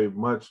very, very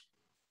much,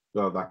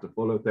 Dr.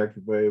 Fuller. Thank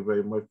you very,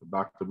 very much for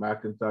Dr.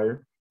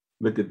 McIntyre.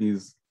 Look at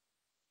these,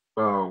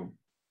 hope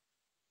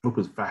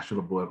it's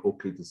fashionable and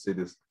okay to say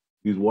this,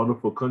 these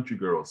wonderful country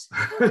girls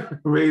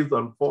raised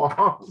on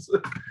farms.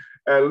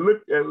 And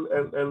look,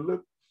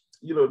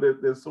 you know,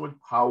 there's so much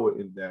power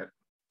in that.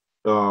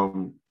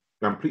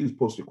 And please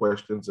post your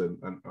questions, and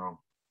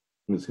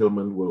Ms.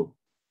 Hillman will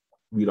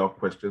read off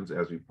questions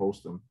as we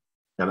post them.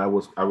 And I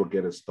will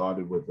get it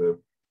started with a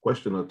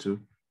question or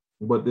two.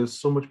 But there's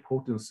so much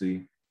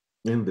potency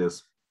in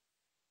this.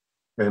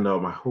 And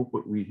I hope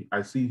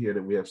I see here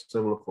that we have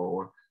several of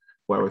our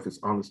Bioethics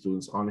honor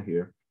students on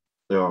here,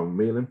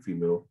 male and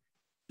female.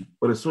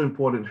 But it's so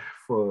important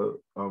for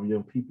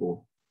young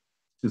people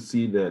to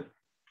see that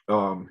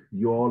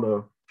you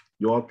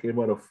all came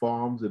out of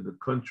farms in the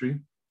country,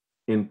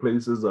 in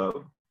places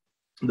of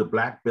the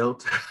Black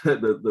Belt,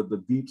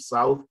 the deep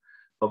South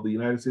of the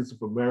United States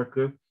of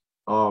America.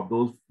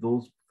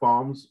 Those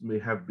farms may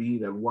have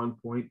been at one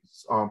point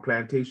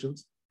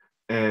plantations,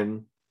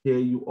 and here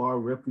you are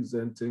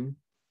representing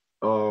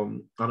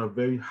on a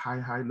very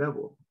high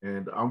level.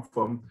 And I'm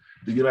from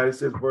the United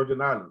States Virgin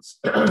Islands.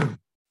 And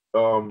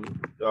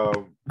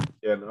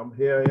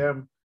here I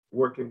am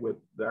working with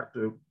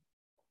Dr.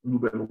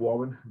 Ruben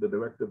Warren, the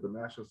director of the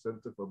National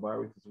Center for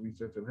Bioethics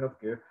Research and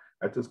Healthcare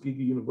at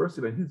Tuskegee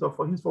University. And he's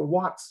from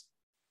Watts.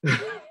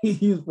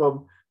 he's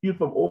from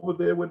over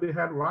there where they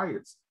had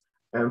riots.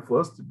 And for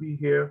us to be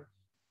here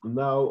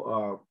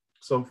now,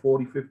 some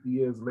 40, 50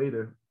 years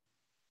later,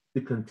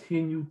 to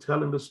continue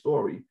telling the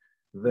story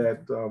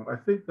that I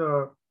think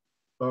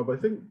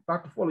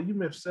Dr. Fuller, you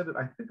may have said it.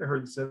 I think I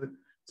heard you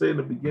say in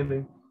the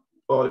beginning,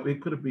 or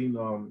it could have been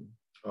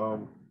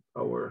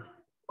our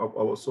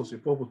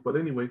associate provost. But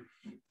anyway,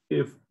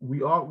 if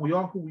we are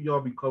who we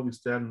are because we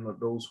stand on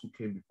those who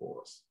came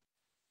before us.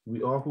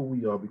 We are who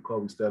we are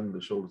because we stand on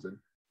the shoulders. And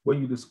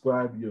when you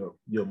describe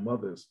your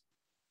mothers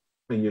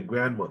and your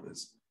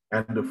grandmothers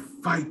and the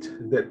fight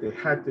that they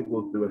had to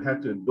go through and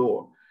had to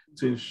endure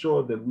to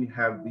ensure that we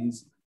have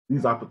these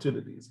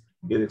opportunities,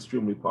 it's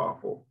extremely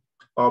powerful.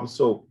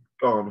 So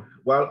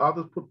while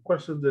others put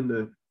questions in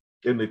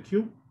the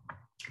queue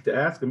to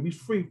ask, and be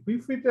free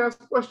to ask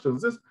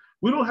questions.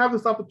 We don't have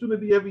this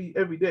opportunity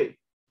every day,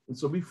 and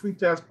so be free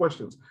to ask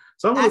questions.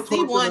 So I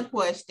see one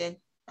question.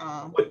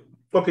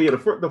 Okay, yeah,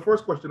 the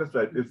first question, that's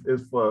right,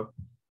 is for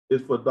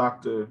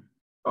Dr.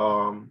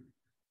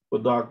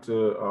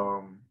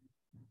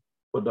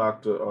 for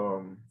Dr.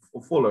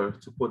 Fuller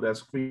to put that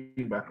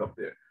screen back up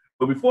there.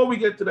 But before we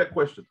get to that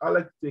question, I'd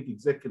like to take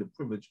executive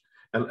privilege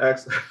and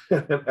ask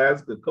a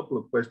couple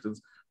of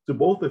questions to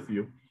both of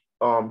you,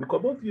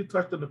 because both of you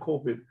touched on the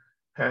COVID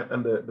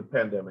and the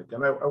pandemic.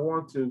 And I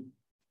want to,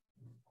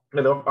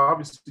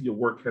 obviously your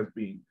work has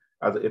been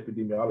as an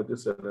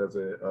epidemiologist and as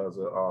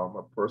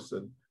a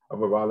person, a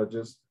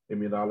virologist,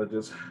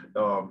 immunologist.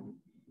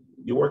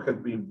 Your work has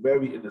been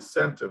very in the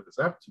center of this.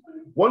 I have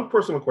one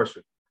personal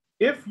question.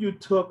 If you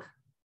took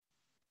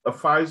a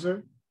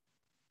Pfizer,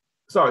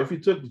 if you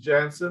took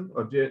Janssen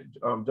or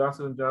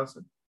Johnson &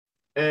 Johnson,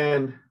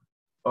 and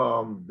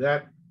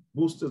that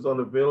booster is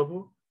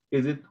unavailable,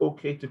 is it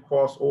okay to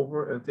cross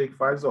over and take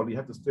Pfizer, or do you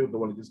have to stay with the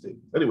one you just take?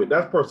 Anyway,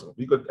 that's personal.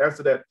 You could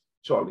answer that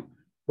shortly.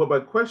 But my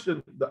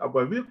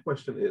real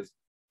question is,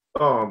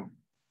 both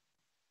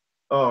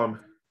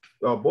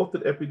the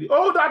FPD.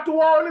 Oh, Dr.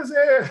 Warren is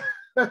here.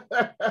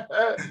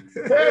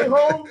 Hey,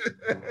 home.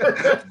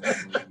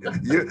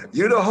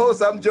 You're the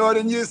host. I'm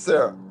joining you,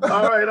 sir.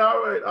 All right.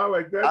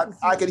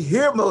 I could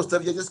hear most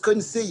of you, just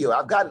couldn't see you.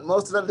 I've gotten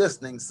most of the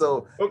listening.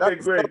 So okay,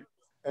 great.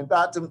 And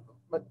Dr.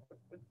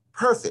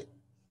 Perfect.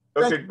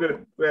 Okay,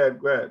 good.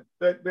 Glad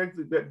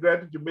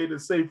that you made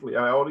it safely.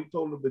 I already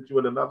told them that you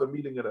were at another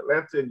meeting in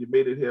Atlanta and you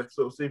made it here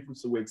so safely,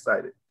 so we're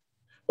excited.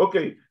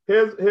 Okay,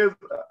 here's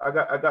I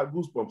got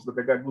goosebumps. Look,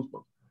 I got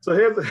goosebumps. So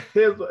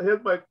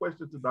here's my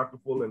question to Dr.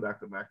 Fuller and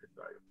Dr.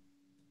 McIntyre.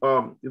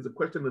 Is a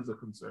question, is a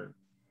concern.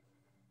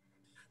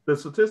 The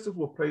statistics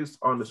were placed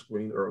on the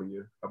screen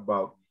earlier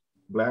about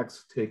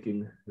Blacks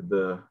taking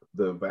the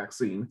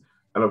vaccine,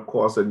 and of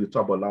course, and you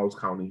talk about Loudoun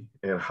County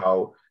and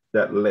how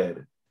that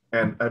led.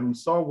 And we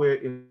saw where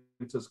in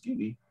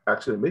Tuskegee,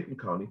 actually in Macon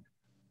County,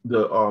 they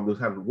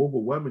had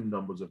overwhelming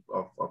numbers of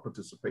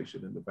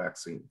participation in the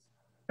vaccine.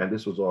 And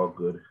this was all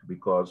good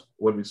because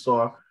when we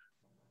saw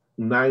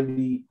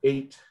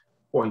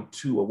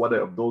 98.2 or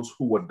whatever of those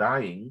who were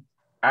dying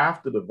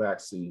after the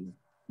vaccine,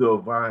 they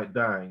were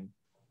dying,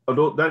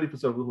 although 90%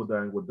 of those who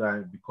were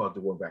dying because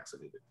they weren't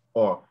vaccinated,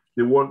 or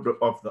they weren't,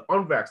 of the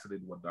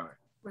unvaccinated were dying.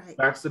 Right.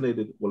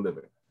 Vaccinated were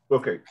living.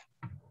 Okay,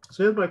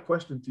 so here's my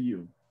question to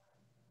you.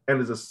 And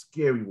it's a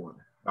scary one,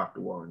 Dr.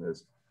 Warren,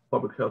 as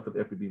public health and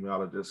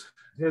epidemiologist.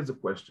 Here's the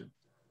question.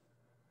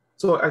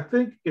 So I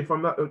think, if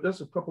I'm not,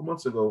 just a couple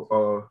months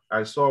ago,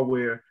 I saw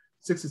where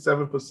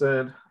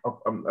 67%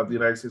 of the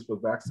United States was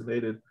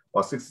vaccinated,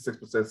 or 66%,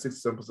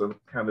 67% of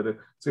Canada,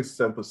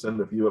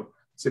 67% of Europe,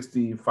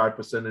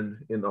 65%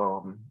 in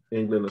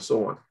England, and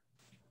so on.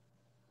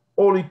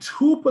 Only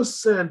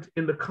 2%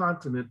 in the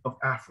continent of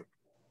Africa.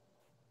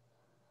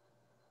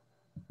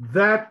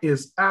 That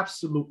is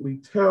absolutely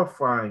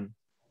terrifying,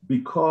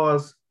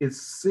 because it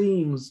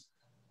seems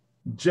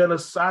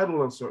genocidal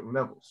on certain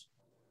levels.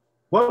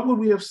 What would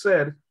we have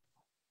said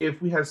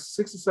if we had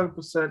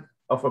 67%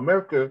 of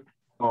America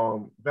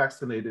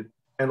vaccinated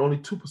and only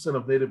 2%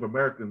 of Native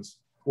Americans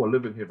who are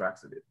living here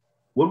vaccinated?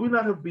 Would we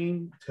not have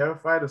been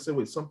terrified and say,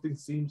 wait, something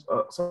seems,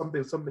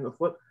 something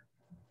afoot?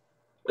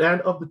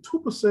 And of the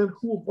 2%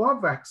 who are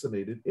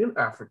vaccinated in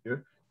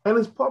Africa and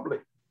is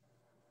public,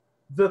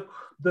 the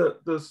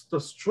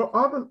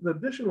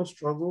additional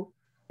struggle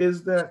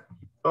is that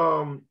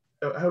I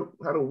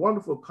had a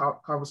wonderful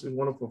conversation with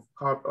one of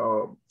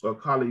our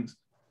colleagues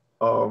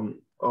of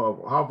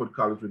Harvard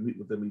College. We meet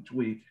with them each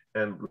week,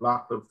 and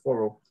Dr.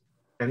 Furrow,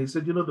 and he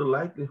said, the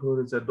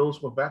likelihood is that those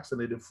who are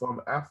vaccinated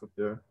from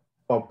Africa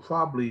are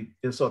probably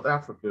in South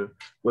Africa,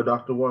 where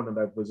Dr. Warren and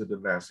I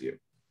visited last year.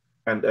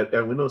 And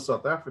we know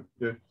South Africa,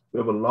 we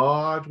have a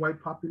large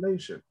white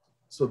population.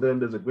 So then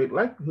there's a great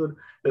likelihood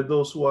that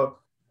those who are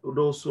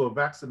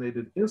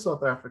vaccinated in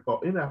South Africa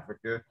or in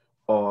Africa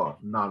are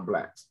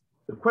non-Blacks.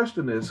 The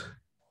question is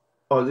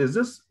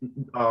this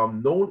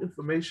known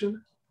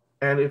information?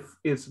 And if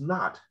it's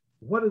not,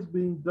 what is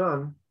being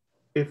done,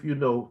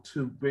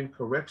 to bring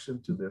correction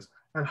to this?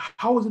 And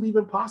how is it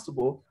even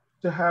possible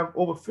to have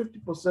over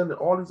 50% in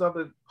all these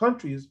other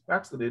countries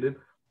vaccinated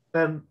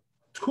and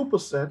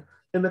 2%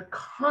 in the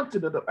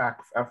continent of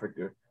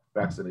Africa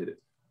vaccinated?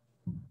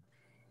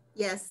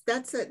 Yes,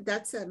 that's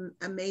an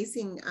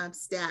amazing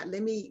stat.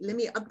 Let me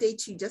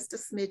update you just a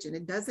smidgen.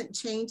 It doesn't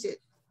change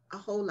it a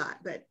whole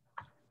lot, but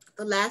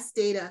the last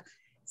data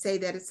say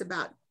that it's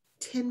about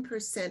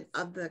 10%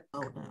 of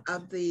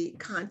the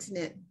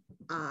continent.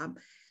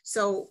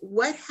 So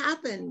what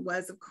happened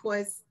was, of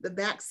course, the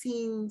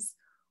vaccines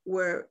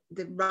were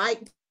the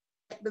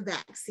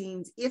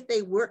vaccines, if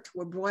they worked,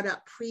 were brought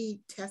up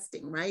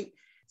pre-testing, right?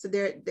 So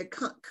the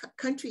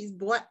countries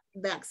bought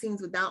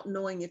vaccines without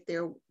knowing if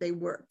they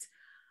worked.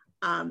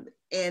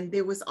 And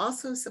there was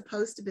also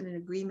supposed to be an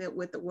agreement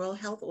with the World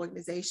Health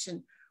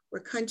Organization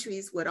where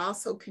countries would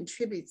also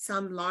contribute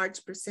some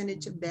large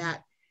percentage of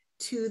that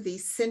to the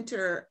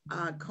center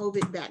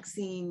COVID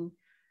vaccine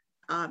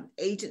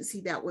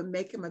agency that would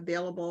make them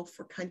available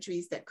for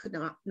countries that could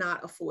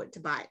not afford to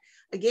buy it.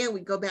 Again,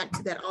 we go back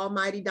to that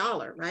almighty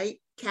dollar,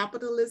 right?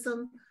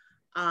 Capitalism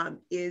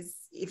is,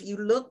 if you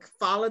look,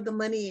 follow the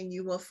money, and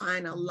you will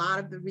find a lot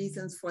of the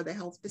reasons for the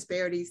health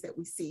disparities that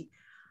we see.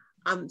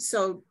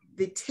 So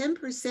the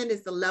 10%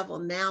 is the level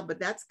now, but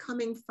that's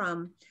coming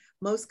from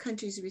most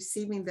countries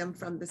receiving them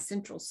from the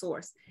central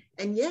source.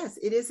 And yes,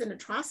 it is an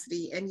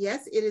atrocity. And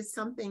yes, it is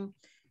something,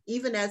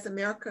 even as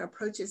America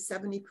approaches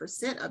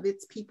 70% of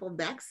its people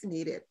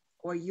vaccinated,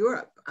 or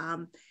Europe,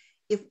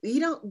 if we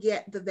don't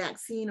get the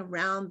vaccine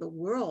around the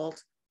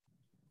world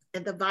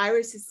and the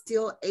virus is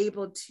still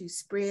able to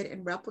spread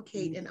and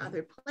replicate in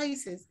other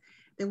places,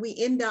 then we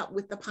end up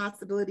with the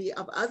possibility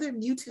of other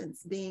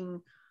mutants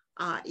being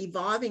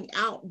evolving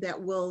out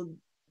that will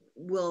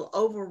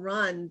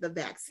overrun the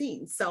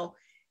vaccine. So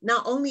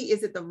not only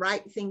is it the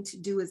right thing to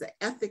do as an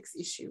ethics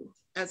issue,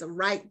 as a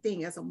right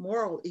thing, as a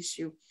moral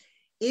issue,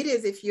 it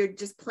is if you're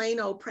just plain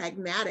old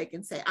pragmatic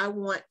and say, I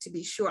want to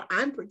be sure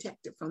I'm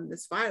protected from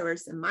this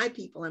virus and my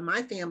people and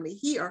my family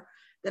here,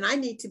 then I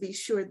need to be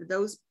sure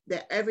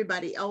that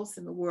everybody else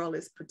in the world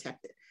is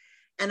protected.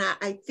 And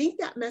I think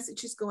that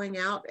message is going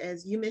out.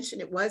 As you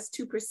mentioned, it was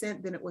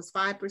 2%, then it was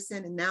 5%,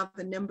 and now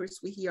the numbers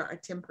we hear are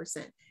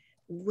 10%.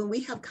 When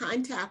we have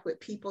contact with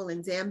people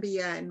in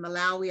Zambia and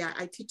Malawi,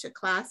 I teach a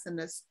class, and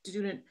a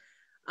student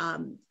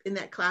in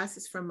that class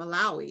is from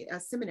Malawi, a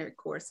seminary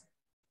course.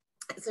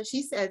 So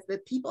she says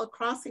that people are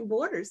crossing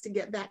borders to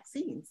get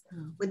vaccines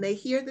when they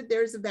hear that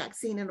there's a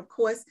vaccine. And of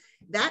course,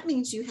 that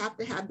means you have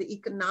to have the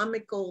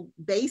economical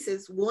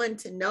basis, one,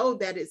 to know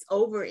that it's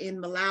over in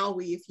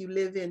Malawi if you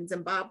live in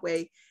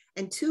Zimbabwe,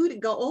 and two, to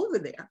go over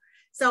there.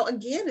 So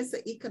again, it's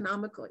an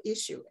economical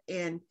issue.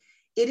 And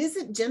it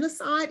isn't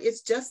genocide,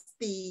 it's just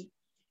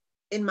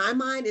in my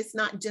mind, it's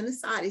not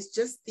genocide, it's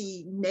just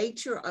the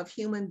nature of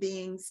human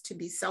beings to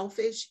be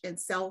selfish and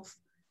self-caring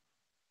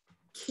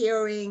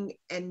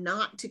and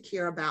not to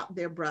care about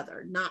their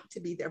brother, not to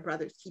be their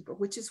brother's keeper,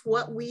 which is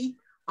what we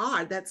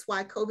are. That's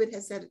why COVID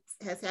has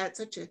had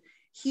such a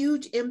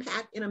huge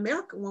impact in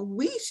America, when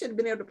we should have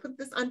been able to put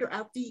this under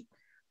our feet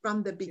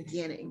from the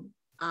beginning.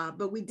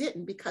 But we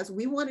didn't, because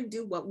we want to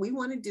do what we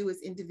want to do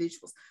as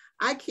individuals.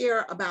 I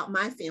care about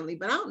my family,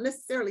 but I don't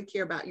necessarily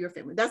care about your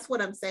family. That's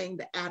what I'm saying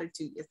the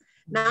attitude is.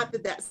 Not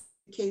that that's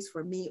the case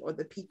for me or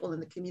the people in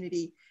the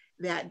community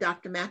that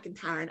Dr.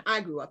 McIntyre and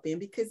I grew up in,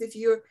 because if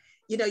you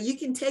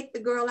can take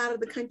the girl out of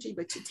the country,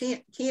 but you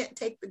can't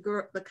take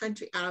the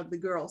country out of the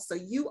girl. So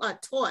you are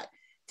taught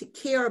to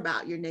care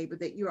about your neighbor,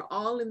 that you're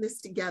all in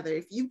this together.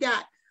 If you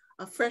got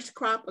a fresh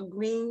crop of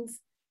greens,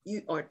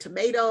 or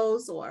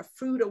tomatoes or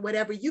fruit or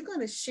whatever, you're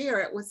going to share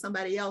it with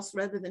somebody else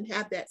rather than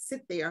have that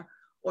sit there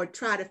or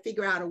try to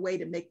figure out a way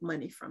to make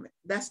money from it.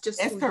 That's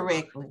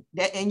correctly.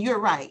 And you're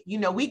right.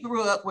 We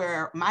grew up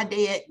where my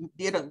dad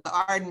did a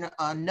garden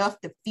enough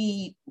to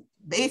feed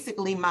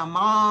basically my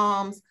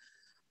mom's,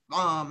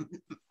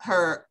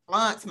 her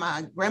aunts,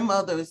 my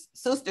grandmother's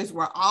sisters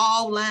were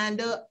all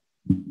lined up.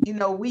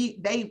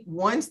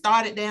 One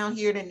started down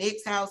here, the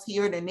next house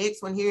here, the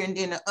next one here, and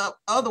then the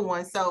other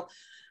one. So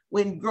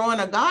when growing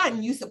a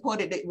garden, you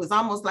supported it. It was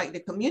almost like the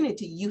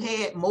community. You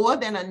had more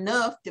than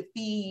enough to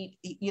feed,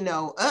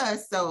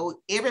 us.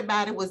 So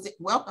everybody was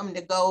welcome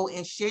to go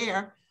and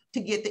share to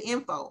get the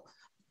info.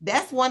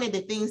 That's one of the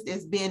things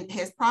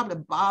has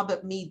probably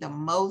bothered me the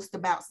most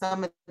about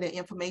some of the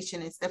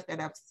information and stuff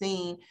that I've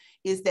seen,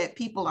 is that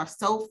people are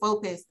so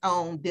focused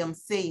on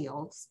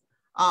themselves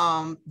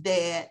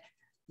that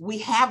we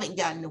haven't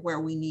gotten to where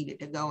we needed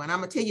to go. And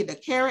I'm gonna tell you, the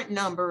current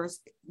numbers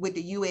with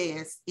the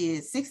US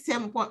is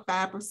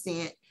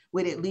 67.5%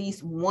 with at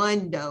least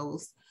one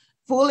dose,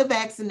 fully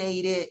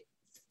vaccinated,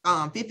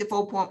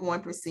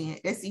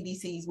 54.1%, that's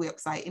CDC's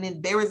website. And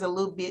then there is a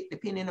little bit,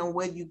 depending on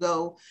where you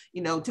go,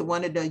 to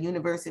one of the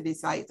university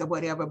sites or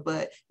whatever,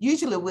 but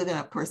usually within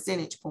a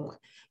percentage point.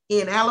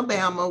 In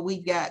Alabama,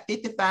 we've got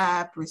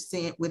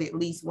 55% with at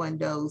least one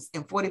dose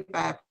and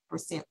 45%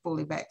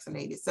 fully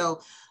vaccinated.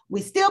 So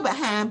we're still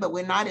behind, but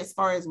we're not as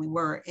far as we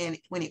were. And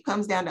when it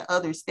comes down to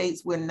other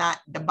states, we're not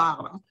the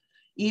bottom,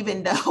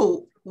 even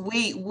though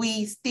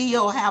we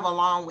still have a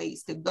long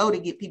ways to go to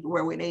get people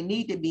where they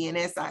need to be. And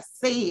as I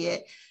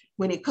said,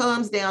 when it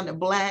comes down to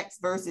Blacks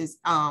versus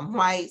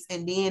whites,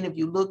 and then if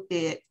you looked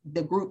at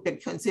the group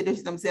that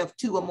considers themselves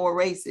two or more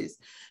races,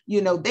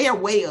 they're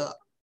way up.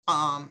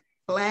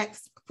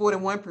 Blacks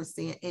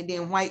 41%, and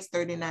then whites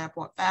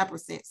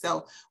 39.5%.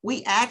 So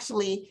we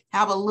actually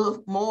have a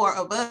little more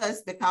of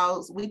us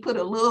because we put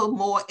a little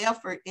more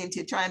effort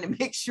into trying to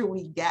make sure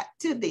we got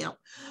to them,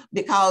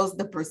 because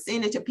the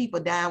percentage of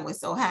people dying was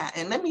so high.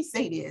 And let me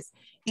say this,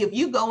 if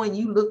you go and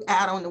you look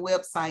out on the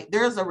website,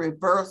 there's a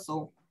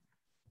reversal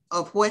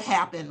of what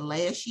happened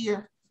last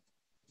year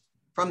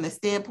from the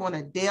standpoint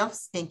of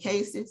deaths and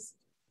cases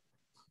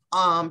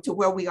to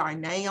where we are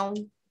now.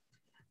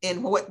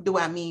 And what do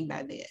I mean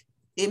by that?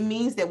 It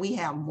means that we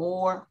have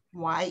more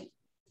white,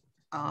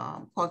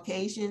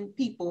 Caucasian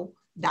people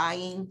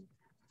dying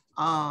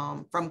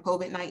from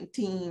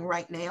COVID-19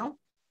 right now.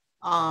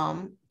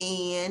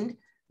 And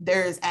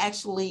there's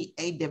actually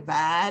a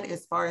divide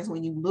as far as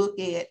when you look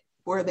at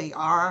where they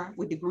are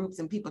with the groups,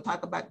 and people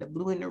talk about the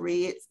blue and the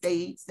red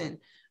states and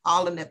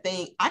all of the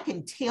thing. I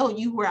can tell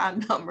you where our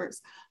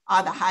numbers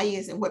are the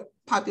highest and what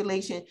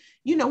population,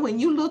 when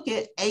you look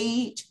at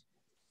age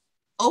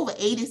over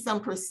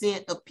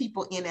 80% of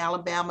people in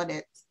Alabama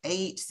that's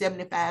age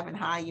 75 and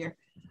higher,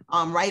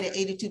 right at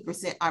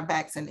 82% are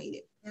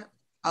vaccinated. Yep.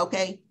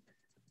 Okay.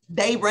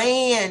 They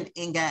ran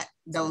and got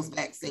those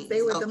vaccines.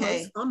 They were the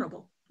most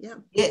vulnerable. Yeah.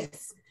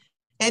 Yes.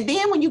 And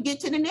then when you get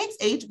to the next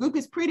age group,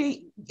 it's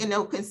pretty,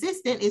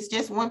 consistent. It's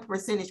just 1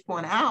 percentage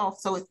point off.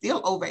 So it's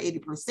still over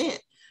 80%.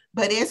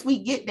 But as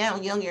we get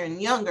down younger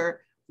and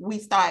younger, we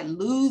start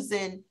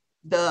losing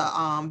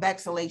the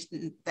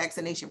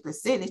vaccination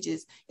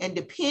percentages. And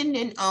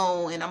depending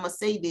on, and I'm going to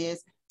say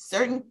this,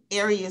 certain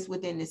areas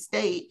within the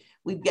state,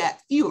 we've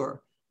got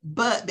fewer.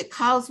 But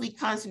because we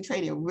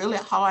concentrated really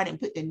hard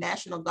and put the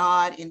National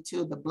Guard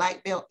into the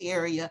Black Belt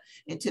area,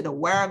 into the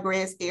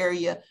Wiregrass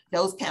area,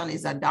 those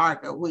counties are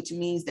darker, which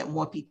means that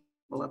more people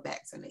are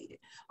vaccinated.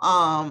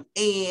 And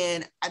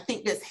I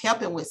think that's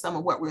helping with some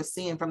of what we're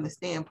seeing from the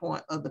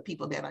standpoint of the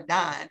people that are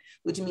dying,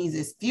 which means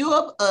it's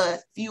fewer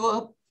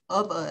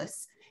of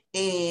us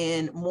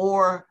and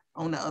more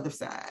on the other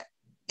side.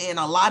 And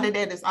a lot of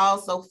that is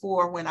also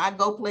for when I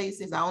go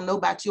places, I don't know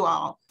about you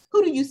all,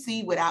 who do you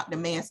see without the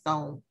mask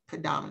on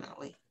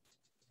predominantly?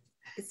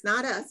 It's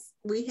not us.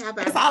 We have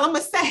our— That's all I'm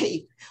gonna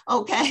say,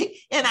 okay?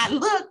 And I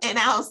look and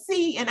I'll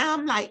see and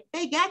I'm like,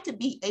 they got to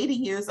be 80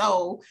 years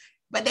old,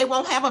 but they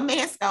won't have a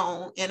mask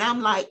on. And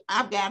I'm like,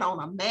 I've got on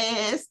a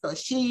mask, a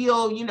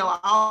shield,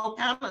 all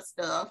kind of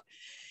stuff.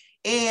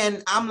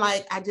 And I'm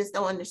like, I just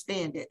don't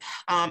understand it.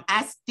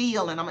 I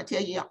still, and I'm gonna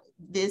tell you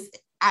this,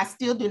 I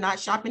still do not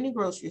shop in the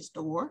grocery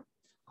store.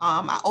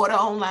 I order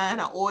online.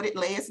 I ordered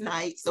last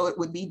night, so it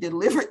would be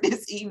delivered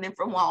this evening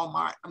from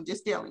Walmart. I'm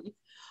just telling you.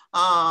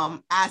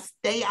 I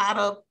stay out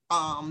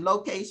of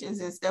locations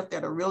and stuff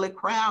that are really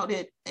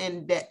crowded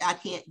and that I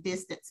can't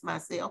distance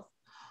myself.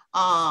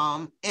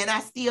 And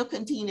I still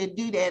continue to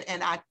do that.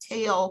 And I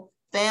tell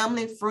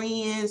family,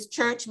 friends,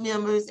 church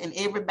members, and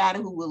everybody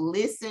who will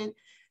listen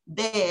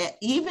that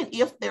even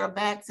if they're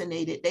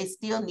vaccinated, they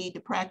still need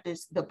to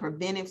practice the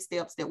preventive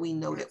steps that we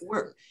know that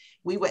work.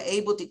 We were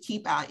able to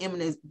keep our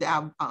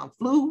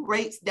flu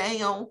rates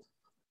down.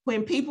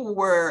 When people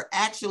were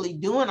actually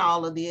doing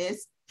all of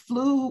this,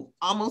 flu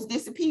almost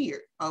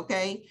disappeared,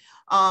 okay?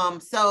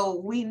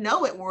 So we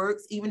know it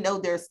works, even though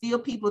there are still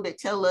people that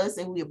tell us,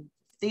 and we're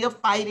still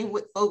fighting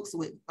with folks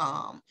with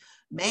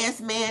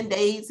mask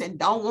mandates and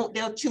don't want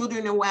their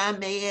children to wear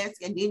masks.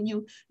 And then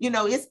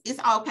it's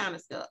all kind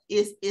of stuff.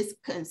 It's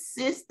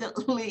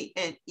consistently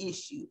an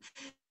issue.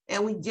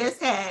 And we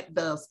just had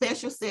the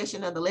special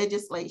session of the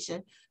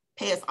legislation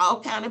pass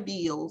all kind of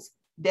bills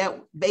that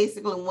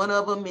basically one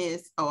of them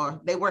is, or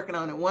they're working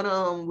on it, one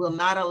of them will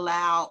not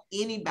allow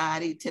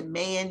anybody to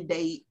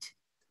mandate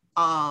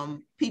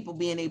people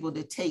being able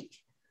to take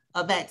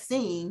a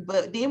vaccine.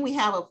 But then we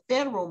have a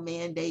federal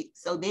mandate.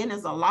 So then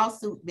there's a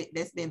lawsuit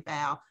that's been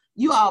filed.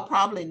 You all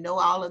probably know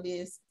all of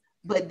this,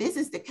 but this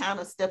is the kind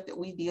of stuff that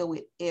we deal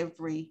with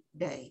every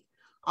day.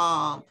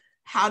 How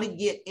to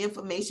get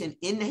information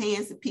in the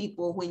hands of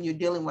people when you're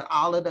dealing with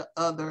all of the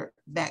other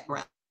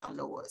background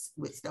noise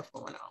with stuff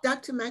going on.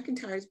 Dr.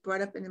 McIntyre has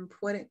brought up an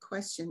important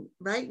question.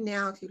 Right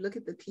now, if you look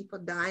at the people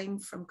dying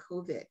from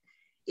COVID,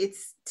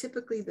 it's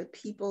typically the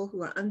people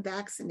who are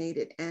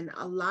unvaccinated. And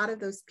a lot of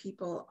those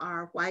people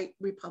are white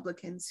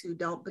Republicans who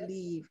don't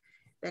believe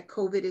that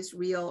COVID is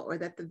real or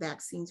that the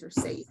vaccines are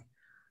safe.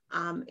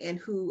 And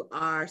who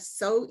are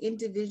so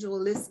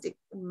individualistic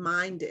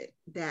minded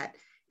that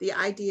the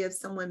idea of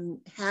someone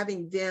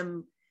having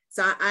them,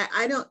 so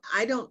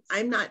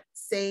I'm not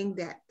saying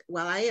that,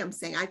 well, I am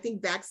saying I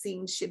think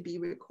vaccines should be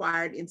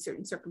required in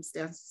certain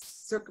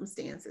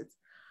circumstances.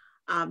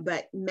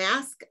 But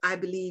mask, I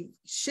believe,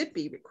 should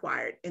be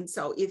required. And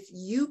so if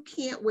you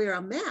can't wear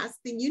a mask,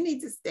 then you need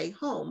to stay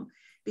home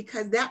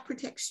because that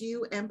protects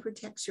you and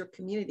protects your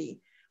community.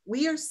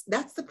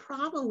 That's the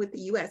problem with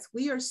the US.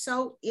 We are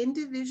so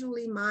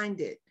individually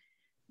minded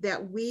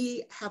that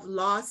we have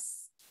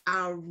lost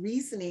our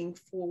reasoning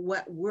for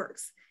what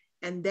works.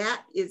 And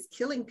that is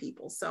killing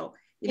people. So,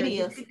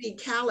 you could be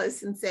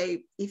callous and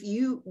say,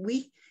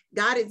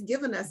 God has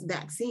given us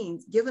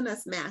vaccines, given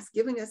us masks,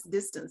 giving us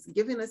distance,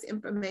 giving us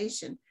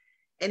information.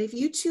 And if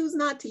you choose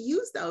not to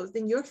use those,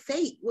 then your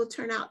fate will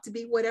turn out to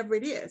be whatever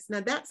it is. Now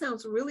that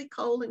sounds really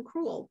cold and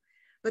cruel.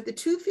 But the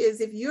truth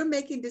is, if you're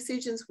making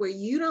decisions where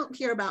you don't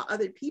care about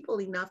other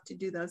people enough to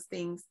do those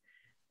things,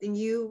 then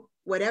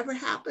whatever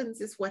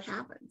happens is what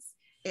happens.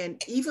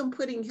 And even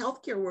putting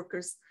healthcare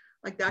workers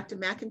like Dr.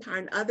 McIntyre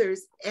and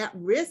others at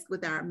risk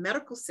with our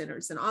medical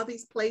centers and all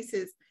these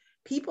places,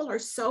 people are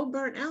so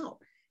burnt out.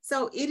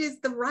 So it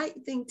is the right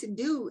thing to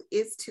do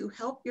is to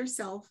help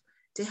yourself,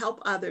 to help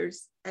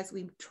others as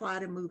we try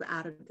to move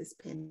out of this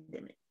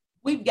pandemic.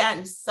 We've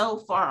gotten so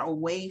far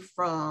away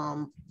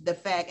from the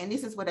fact, and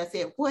this is what I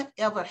said,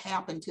 whatever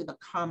happened to the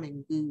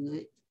common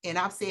good? And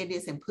I've said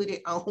this and put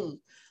it on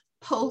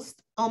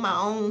post on my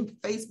own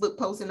Facebook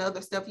post and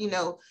other stuff,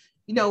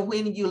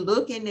 when you're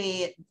looking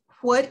at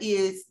what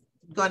is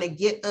going to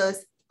get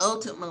us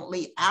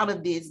ultimately out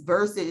of this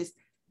versus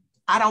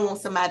I don't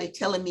want somebody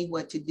telling me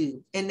what to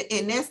do. And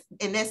that's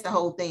the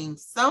whole thing.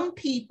 Some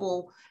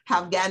people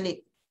have gotten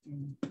it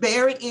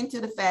buried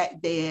into the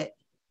fact that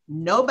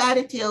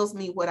nobody tells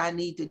me what I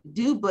need to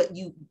do, but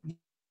you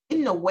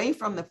getting away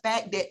from the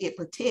fact that it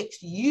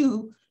protects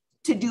you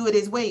to do it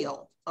as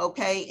well,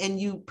 okay? And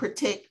you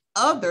protect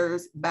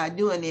others by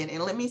doing it.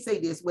 And let me say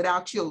this, with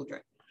our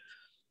children,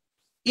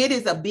 it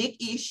is a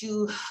big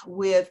issue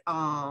with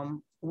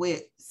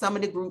some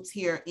of the groups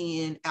here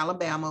in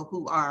Alabama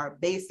who are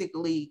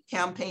basically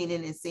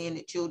campaigning and saying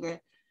that children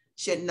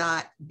should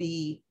not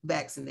be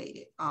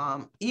vaccinated.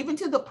 Even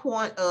to the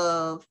point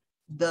of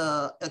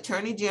the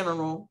Attorney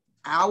General,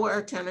 our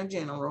Attorney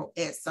General,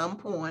 at some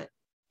point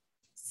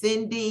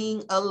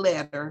sending a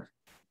letter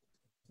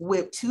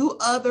with 2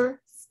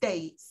 other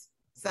states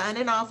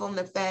signing off on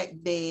the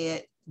fact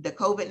that the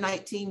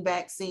COVID-19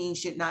 vaccine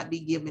should not be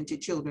given to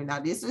children. Now,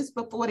 this is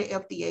before the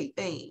FDA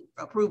thing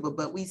approval,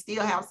 but we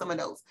still have some of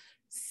those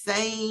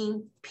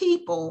same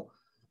people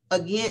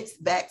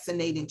against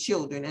vaccinating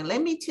children. And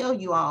let me tell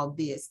you all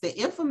this, the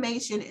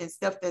information and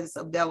stuff that's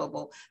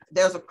available.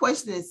 There's a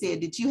question that said,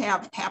 did you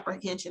have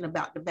apprehension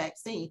about the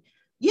vaccine?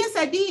 Yes,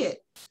 I did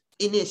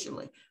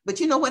initially. But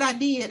you know what I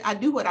did? I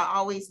do what I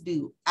always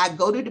do. I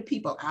go to the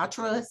people I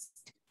trust,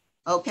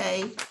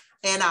 okay?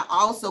 And I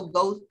also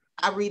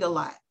I read a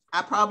lot.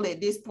 I probably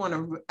at this point,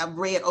 I've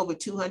read over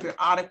 200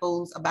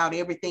 articles about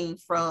everything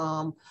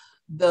from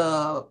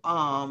the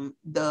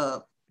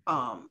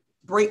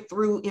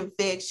breakthrough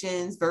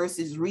infections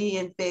versus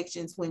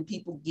reinfections when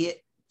people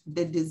get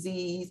the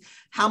disease,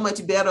 how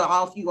much better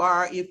off you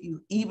are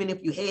even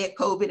if you had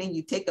COVID and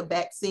you take a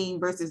vaccine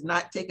versus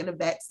not taking a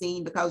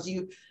vaccine because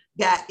you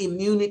got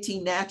immunity,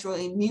 natural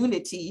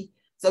immunity,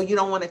 so you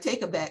don't want to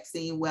take a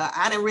vaccine. Well,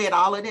 I done read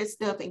all of that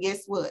stuff, and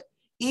guess what?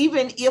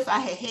 Even if I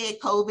had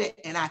COVID,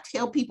 and I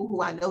tell people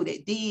who I know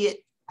that did,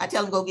 I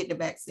tell them go get the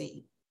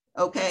vaccine,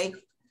 okay?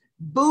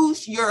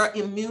 Boost your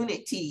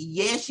immunity.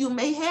 Yes, you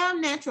may have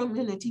natural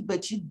immunity,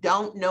 but you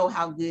don't know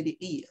how good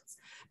it is.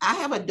 I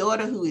have a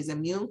daughter who is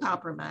immune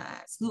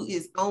compromised, who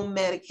is on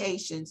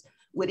medications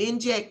with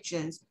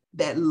injections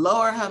that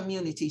lower her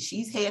immunity.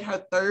 She's had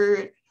her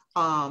 3rd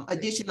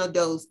additional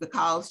dose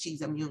because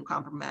she's immune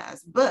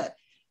compromised. But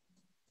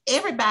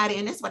everybody,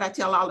 and that's what I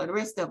tell all of the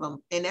rest of them,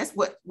 and that's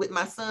what with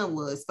my son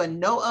was, for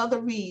no other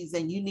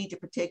reason, you need to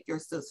protect your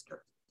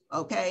sister,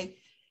 okay?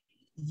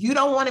 You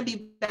don't want to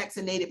be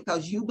vaccinated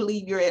because you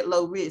believe you're at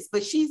low risk,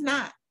 but she's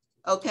not,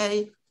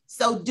 okay?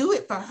 So do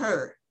it for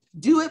her.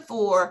 Do it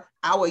for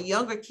our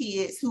younger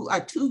kids who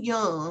are too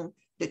young,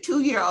 the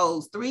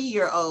 2-year-olds,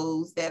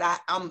 3-year-olds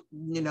that I'm,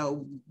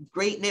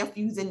 great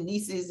nephews and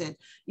nieces and,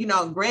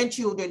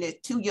 grandchildren that's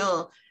too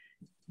young.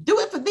 Do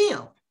it for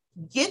them.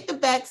 Get the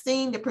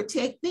vaccine to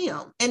protect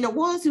them. And the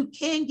ones who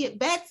can get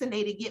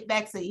vaccinated.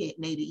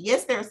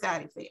 Yes, there are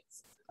side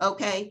effects,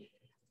 okay?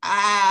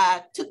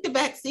 I took the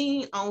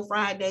vaccine on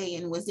Friday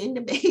and was in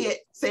the bed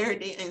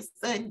Saturday and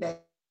Sunday,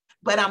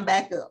 but I'm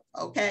back up,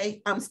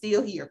 okay? I'm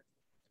still here,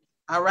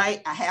 all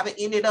right? I haven't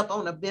ended up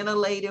on a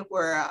ventilator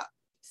where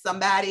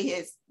somebody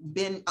has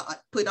been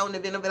put on the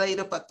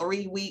ventilator for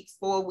 3 weeks,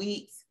 4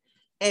 weeks,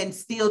 and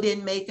still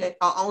didn't make it,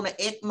 on an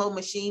ECMO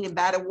machine. And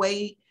by the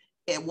way,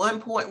 at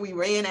one point we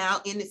ran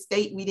out in the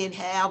state, we didn't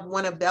have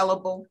one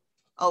available,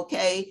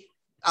 okay?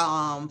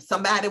 One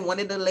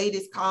of the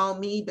ladies called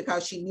me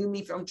because she knew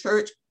me from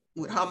church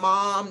with her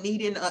mom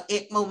needing an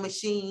ECMO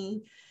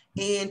machine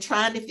and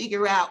trying to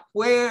figure out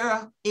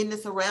where in the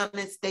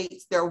surrounding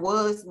states there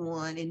was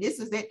one. And this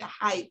was at the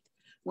height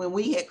when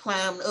we had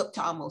climbed up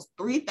to almost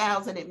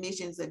 3,000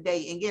 admissions a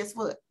day. And guess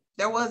what?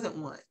 There wasn't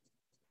one,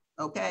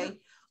 okay?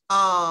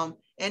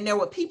 And there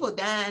were people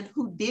dying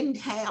who didn't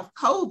have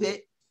COVID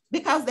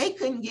because they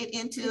couldn't get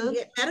into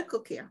medical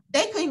care.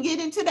 They couldn't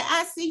get into the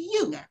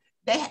ICU. Yeah.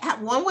 They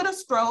had one with a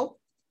stroke,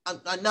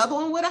 another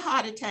one with a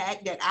heart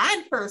attack that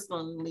I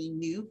personally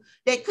knew.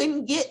 They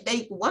couldn't get,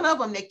 one of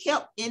them, they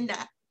kept in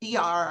the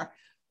ER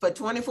for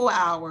 24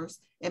 hours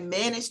and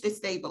managed to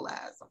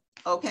stabilize them,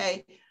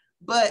 okay?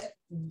 But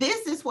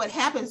this is what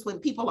happens when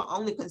people are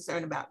only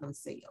concerned about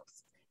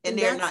themselves and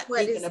they're not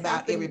thinking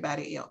about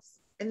everybody else.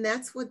 And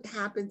that's what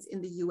happens in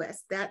the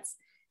US.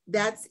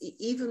 That's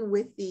even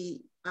with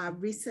the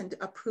recent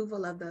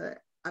approval of a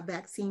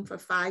vaccine for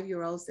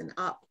 5-year-olds and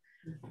up.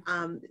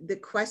 The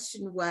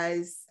question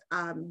was,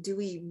 do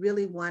we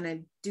really want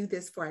to do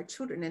this for our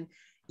children? And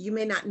you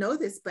may not know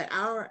this, but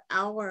our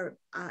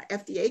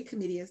FDA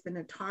committee has been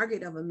a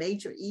target of a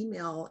major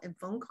email and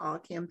phone call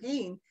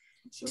campaign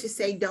to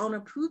say, don't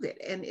approve it.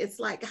 And it's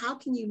like, how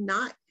can you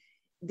not?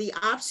 The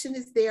option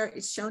is there.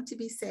 It's shown to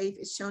be safe.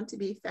 It's shown to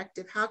be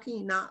effective. How can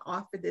you not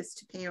offer this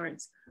to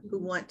parents who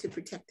want to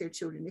protect their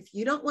children? If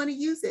you don't want to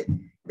use it,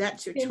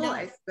 that's your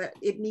choice, but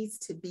it needs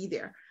to be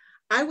there.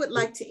 I would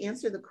like to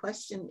answer the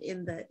question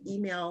in the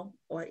email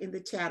or in the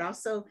chat.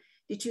 Also,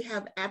 did you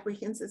have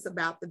apprehensions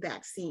about the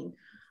vaccine?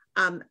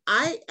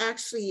 I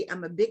actually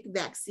am a big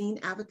vaccine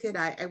advocate.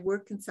 I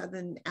work in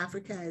Southern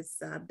Africa, as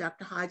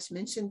Dr. Hodge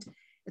mentioned.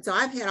 And so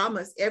I've had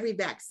almost every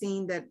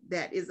vaccine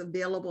that is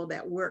available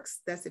that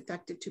works, that's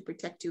effective to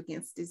protect you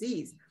against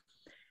disease.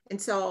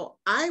 And so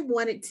I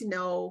wanted to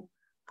know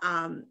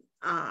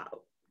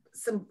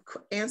some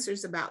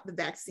answers about the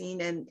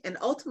vaccine, and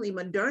ultimately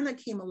Moderna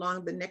came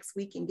along the next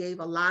week and gave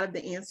a lot of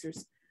the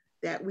answers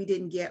that we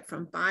didn't get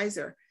from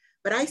Pfizer.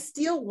 But I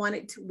still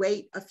wanted to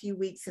wait a few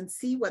weeks and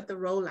see what the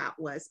rollout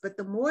was. But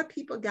the more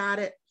people got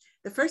it,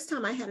 the first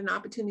time I had an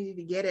opportunity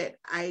to get it,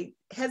 I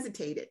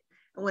hesitated.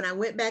 And when I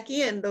went back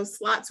in, those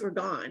slots were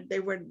gone.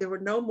 There were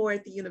no more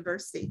at the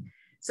university.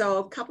 So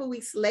a couple of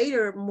weeks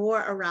later, more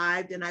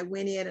arrived, and I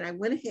went in and I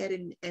went ahead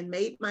and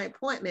made my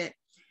appointment.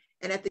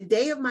 And at the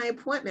day of my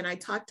appointment, I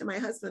talked to my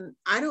husband.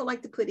 I don't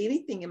like to put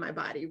anything in my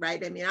body,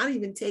 right? I mean, I don't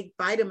even take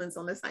vitamins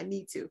unless I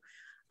need to,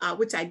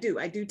 which I do.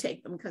 I do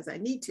take them because I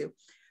need to.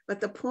 But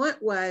the point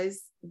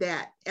was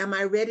that, am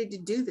I ready to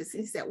do this?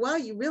 And he said, well,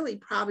 you really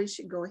probably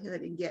should go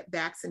ahead and get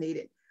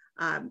vaccinated.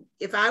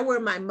 If I were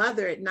my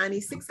mother at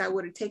 96, I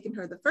would have taken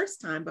her the first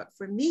time. But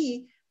for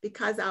me,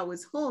 because I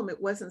was home,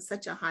 it wasn't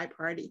such a high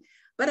priority.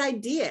 But I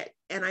did.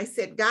 And I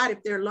said, God,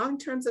 if there are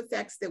long-term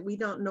effects that we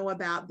don't know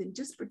about, then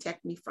just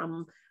protect me from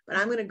them. But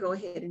I'm going to go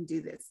ahead and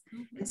do this.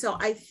 Mm-hmm. And so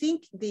I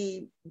think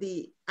the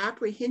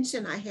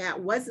apprehension I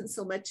had wasn't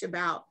so much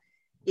about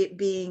it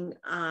being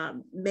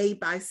made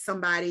by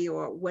somebody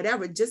or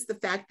whatever, just the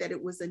fact that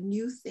it was a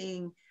new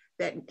thing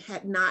that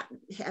had not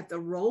had the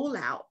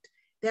rollout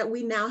that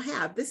we now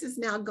have. This has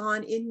now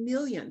gone in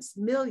millions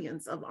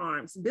of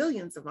arms,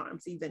 billions of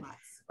arms even,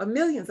 or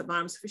millions of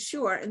arms for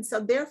sure. And so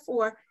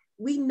therefore,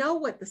 we know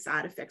what the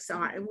side effects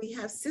are, and we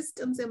have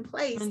systems in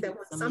place that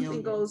when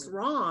something goes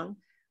wrong,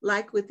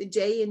 like with the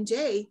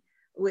J&J,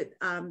 with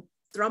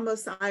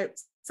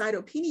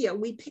thrombocytopenia,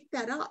 we pick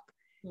that up.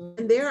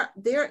 And that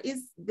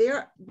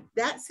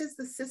says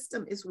the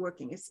system is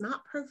working. It's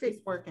not perfect,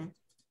 it's working,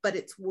 but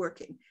it's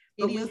working.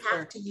 But we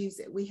have to use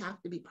it. We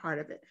have to be part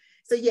of it.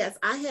 So yes,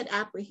 I had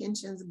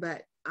apprehensions,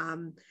 but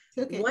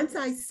once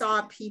I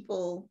saw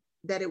people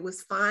that it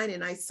was fine,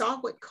 and I saw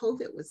what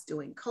COVID was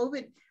doing.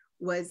 COVID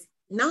was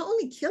not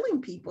only killing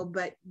people,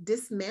 but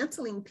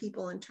dismantling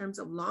people in terms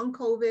of long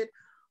COVID,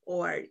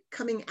 or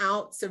coming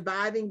out,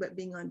 surviving, but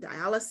being on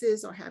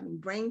dialysis, or having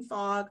brain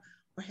fog,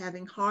 or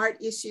having heart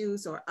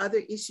issues, or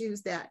other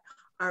issues that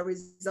are a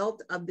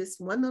result of this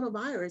one little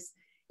virus.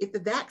 If the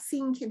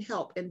vaccine can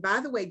help, and by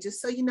the way,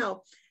 just so you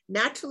know,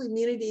 natural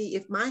immunity,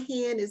 if my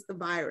hand is the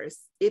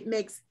virus, it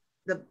makes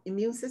the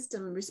immune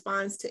system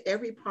responds to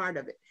every part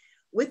of it.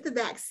 With the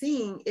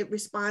vaccine, it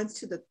responds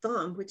to the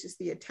thumb, which is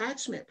the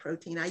attachment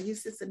protein. I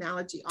use this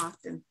analogy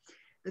often.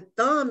 The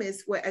thumb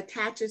is what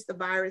attaches the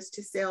virus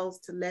to cells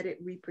to let it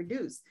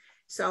reproduce.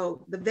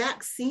 So the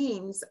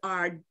vaccines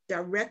are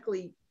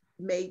directly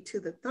made to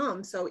the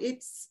thumb. So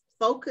it's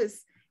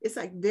focused, it's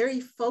like very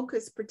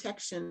focused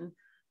protection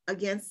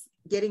against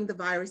getting the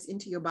virus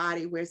into your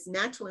body, whereas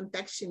natural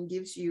infection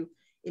gives you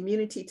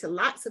immunity to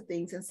lots of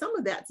things. And some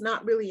of that's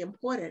not really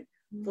important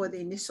for the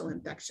initial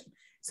infection.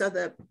 So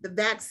the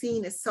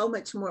vaccine is so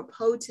much more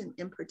potent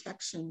in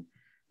protection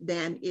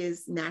than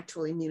is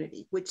natural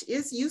immunity, which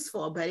is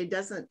useful, but it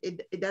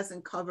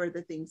doesn't cover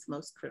the things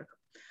most critical.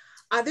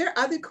 Are there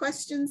other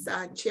questions,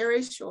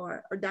 Cherish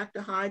or Dr.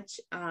 Hodge?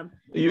 I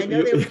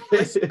know there was a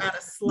question about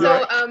a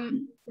slide. So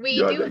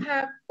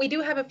we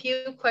do have a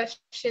few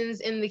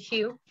questions in the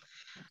queue.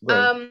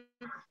 Right.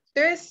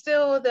 There is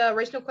still the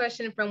original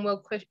question from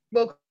Will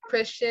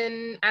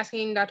Christian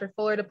asking Dr.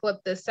 Fuller to pull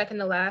up the second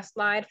to last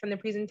slide from the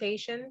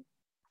presentation.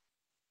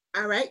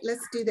 All right,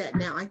 let's do that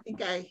now. I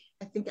think I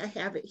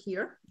have it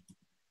here.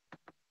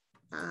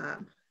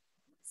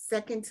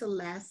 Second to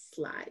last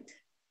slide.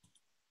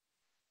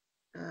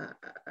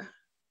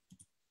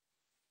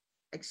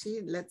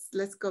 Actually,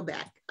 let's go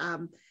back.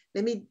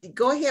 Let me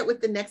go ahead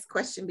with the next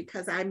question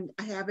because I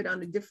have it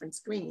on a different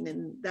screen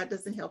and that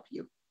doesn't help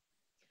you.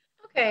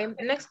 Okay,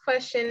 the next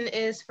question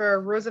is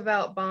for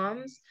Roosevelt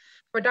Bombs.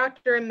 For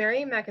Dr.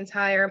 Mary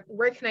McIntyre,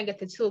 where can I get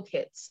the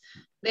toolkits?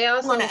 They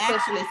also want to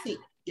actually see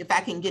if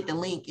I can get the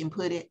link and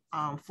put it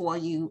for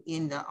you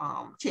in the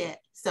chat.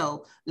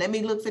 So let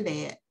me look for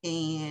that,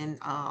 and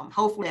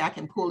hopefully I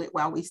can pull it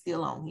while we're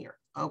still on here,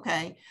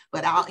 okay?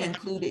 But I'll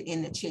include it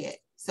in the chat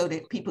so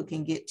that people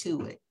can get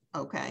to it,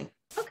 okay?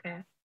 Okay,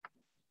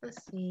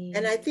 let's see.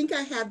 And I think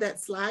I have that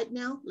slide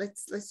now.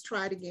 Let's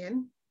try it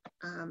again.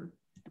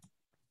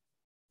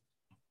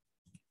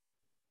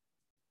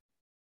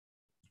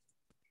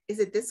 Is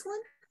it this one?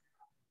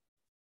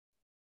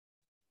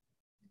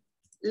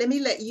 Let me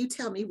let you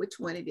tell me which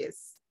one it is.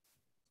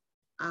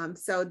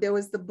 So there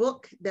was the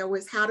book, there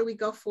was How Do We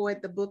Go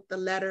Forward, the book, the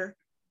letter,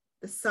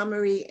 the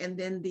summary, and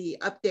then the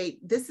update.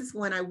 This is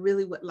one I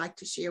really would like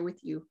to share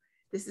with you.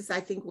 This is, I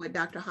think, what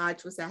Dr.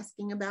 Hodge was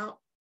asking about.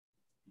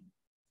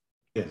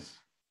 Yes.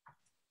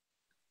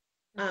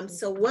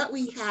 So what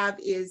we have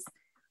is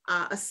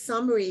a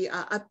summary,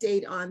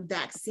 update on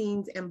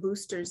vaccines and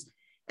boosters.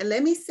 And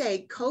let me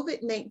say,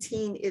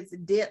 COVID-19 is a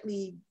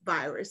deadly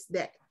virus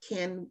that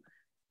can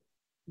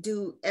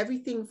do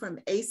everything from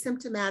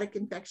asymptomatic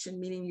infection,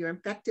 meaning you're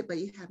infected, but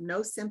you have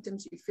no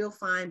symptoms, you feel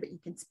fine, but you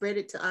can spread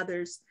it to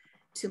others,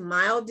 to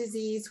mild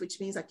disease, which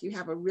means like you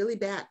have a really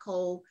bad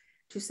cold,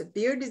 to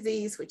severe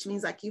disease, which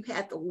means like you've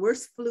had the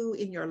worst flu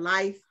in your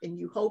life and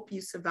you hope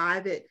you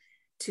survive it,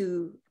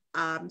 to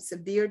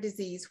severe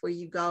disease where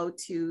you go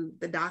to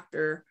the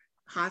doctor,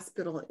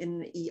 hospital, in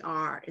the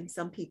ER, and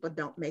some people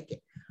don't make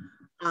it.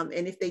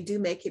 And if they do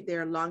make it,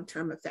 there are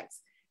long-term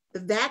effects. The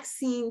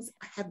vaccines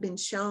have been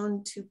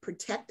shown to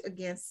protect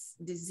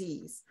against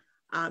disease,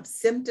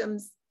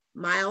 symptoms,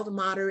 mild,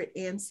 moderate,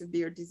 and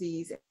severe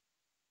disease.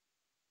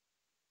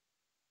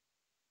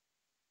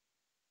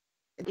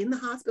 In the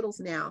hospitals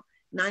now,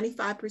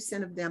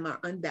 95% of them are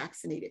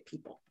unvaccinated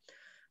people.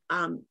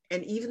 And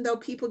even though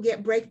people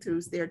get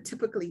breakthroughs, they're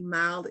typically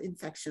mild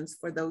infections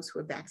for those who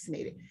are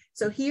vaccinated.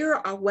 So here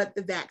are what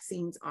the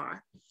vaccines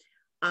are.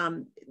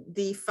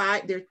 There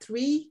are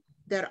 3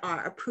 that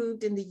are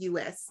approved in the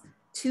US.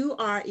 2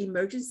 are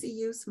emergency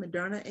use,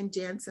 Moderna and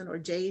Janssen, or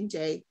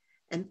J&J,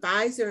 and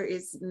Pfizer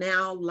is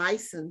now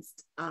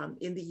licensed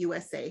in the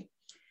USA.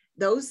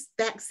 Those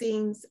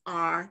vaccines there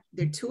are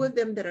 2 of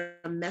them that are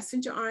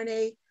messenger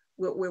RNA,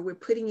 where we're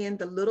putting in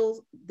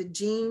the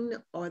gene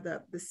or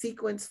the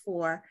sequence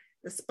for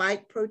the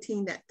spike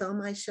protein, that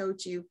thumb I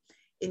showed you,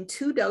 in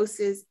 2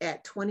 doses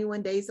at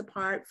 21 days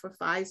apart for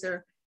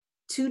Pfizer,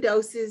 2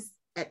 doses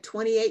at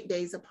 28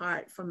 days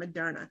apart for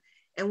Moderna.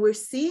 And we're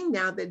seeing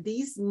now that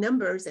these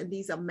numbers and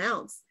these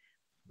amounts,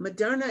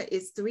 Moderna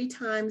is 3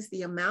 times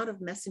the amount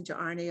of messenger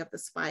RNA of the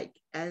spike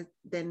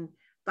than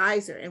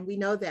Pfizer. And we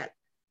know that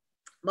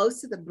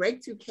most of the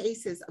breakthrough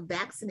cases of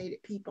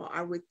vaccinated people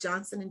are with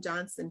Johnson &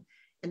 Johnson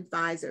and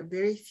Pfizer,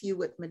 very few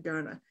with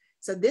Moderna.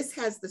 So this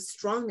has the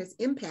strongest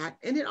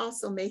impact, and it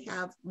also may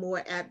have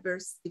more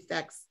adverse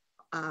effects,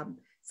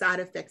 side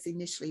effects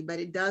initially, but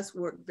it does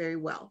work very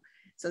well.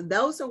 So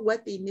those are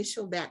what the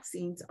initial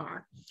vaccines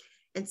are.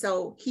 And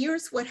so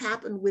here's what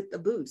happened with the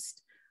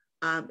boost.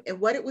 And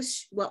what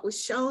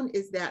was shown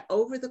is that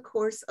over the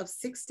course of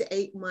 6 to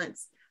 8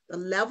 months, the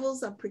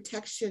levels of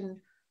protection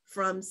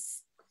from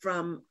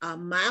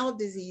mild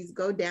disease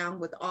go down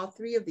with all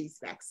 3 of these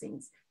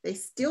vaccines. They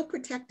still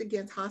protect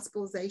against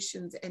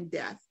hospitalizations and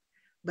death,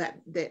 but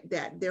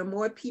that there are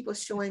more people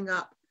showing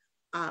up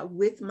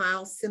with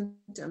mild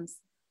symptoms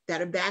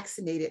that are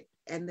vaccinated.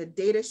 And the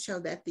data show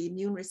that the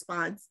immune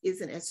response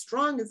isn't as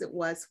strong as it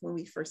was when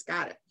we first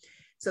got it.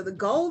 So the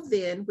goal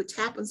then, which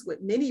happens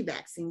with many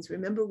vaccines,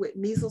 remember with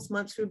measles,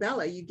 mumps,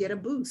 rubella, you get a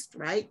boost,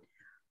 right?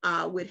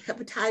 With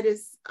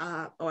hepatitis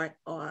or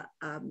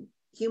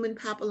human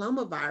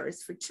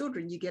papillomavirus for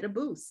children, you get a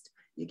boost.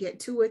 You get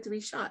 2 or 3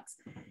 shots.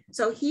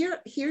 So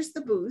here's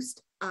the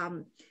boost.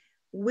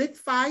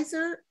 With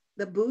Pfizer,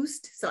 the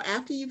boost, so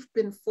after you've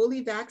been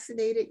fully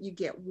vaccinated, you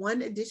get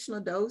 1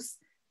 additional dose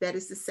that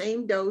is the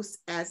same dose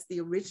as the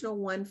original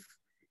one,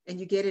 and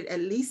you get it at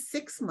least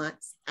 6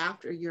 months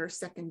after your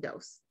second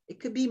dose. It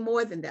could be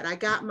more than that. I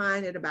got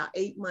mine at about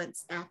 8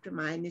 months after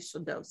my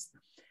initial dose.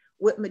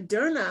 With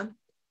Moderna,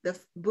 the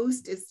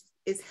boost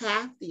is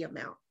half the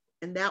amount.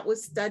 And that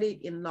was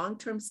studied in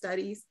long-term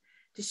studies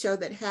to show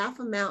that half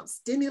amount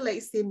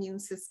stimulates the immune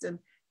system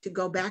to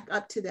go back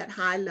up to that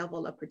high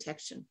level of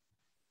protection.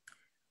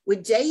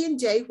 With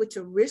J&J, which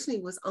originally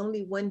was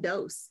only 1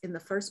 dose in the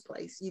first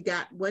place, you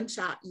got 1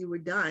 shot, you were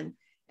done,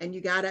 and you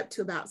got up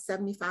to about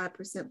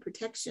 75%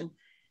 protection.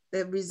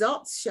 The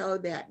results show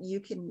that you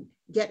can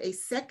get a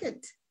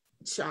second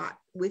shot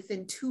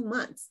within 2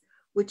 months,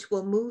 which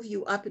will move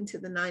you up into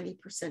the 90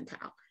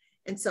 percentile.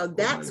 And so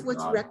that's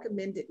what's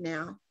recommended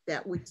now,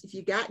 that if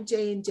you got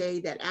J&J,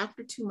 that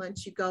after 2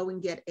 months, you go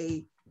and get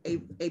a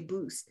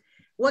boost.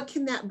 What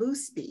can that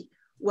boost be?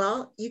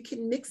 Well, you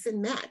can mix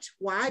and match.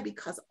 Why?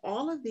 Because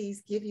all of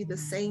these give you the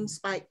same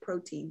spike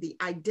protein. The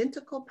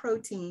identical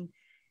protein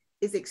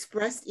is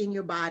expressed in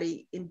your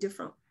body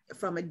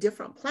from a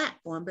different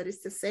platform, but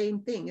it's the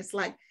same thing. It's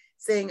like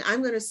saying,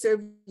 I'm going to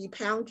serve you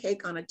pound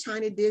cake on a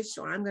china dish,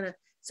 or I'm going to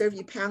serve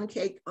you pound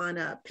cake on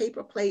a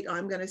paper plate, or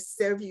I'm going to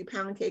serve you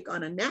pound cake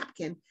on a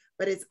napkin,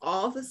 but it's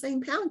all the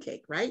same pound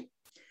cake, right?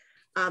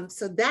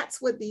 So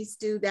that's what these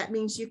do. That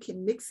means you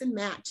can mix and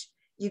match.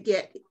 You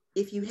get,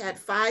 if you had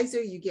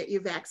Pfizer, you get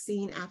your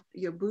vaccine after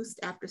your boost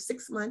after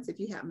 6 months. If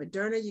you have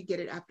Moderna, you get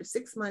it after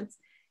 6 months.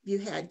 If you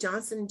had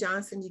Johnson &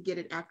 Johnson, you get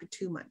it after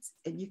 2 months,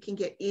 and you can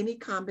get any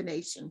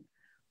combination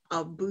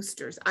of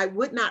boosters. I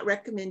would not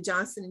recommend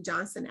Johnson &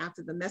 Johnson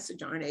after the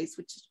messenger RNAs,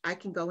 which I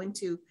can go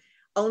into,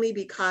 only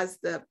because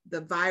the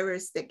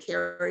virus that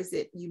carries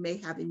it, you may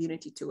have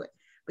immunity to it.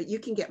 But you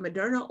can get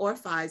Moderna or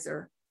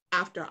Pfizer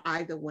after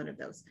either one of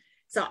those.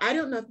 So I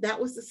don't know if that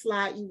was the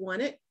slide you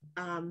wanted,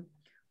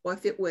 or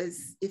if it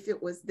was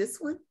this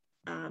one.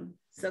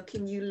 So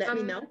can you let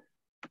me know?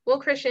 Will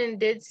Christian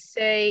did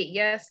say,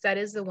 yes, that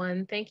is the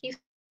one. Thank you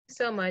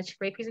so much.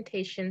 Great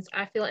presentations.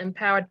 I feel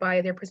empowered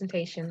by their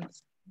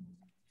presentations.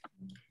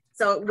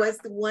 So it was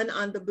the one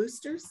on the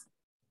boosters?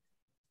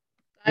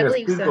 I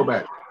believe please so. Go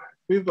back.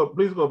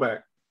 Please go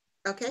back.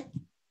 Okay.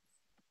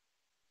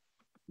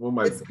 Oh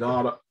my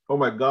God. Oh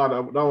my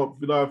God. Now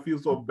I feel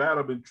so bad.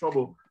 I'm in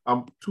trouble.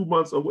 I'm 2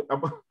 months away.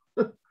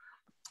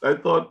 I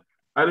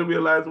didn't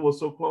realize it was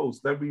so close.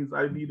 That means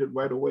I need it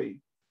right away.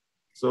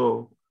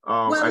 So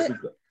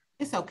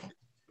it's okay.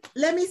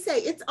 Let me say,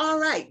 it's all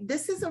right.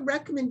 This is a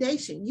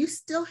recommendation. You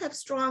still have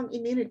strong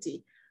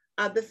immunity.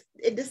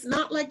 It is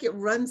not like it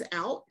runs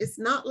out. It's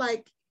not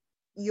like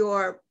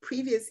your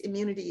previous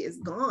immunity is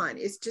gone.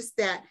 It's just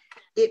that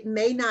it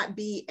may not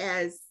be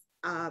as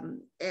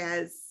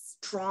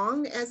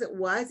strong as it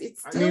was.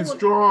 It's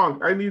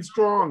still I need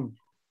strong.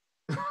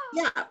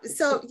 Yeah.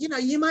 So,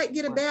 you might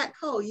get a bad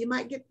cold. You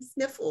might get the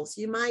sniffles.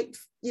 You might,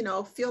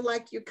 feel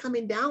like you're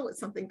coming down with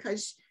something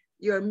because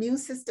your immune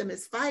system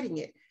is fighting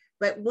it.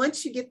 But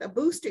once you get the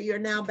booster, you're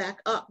now back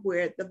up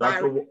where the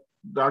virus.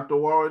 Dr.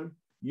 Warren,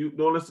 you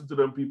don't listen to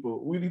them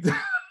people. We need to.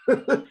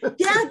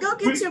 Yeah, go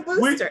get your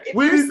booster.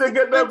 We need to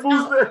get that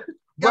booster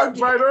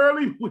right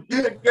early. We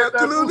need to get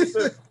that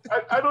booster.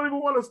 I don't even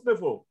want to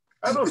sniffle.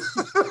 I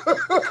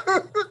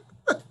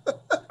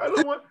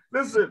don't want.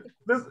 Listen.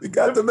 You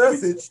got the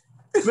message.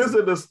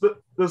 Listen,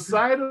 the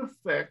side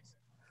effect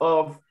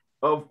of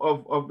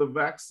the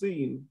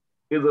vaccine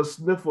is a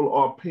sniffle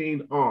or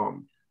pain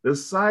arm. The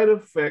side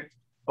effect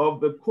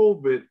of the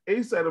COVID,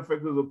 a side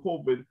effect of the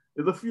COVID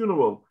is a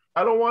funeral.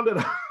 I don't want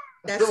that.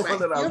 That's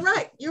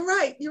right. You're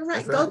right.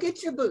 Go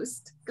get your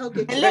boost. Go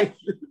get your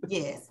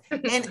Yes.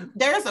 And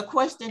there's a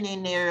question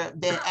in there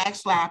that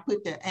actually I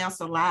put the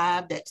answer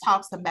live that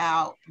talks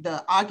about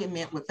the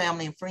argument with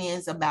family and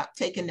friends about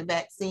taking the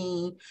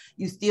vaccine.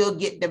 You still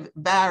get the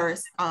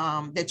virus,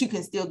 that you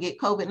can still get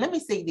COVID. Let me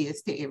say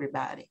this to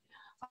everybody.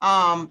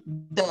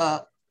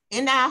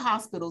 In our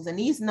hospitals, and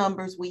these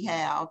numbers we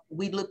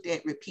looked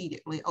at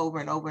repeatedly over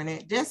and over, and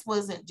it just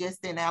wasn't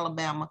just in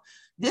Alabama.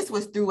 This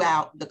was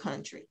throughout the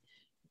country.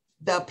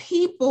 The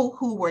people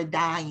who were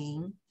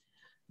dying,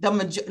 let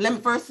me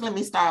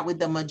start with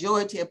the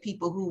majority of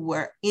people who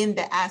were in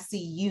the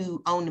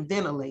ICU on the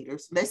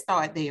ventilators. Let's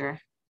start there.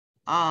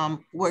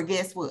 Where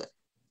guess what?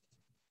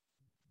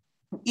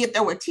 If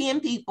there were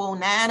 10 people,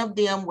 9 of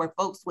them were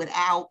folks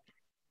that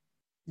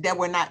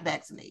were not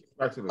vaccinated.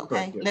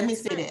 Okay, let me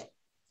say that.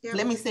 Yeah.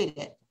 Let me say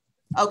that.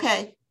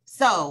 Okay,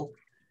 so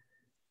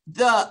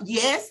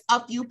yes,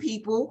 a few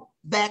people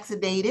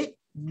vaccinated.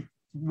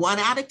 1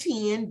 out of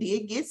 10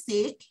 did get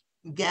sick,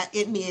 got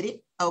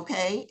admitted,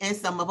 okay, and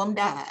some of them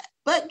died.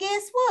 But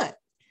guess what?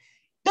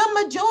 The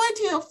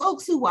majority of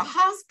folks who were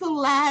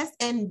hospitalized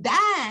and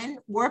dying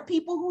were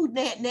people who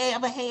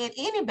never had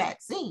any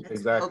vaccine.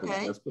 Exactly.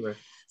 Okay? That's correct.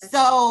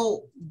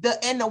 So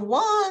the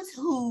ones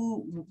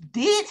who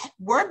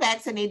were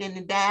vaccinated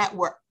and died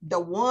were the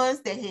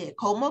ones that had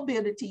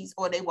comorbidities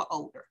or they were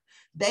older.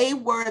 They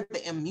were the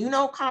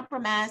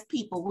immunocompromised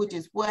people, which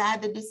is why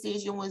the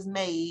decision was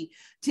made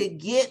to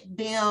get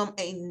them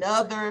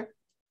another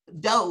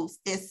dose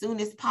as soon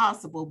as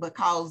possible,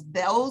 because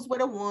those were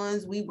the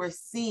ones we were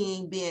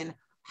seeing being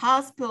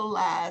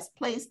hospitalized,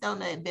 placed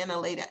on a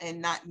ventilator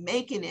and not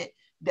making it,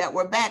 that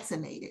were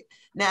vaccinated.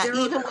 Now,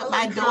 even with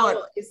my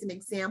daughter is an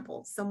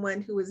example,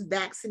 someone who was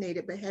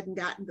vaccinated but hadn't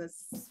gotten the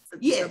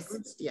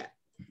boost yet.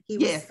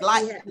 He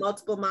had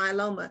multiple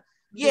myeloma.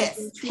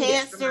 Yes,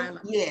 cancer.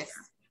 Yes,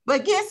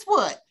 but guess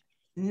what?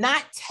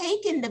 Not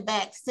taking the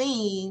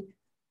vaccine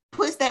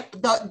puts that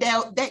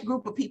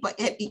group of people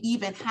at the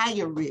even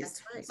higher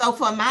risk. Right. So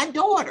for my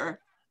daughter,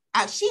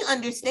 she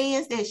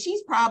understands that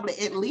she's probably,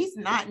 at least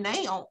not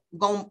now,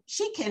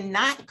 she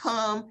cannot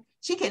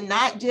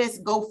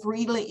just go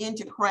freely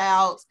into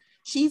crowds.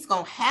 She's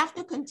going to have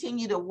to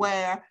continue to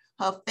wear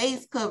her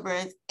face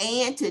coverings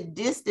and to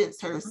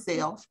distance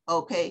herself,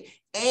 okay?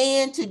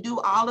 And to do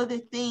all of the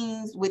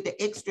things with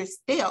the extra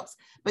steps,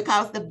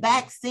 because the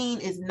vaccine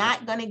is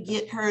not going to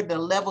get her the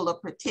level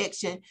of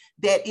protection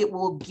that it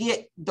will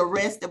get the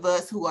rest of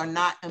us who are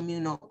not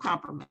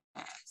immunocompromised,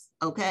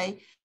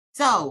 okay?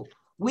 So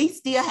we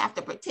still have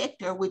to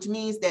protect her, which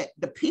means that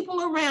the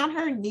people around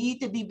her need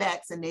to be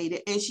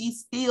vaccinated and she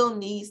still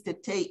needs to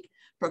take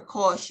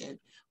precaution,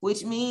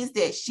 which means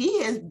that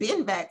she has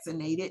been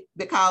vaccinated,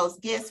 because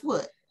guess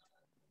what?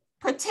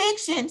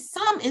 Protection,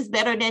 some is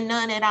better than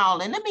none at all.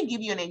 And let me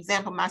give you an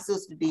example my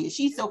sister did.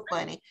 She's so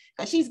funny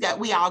because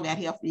we all got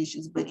health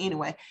issues, but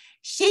anyway,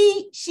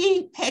 she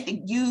had to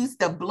use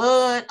the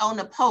blood on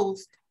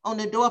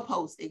the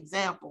doorpost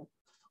example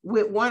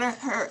with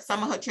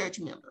some of her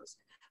church members,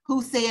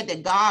 who said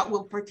that God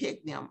will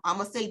protect them. I'm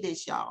gonna say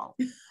this, y'all.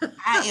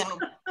 I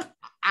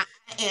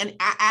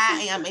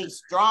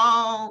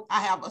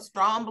have a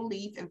strong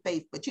belief in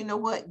faith, but you know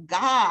what?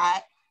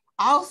 God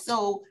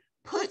also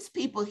puts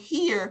people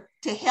here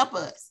to help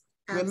us.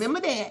 Absolutely.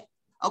 Remember that.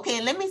 Okay,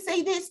 and let me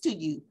say this to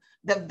you.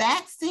 The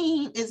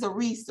vaccine is a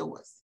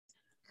resource.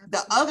 Absolutely.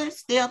 The other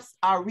steps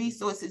are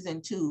resources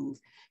and tools.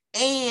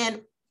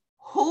 And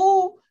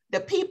the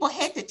people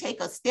had to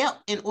take a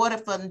step in order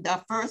for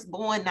the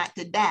firstborn not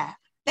to die.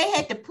 They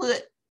had to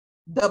put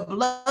the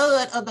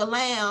blood of the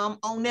lamb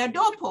on their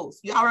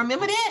doorpost. Y'all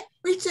remember that?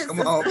 Come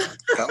on.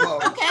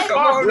 Okay. Come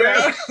on,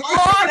 in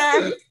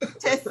order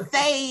to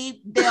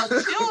save their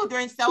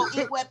children, so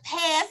it would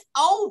pass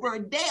over,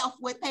 death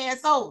would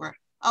pass over.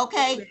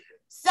 Okay.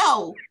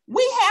 So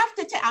we have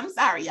to I'm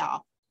sorry,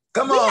 y'all.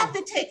 We have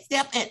to take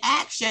steps and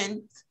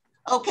actions.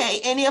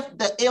 Okay. And if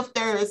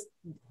there's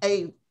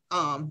a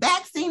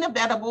vaccine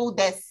available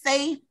that's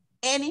safe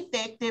and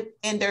effective,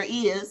 and there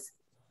is,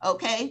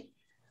 okay,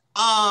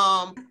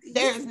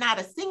 There is not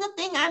a single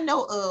thing I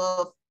know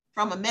of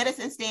from a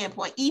medicine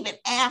standpoint. Even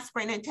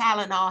aspirin and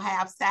Tylenol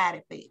have side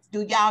effects.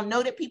 Do y'all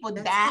know that people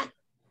die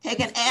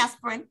taking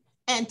aspirin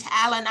and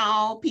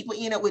Tylenol? People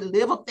end up with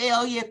liver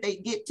failure if they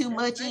get too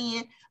much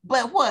in.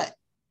 But what?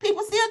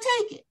 People still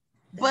take it.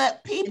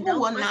 But people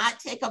will not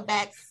take a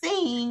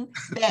vaccine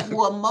that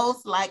will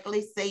most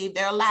likely save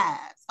their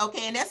lives.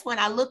 Okay, and that's when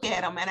I look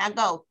at them and I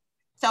go,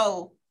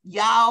 so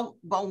y'all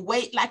gonna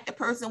wait like the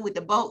person with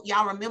the boat?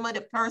 Y'all remember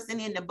the person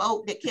in the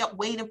boat that kept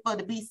waiting for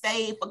to be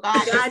saved for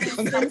God to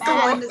send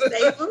someone to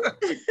save them?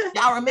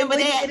 Y'all remember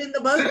that? In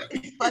the boat.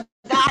 For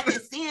God to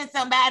send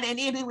somebody, and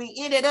then we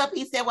ended up,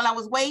 he said, well, I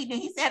was waiting,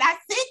 and he said, I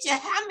sent you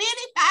how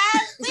many?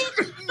 5,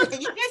 6?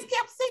 And you just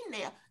kept sitting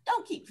there.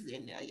 Don't keep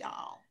sitting there,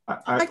 y'all.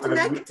 Dr.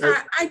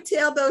 McIntyre, I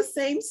tell those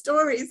same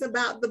stories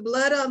about the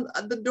blood on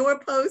the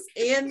doorpost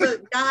and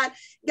the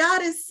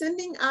God is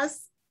sending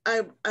us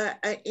an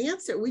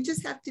answer. We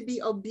just have to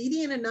be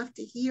obedient enough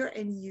to hear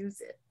and use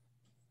it.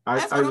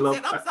 That's what I'm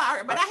saying. I'm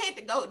sorry, but I had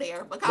to go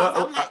there because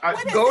I'm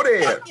like, go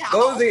there.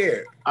 Go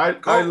there.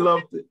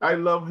 I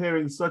love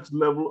hearing such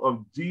level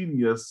of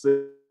genius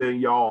saying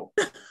y'all.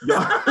 What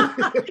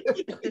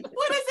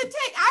does it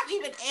take? I've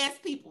even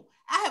asked people.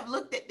 I have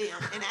looked at them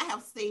and I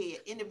have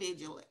said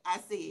individually, I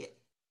said,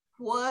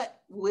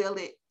 what will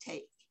it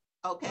take?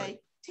 Okay. Right.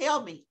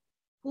 Tell me,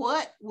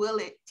 what will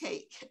it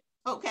take?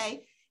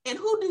 Okay. And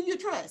who do you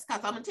trust?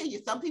 Because I'm going to tell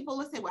you, some people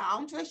will say, well, I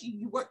don't trust you.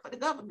 You work for the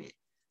government.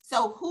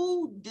 So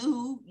who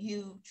do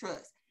you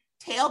trust?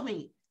 Tell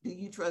me, do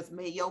you trust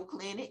Mayo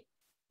Clinic?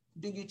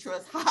 Do you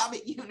trust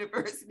Harvard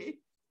University?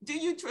 Do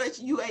you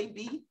trust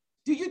UAB?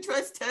 Do you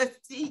trust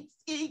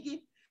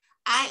Tuskegee?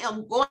 I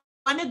am going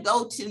to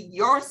go to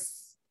your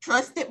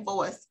trusted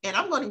voice and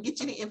I'm going to get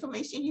you the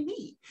information you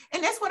need.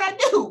 And that's what I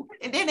do.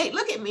 And then they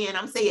look at me and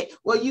I'm saying,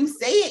 well, you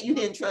said you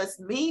didn't trust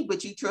me,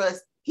 but you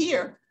trust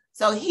here.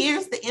 So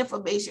here's the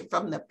information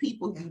from the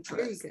people you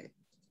trust.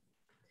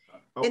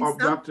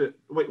 Dr.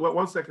 Wait,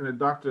 1 second.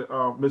 Dr.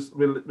 Miss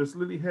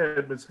Lily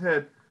Head, Miss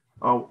Head,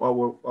 of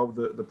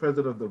the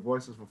president of the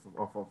Voices of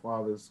Our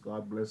Fathers.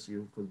 God bless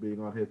you for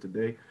being on here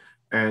today.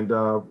 And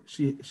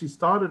she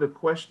started a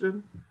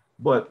question,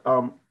 but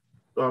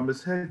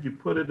Ms. Head, you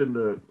put it in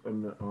the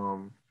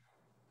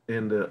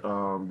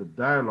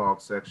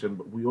dialogue section,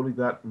 but we only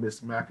got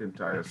Miss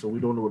McIntyre, so we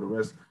don't know what the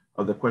rest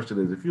of the question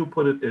is. If you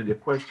put it in your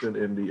question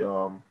in the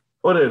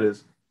oh, there it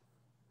is.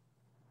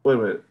 Wait a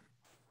minute.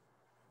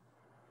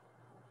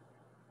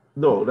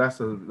 No, that's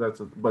a.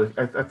 But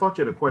I thought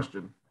you had a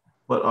question.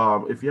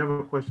 But if you have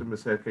a question,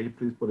 Ms. Head, can you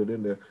please put it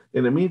in there?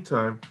 In the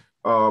meantime,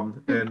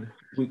 and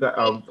we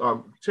got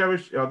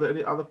Cherish. Are there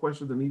any other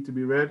questions that need to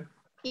be read?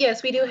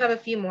 Yes, we do have a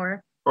few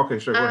more. Okay,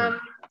 sure. Go ahead.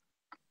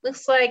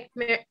 Looks like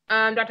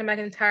Dr.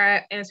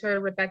 McIntyre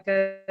answered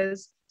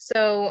Rebecca's.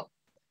 So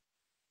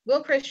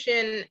Will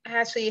Christian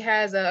actually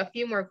has a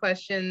few more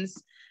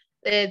questions.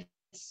 The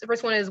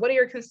first one is, what are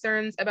your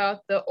concerns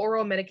about the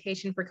oral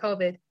medication for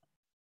COVID?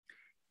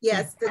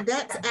 Yes,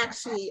 that's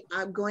actually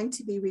going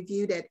to be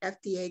reviewed at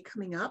FDA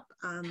coming up.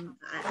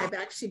 I've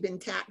actually been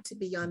tapped to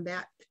be on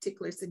that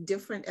particular, it's a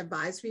different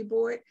advisory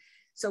board.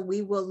 So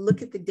we will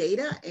look at the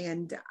data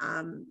and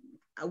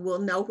we'll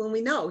know when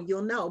we know,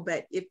 you'll know.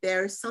 But if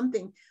there's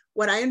something,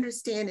 what I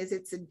understand is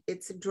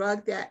it's a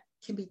drug that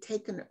can be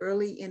taken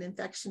early in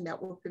infection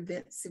that will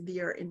prevent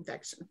severe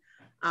infection.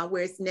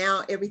 Whereas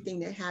now everything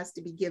that has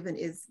to be given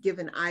is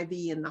given IV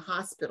in the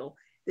hospital.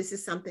 This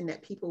is something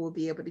that people will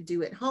be able to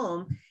do at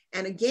home.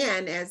 And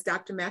again, as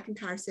Dr.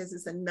 McIntyre says,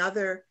 it's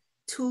another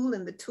tool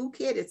in the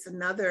toolkit. It's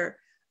another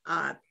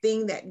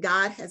thing that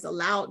God has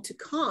allowed to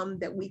come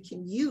that we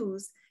can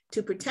use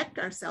to protect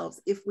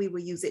ourselves if we will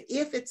use it,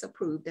 if it's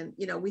approved. And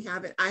you know,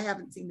 I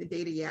haven't seen the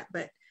data yet,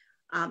 but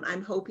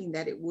I'm hoping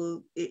that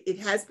it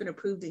has been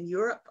approved in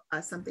Europe,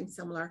 something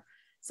similar.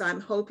 So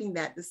I'm hoping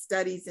that the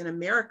studies in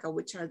America,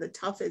 which are the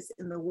toughest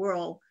in the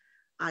world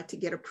to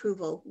get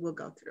approval, will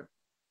go through.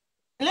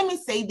 Let me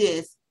say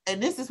this,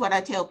 and this is what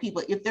I tell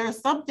people: if there's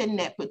something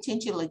that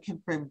potentially can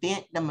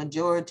prevent the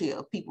majority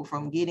of people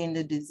from getting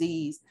the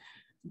disease,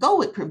 go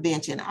with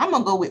prevention. I'm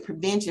gonna go with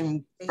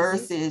prevention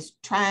versus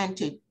trying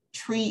to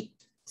treat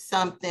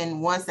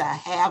something once I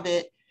have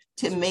it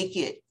to make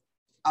it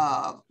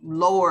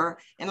lower.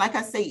 And like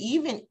I say,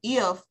 even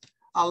if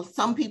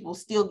some people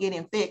still get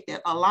infected,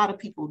 a lot of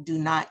people do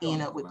not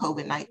end up with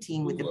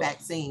COVID-19 with the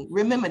vaccine.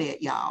 Remember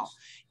that, y'all.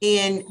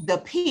 And the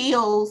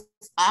pills,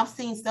 I've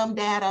seen some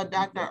data,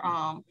 Dr.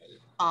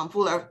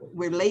 Fuller,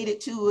 related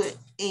to it.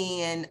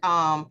 And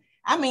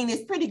I mean,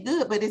 it's pretty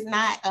good, but it's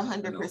not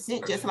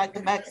 100%, just like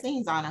the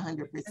vaccines aren't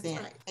 100%.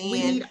 Right. And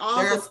we need all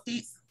of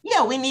it.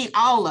 Yeah, we need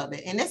all of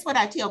it. And that's what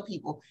I tell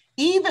people.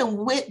 Even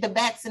with the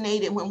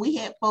vaccinated, when we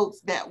had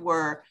folks that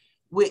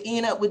would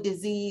end up with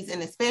disease,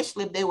 and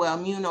especially if they were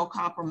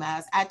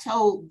immunocompromised, I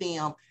told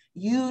them,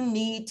 you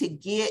need to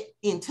get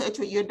in touch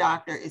with your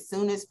doctor as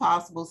soon as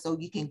possible so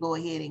you can go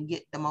ahead and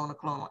get the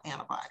monoclonal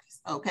antibodies,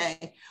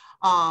 okay?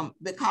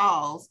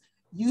 Because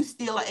you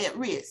still are at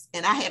risk.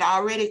 And I had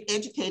already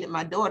educated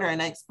my daughter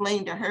and I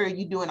explained to her,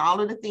 you're doing all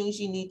of the things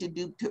you need to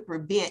do to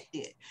prevent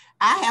it.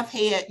 I have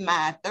had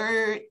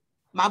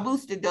my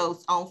booster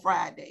dose on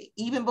Friday.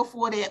 Even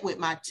before that, with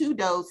my 2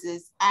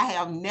 doses, I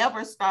have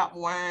never stopped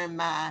wearing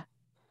my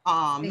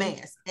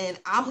mask. And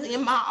I'm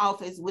in my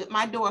office with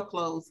my door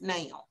closed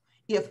now.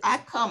 If I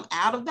come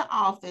out of the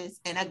office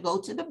and I go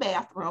to the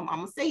bathroom, I'm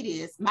gonna say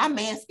this, my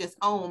mask is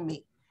on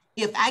me.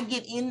 If I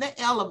get in the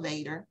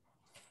elevator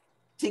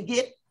to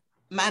get,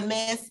 my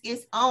mask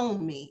is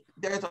on me.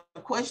 There's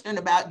a question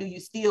about, do you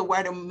still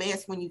wear the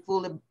mask when you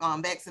fully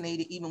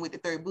vaccinated, even with the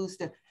 3rd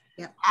booster?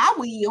 Yeah. I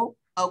will.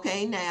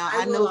 Okay, now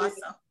I know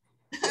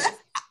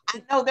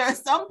I know there are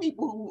some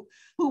people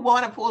who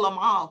want to pull them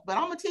off, but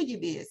I'm gonna tell you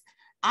this: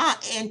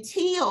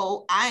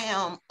 until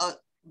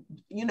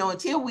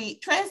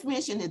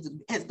transmission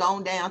has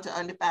gone down to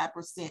under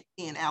 5%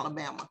 in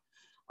Alabama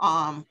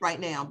right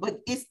now, but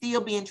it's still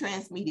being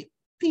transmitted.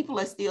 People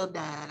are still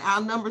dying. Our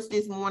numbers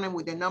this morning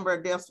with the number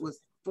of deaths was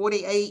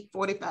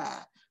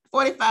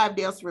 45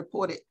 deaths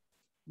reported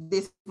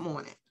this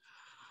morning.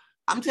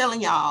 I'm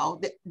telling y'all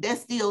that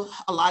there's still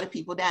a lot of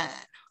people dying.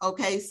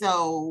 Okay,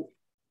 so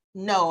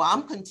no,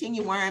 I'm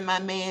continuing wearing my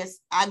mask.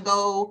 I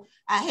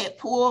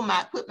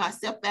put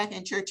myself back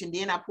in church, and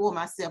then I pulled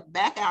myself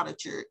back out of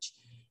church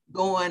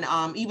going,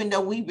 even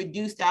though we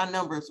reduced our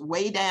numbers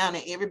way down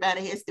and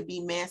everybody has to be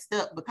masked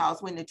up,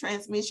 because when the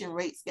transmission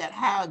rates got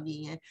high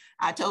again,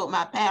 I told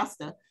my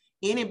pastor,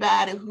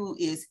 anybody who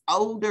is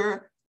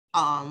older,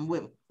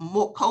 with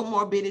more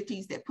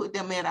comorbidities that put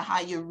them at a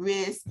higher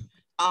risk,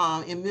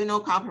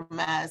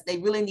 immunocompromised, they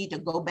really need to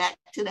go back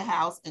to the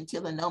house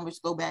until the numbers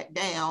go back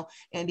down.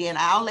 And then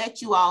I'll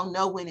let you all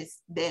know when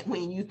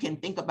you can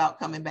think about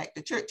coming back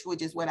to church,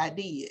 which is what I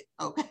did.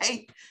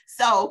 Okay.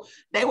 So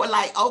they were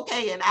like,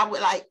 okay. And I was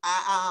like,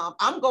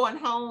 I'm going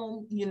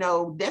home.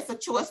 That's a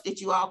choice that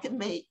you all can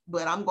make,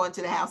 but I'm going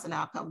to the house and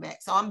I'll come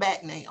back. So I'm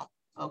back now.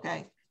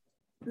 Okay.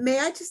 May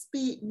I just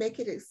make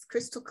it as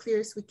crystal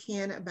clear as we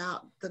can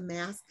about the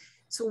mask?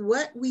 So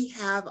what we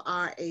have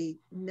are a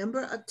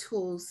number of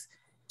tools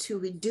to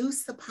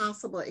reduce the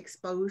possible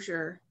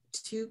exposure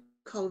to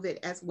COVID,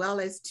 as well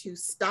as to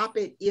stop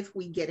it if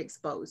we get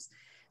exposed.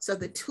 So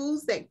the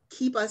tools that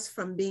keep us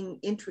from being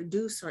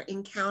introduced or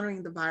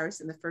encountering the virus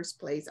in the first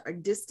place are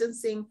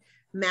distancing,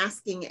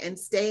 masking, and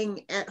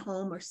staying at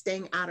home or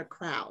staying out of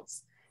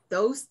crowds.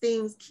 Those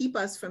things keep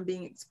us from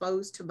being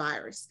exposed to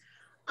virus.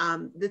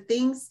 The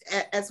things,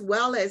 as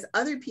well as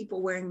other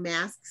people wearing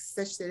masks,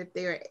 such that if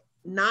they're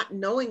not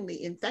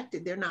knowingly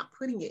infected, they're not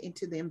putting it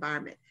into the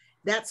environment.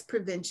 That's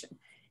prevention.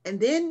 And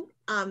then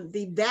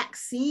the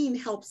vaccine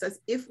helps us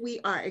if we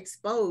are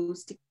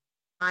exposed to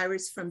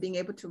virus from being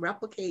able to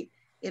replicate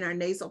in our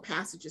nasal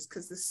passages,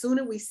 because the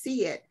sooner we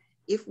see it,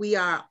 if we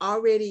are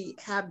already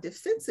have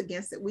defense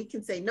against it, we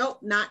can say,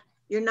 nope,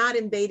 you're not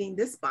invading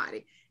this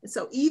body. And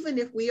so even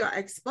if we are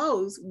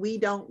exposed, we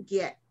don't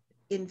get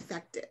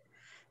infected.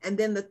 And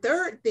then the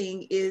third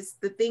thing is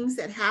the things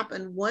that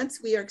happen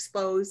once we are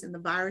exposed and the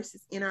virus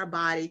is in our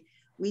body.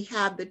 We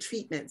have the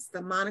treatments, the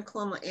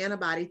monoclonal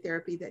antibody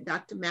therapy that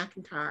Dr.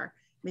 McIntyre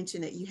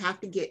mentioned, that you have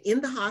to get in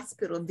the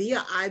hospital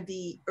via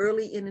IV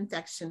early in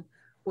infection,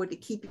 or to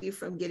keep you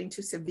from getting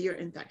to severe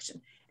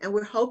infection. And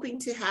we're hoping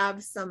to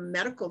have some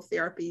medical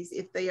therapies,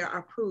 if they are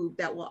approved,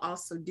 that will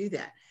also do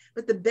that.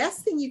 But the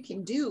best thing you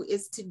can do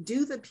is to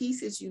do the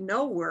pieces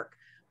work,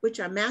 which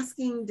are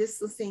masking,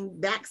 distancing,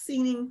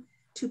 vaccinating,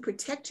 to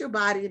protect your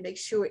body, to make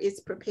sure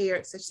it's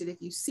prepared such that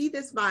if you see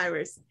this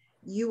virus,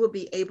 you will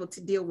be able to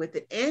deal with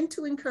it, and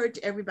to encourage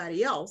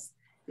everybody else.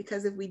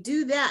 Because if we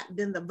do that,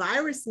 then the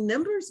virus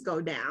numbers go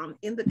down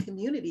in the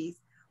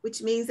communities,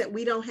 which means that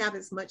we don't have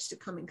as much to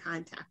come in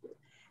contact with.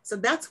 So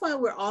that's why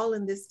we're all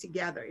in this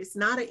together. It's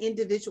not an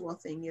individual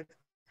thing. If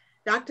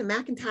Dr.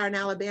 McIntyre in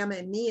Alabama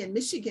and me in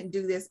Michigan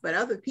do this, but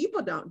other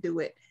people don't do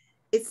it,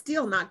 it's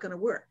still not going to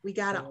work. We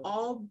got to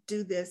all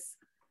do this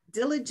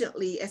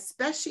diligently,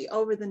 especially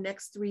over the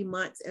next 3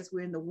 months, as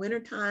we're in the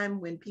wintertime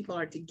when people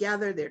are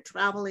together, they're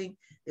traveling,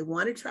 they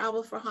want to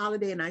travel for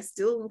holiday. And I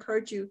still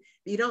encourage you,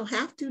 if you don't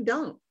have to,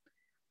 don't.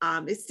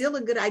 It's still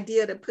a good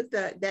idea to put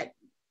that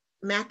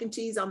mac and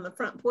cheese on the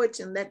front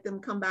porch and let them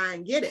come by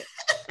and get it,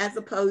 as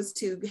opposed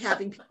to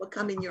having people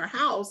come in your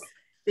house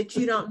that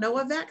you don't know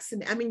are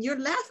vaccinated. I mean, you're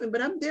laughing,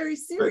 but I'm very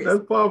serious.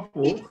 That's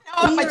powerful.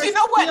 But you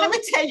know what? Let me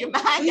tell you,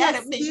 we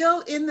are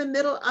still in the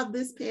middle of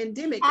this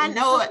pandemic. I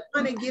know it.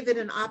 I want to give it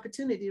an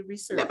opportunity to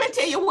research. Let me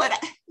tell you what.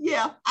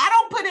 I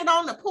don't put it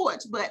on the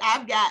porch, but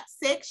I've got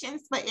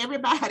sections for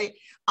everybody.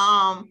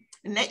 And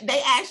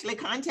they actually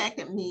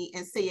contacted me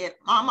and said,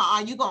 "Mama,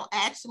 are you gonna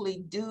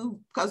actually do?"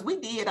 Because we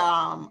did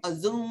a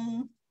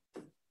Zoom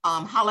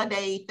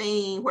holiday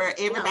thing where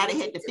everybody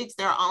had to fix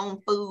their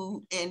own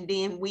food, and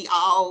then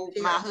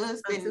my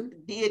husband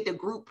did the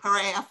group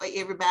prayer for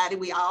everybody.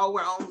 We all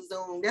were on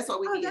Zoom. That's what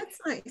we did. That's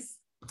nice.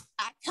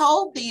 I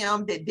told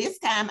them that this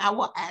time I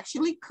will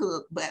actually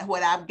cook, but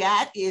what I've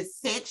got is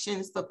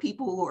sections for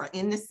people who are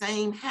in the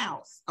same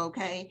house,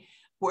 okay,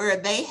 where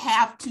they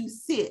have to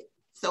sit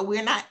So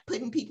we're not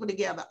putting people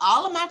together.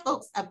 All of my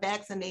folks are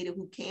vaccinated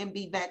who can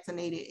be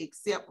vaccinated,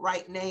 except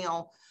right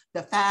now,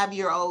 the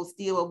 5-year-old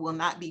still will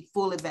not be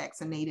fully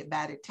vaccinated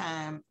by the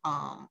time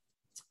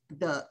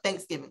the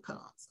Thanksgiving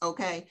comes,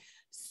 okay?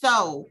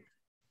 So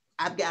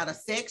I've got a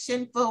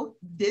section for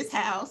this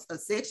house, a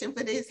section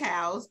for this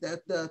house,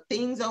 the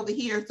things over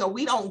here, so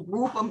we don't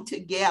group them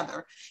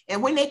together.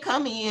 And when they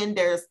come in,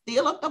 there's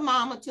still a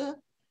thermometer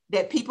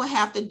that people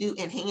have to do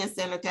and hand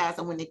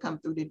sanitizer when they come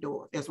through the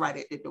door. That's right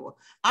at the door.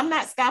 I'm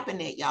not stopping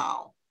that,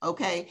 y'all,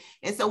 okay?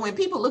 And so when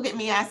people look at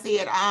me, I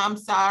said, I'm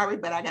sorry,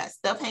 but I got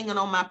stuff hanging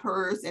on my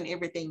purse and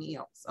everything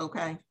else,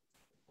 okay?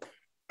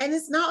 And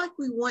it's not like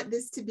we want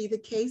this to be the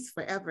case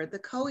forever. The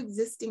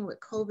coexisting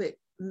with COVID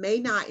may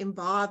not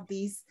involve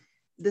this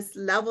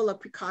level of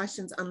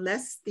precautions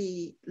unless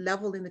the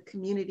level in the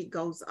community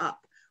goes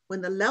up.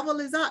 When the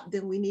level is up,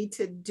 then we need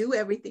to do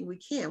everything we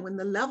can. When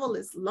the level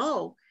is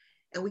low,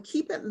 and we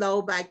keep it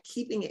low by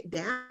keeping it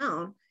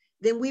down,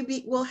 then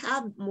we'll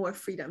have more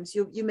freedoms.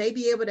 You may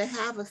be able to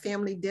have a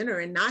family dinner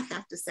and not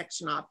have to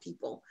section off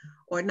people,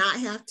 or not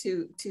have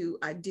to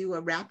do a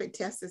rapid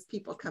test as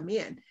people come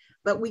in.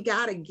 But we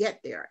got to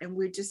get there, and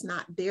we're just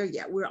not there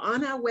yet. We're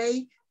on our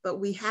way, but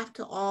we have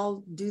to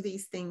all do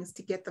these things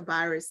to get the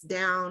virus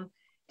down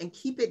and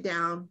keep it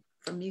down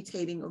from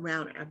mutating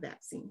around our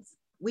vaccines.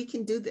 We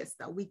can do this,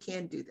 though. We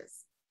can do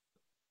this.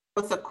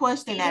 It's a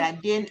question that I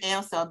didn't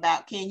answer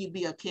about, can you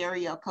be a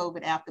carrier of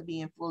COVID after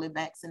being fully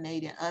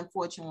vaccinated?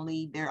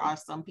 Unfortunately, there are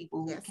some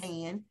people who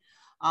can.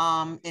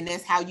 And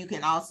that's how you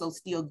can also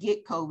still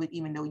get COVID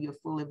even though you're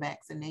fully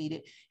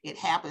vaccinated. It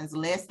happens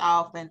less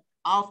often,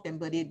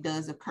 but it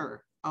does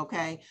occur,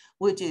 okay?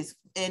 Which is,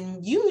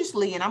 and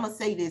usually, and I'm gonna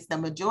say this, the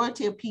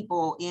majority of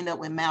people end up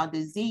with mild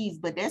disease,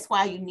 but that's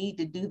why you need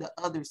to do the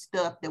other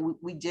stuff that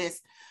we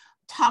just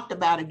talked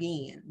about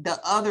again.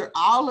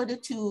 All of the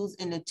tools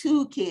in the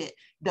toolkit,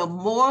 the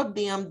more of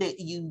them that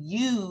you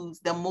use,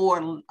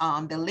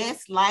 the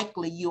less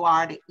likely you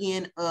are to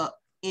end up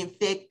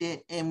infected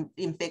and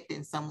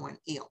infecting someone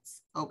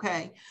else,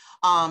 okay?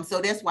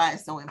 So that's why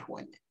it's so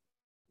important.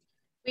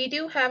 We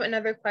do have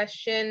another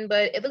question,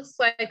 but it looks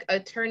like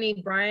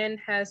Attorney Brian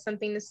has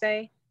something to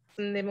say,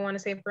 something they want to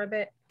say for a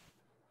bit.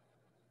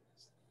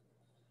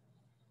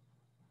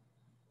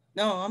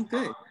 No, I'm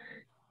good.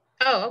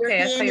 Oh,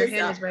 okay. I saw your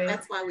hand was raised.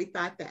 That's why we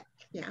thought that.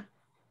 Yeah.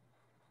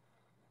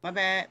 My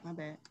bad.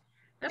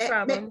 No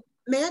problem.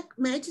 May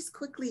I just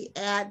quickly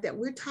add that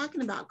we're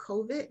talking about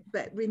COVID,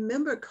 but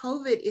remember,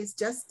 COVID is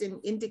just an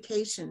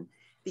indication,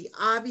 the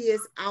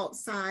obvious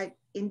outside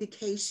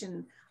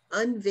indication,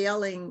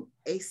 unveiling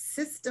a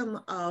system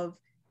of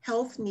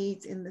health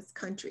needs in this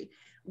country.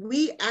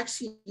 We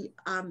actually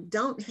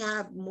don't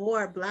have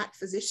more Black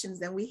physicians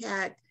than we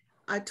had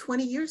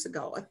 20 years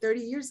ago or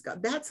 30 years ago.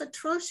 That's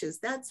atrocious.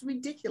 That's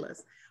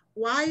ridiculous.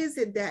 Why is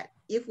it that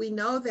if we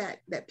know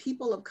that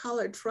people of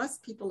color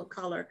trust people of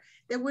color,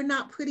 that we're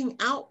not putting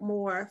out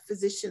more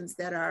physicians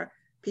that are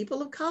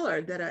people of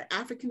color, that are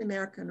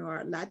African-American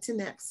or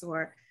Latinx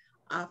or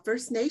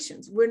First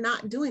Nations? We're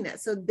not doing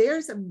that. So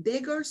there's a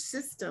bigger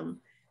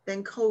system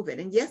than COVID.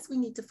 And yes, we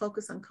need to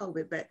focus on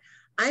COVID, but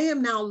I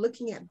am now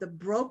looking at the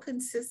broken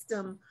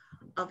system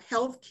of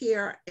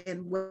healthcare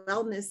and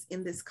wellness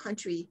in this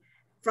country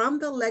from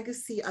the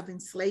legacy of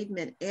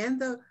enslavement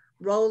and the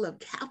role of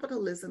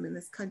capitalism in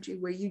this country,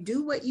 where you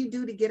do what you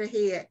do to get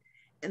ahead.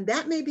 And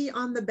that may be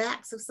on the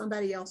backs of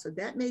somebody else, or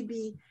that may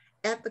be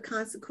at the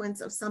consequence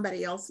of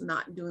somebody else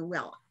not doing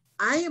well.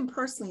 I am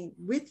personally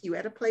with you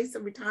at a place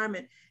of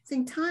retirement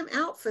saying time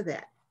out for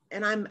that.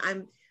 And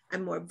I'm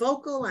more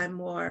vocal, I'm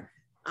more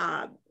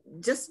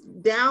just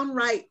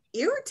downright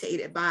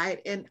irritated by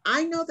it. And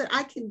I know that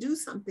I can do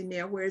something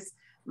there, whereas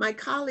my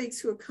colleagues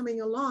who are coming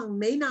along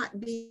may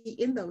not be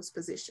in those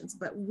positions,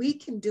 but we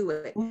can do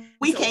it.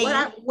 What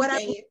I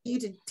want you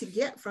to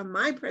get from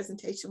my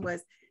presentation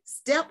was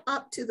step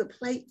up to the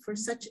plate for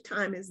such a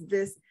time as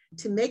this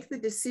to make the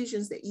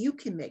decisions that you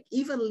can make.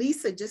 Even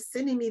Lisa just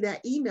sending me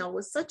that email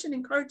was such an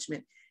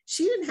encouragement.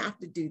 She didn't have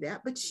to do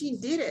that, but she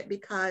did it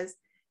because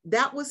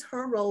that was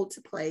her role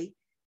to play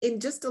in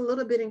just a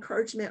little bit of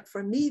encouragement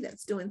for me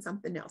that's doing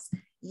something else.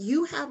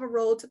 You have a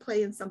role to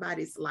play in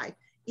somebody's life.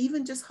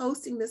 Even just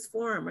hosting this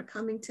forum or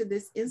coming to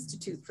this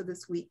institute for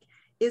this week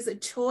is a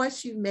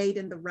choice you made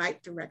in the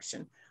right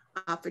direction.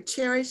 For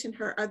Cherish and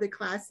her other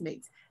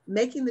classmates,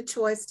 making the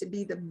choice to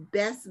be the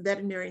best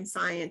veterinarian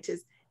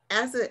scientist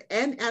as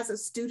a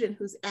student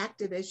who's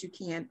active as you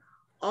can,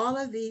 all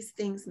of these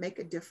things make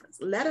a difference.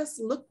 Let us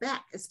look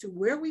back as to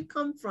where we've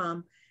come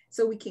from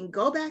so we can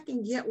go back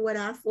and get what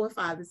our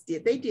forefathers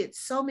did. They did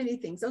so many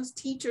things. Those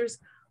teachers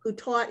who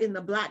taught in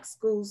the Black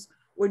schools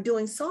were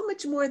doing so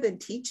much more than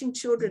teaching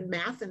children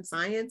math and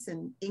science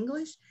and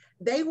English.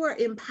 They were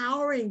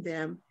empowering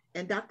them.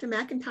 And Dr.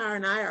 McIntyre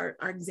and I are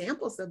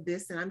examples of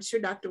this. And I'm sure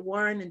Dr.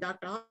 Warren and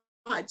Dr.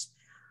 Hodge,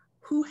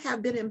 who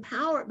have been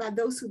empowered by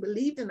those who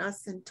believed in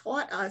us and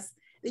taught us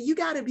that you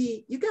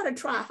gotta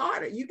try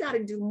harder. You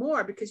gotta do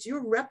more because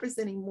you're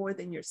representing more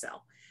than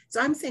yourself. So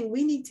I'm saying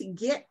we need to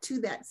get to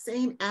that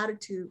same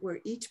attitude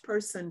where each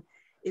person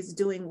is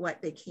doing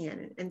what they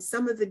can. And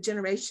some of the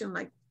generation,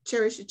 like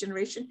Cherish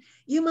generation,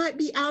 you might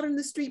be out in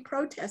the street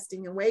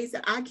protesting in ways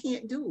that I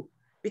can't do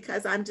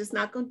because I'm just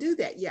not going to do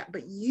that yet.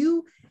 But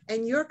you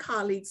and your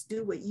colleagues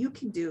do what you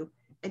can do.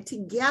 And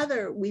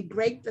together we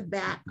break the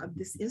back of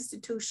this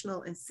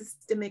institutional and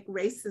systemic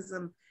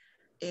racism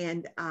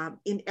and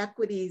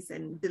inequities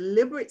and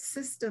deliberate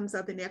systems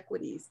of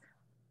inequities.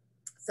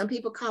 Some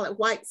people call it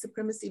white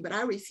supremacy, but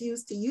I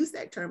refuse to use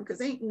that term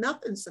because ain't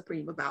nothing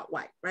supreme about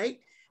white, right?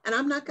 And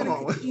I'm not going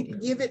to continue to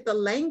give it the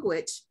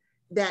language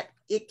that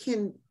it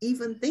can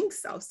even think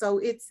so. So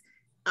it's,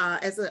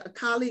 as a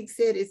colleague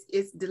said,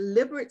 it's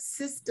deliberate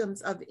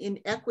systems of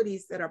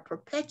inequities that are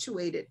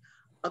perpetuated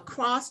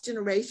across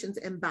generations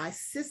and by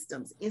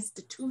systems,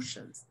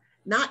 institutions,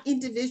 not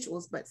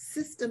individuals, but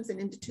systems and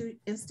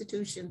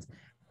institutions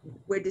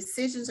where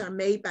decisions are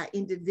made by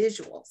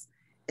individuals.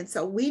 And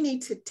so we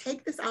need to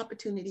take this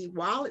opportunity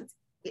while it's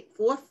at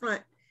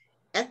forefront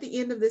at the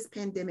end of this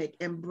pandemic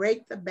and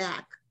break the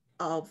back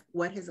of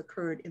what has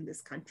occurred in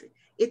this country.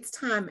 It's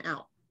time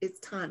out. It's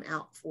time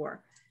out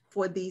for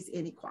these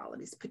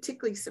inequalities,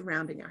 particularly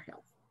surrounding our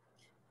health.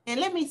 And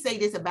let me say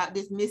this about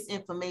this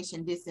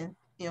misinformation,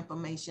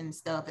 disinformation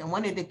stuff. And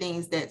one of the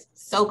things that's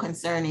so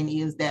concerning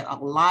is that a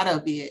lot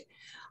of it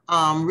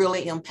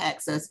really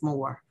impacts us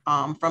more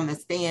from the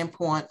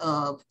standpoint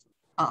of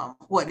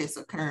what is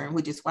occurring,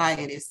 which is why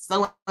it is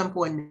so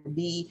important to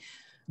be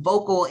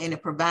vocal and to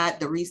provide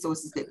the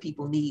resources that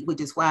people need,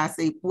 which is why I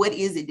say, what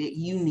is it that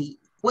you need?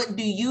 What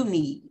do you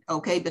need?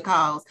 Okay,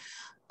 because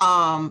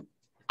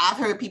I've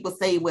heard people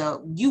say,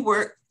 well, you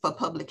work for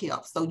public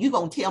health, so you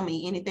gonna tell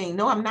me anything?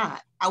 No, I'm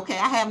not. Okay,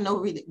 I have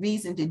no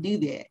reason to do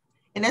that.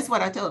 And that's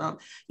what I told them.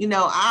 You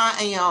know,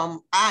 I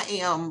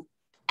am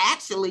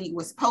actually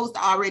was supposed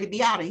to already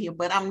be out of here,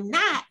 but I'm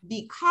not,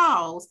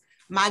 because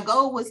my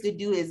goal was to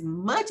do as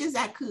much as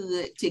I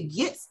could to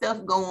get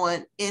stuff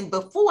going and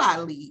before I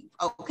leave,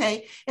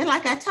 okay? And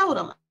like I told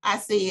them, I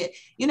said,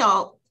 you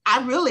know,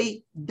 I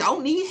really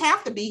don't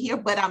have to be here,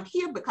 but I'm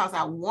here because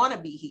I want to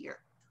be here.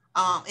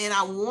 And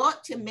I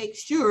want to make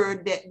sure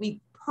that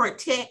we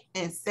protect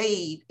and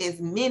save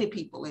as many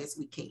people as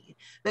we can,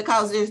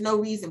 because there's no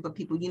reason for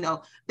people, you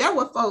know, there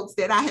were folks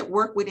that I had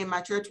worked with in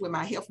my church with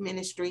my health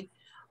ministry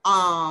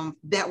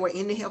that were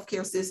in the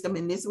healthcare system.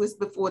 And this was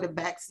before the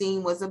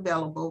vaccine was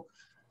available.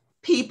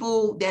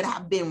 People that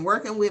I've been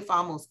working with for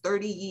almost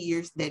 30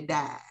 years that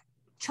died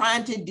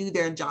trying to do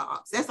their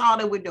jobs. That's all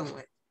they were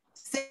doing,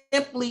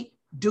 simply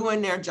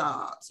doing their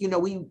jobs. You know,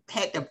 we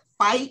had to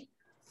fight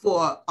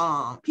for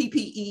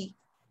PPE,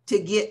 to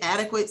get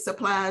adequate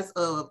supplies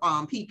of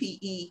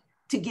PPE,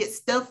 to get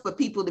stuff for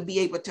people to be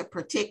able to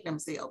protect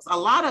themselves.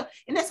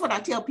 And that's what I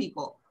tell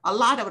people, a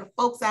lot of the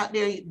folks out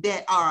there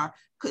that are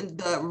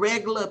the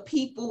regular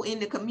people in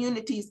the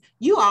communities,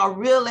 you all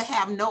really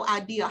have no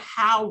idea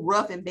how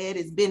rough and bad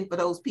it's been for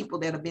those people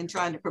that have been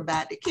trying to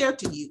provide the care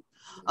to you.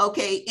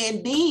 Okay,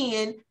 and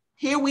then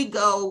here we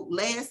go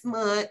last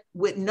month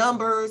with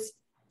numbers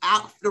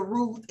out the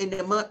roof in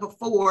the month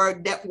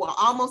before that were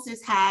almost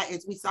as high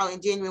as we saw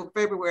in January and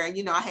February.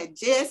 You know, I had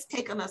just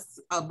taken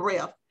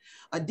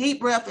a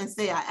deep breath and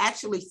say, I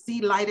actually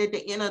see light at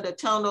the end of the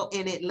tunnel,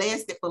 and it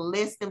lasted for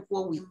less than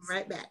 4 weeks.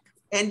 Right back.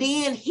 And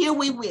then here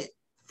we went,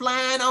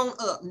 flying on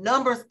up.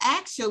 Numbers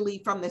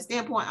actually from the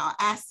standpoint of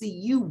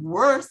ICU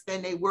worse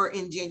than they were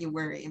in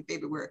January and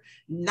February.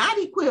 Not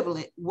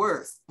equivalent,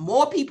 worse.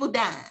 More people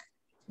dying.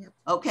 Yep.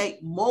 Okay,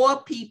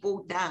 more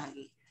people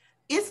dying.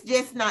 It's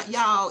just not,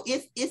 y'all,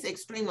 it's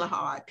extremely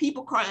hard.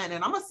 People crying,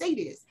 and I'm gonna say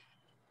this.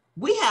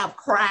 We have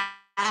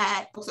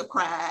cried, folks have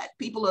cried.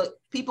 People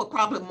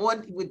probably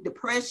more with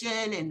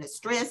depression and the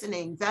stress and the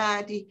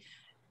anxiety.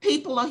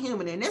 People are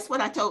human. And that's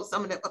what I told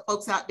some of the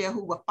folks out there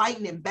who were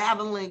fighting and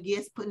battling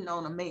against putting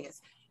on a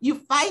mask. You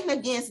fighting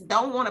against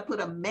don't want to put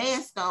a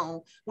mask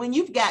on when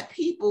you've got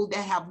people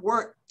that have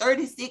worked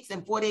 36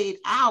 and 48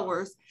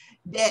 hours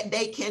that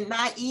they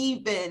cannot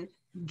even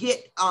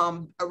get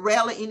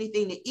rarely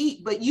anything to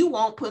eat, but you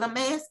won't put a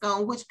mask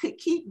on, which could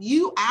keep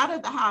you out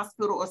of the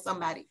hospital or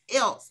somebody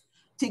else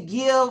to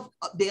give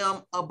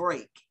them a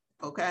break,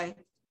 okay?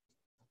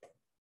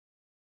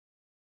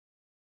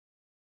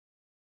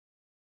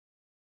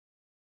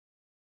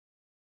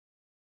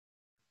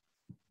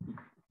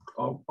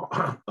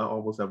 I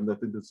almost have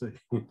nothing to say.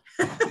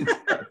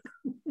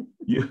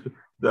 Yeah,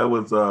 that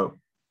was,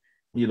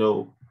 you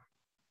know,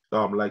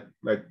 like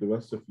the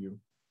rest of you,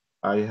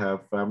 I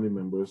have family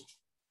members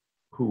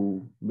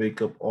who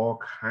make up all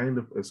kind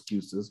of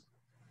excuses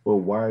for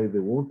why they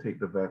won't take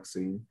the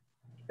vaccine.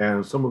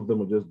 And some of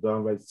them are just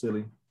downright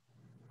silly.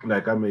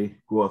 Like I may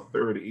grow a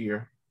third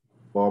ear,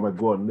 or I might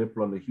grow a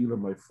nipple on the heel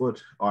of my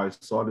foot. Or I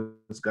saw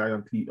this guy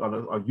on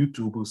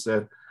YouTube who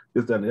said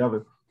this, that, and the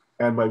other.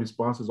 And my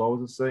response is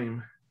always the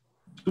same.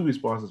 Two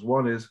responses.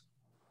 One is,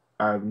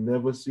 I've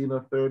never seen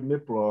a third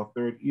nipple or a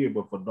third ear,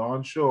 but for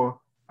darn sure,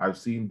 I've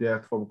seen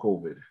death from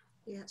COVID.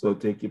 Yeah. So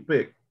take your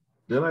pick.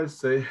 Then I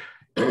say,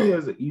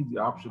 here's an easy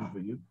option for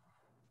you.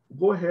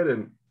 Go ahead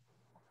and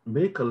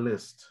make a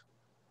list.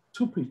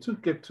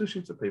 Get two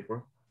sheets of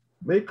paper,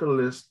 make a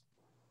list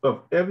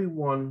of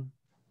everyone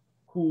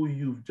who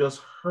you've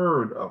just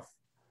heard of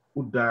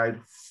who died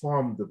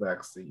from the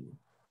vaccine.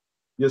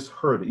 Just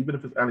heard it, even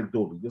if it's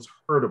anecdotal, just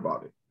heard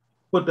about it.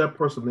 Put that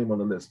person's name on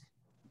the list.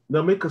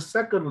 Now make a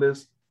second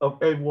list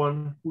of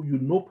everyone who you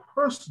know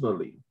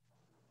personally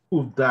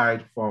who've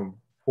died from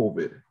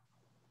COVID.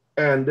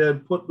 And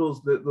then put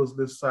those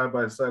lists side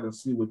by side and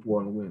see which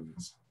one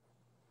wins.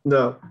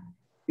 Now,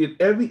 in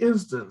every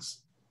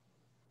instance,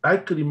 I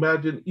could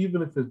imagine,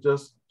 even if it's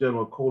just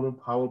General Colin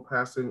Powell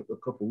passing a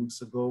couple of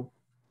weeks ago,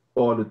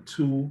 or the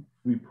two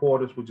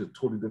reporters, which is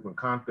totally different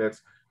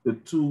context, the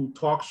two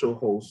talk show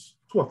hosts,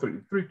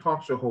 three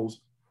talk show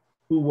hosts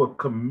who were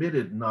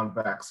committed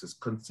non-vaxxers,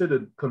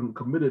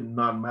 committed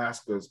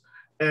non-maskers,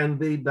 and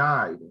they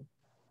died,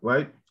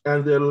 right?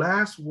 And their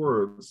last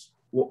words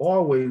were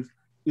always,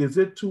 is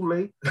it too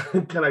late?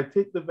 Can I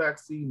take the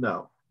vaccine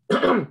now?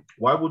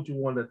 Why would you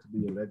want that to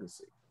be a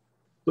legacy?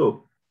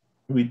 So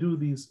we do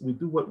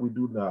what we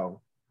do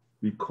now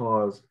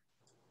because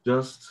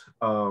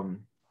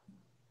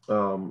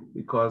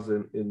because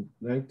in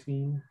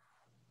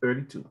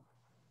 1932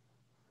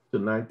 to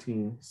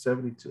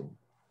 1972,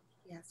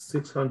 yes,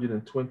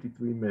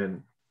 623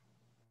 men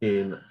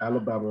in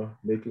Alabama,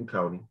 Macon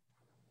County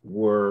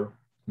were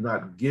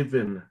not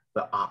given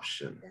the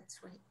option. That's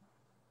right.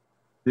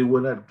 They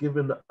were not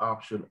given the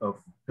option of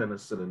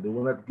penicillin. They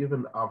were not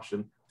given the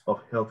option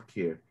of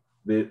healthcare.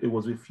 It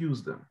was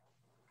refused them.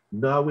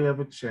 Now we have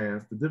a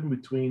chance. The difference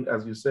between,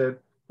 as you said,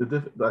 I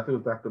think it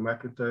was Dr.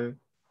 McIntyre,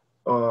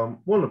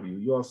 one of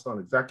you all sound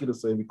exactly the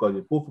same because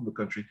you're both from the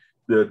country.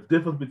 The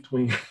difference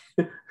between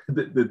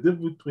the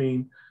difference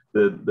between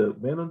the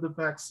men on the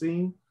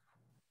vaccine,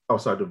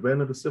 the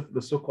men of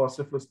the so-called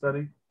syphilis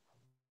study,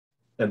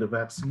 and the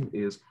vaccine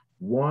is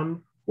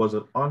one was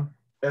an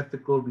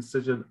unethical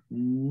decision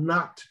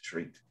not to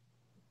treat,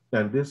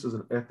 and this is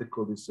an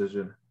ethical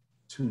decision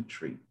to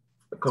treat.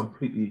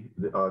 Completely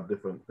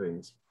different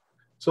things.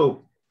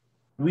 So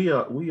we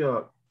are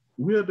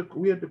at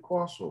the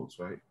crossroads,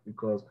 right?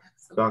 Because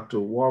Dr.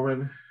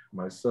 Warren,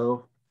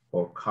 myself,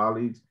 our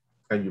colleagues,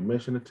 and you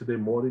mentioned it today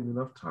more than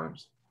enough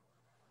times,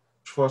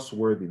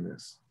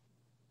 trustworthiness.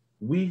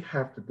 We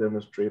have to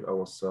demonstrate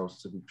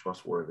ourselves to be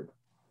trustworthy.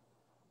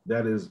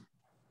 That is,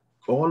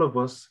 all of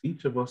us,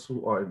 each of us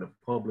who are in the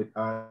public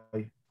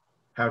eye,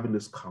 having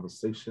this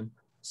conversation,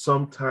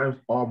 sometimes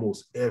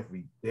almost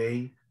every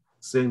day,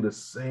 saying the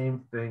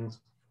same things.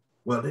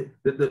 Well, the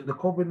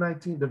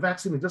COVID-19, the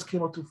vaccine, it just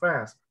came out too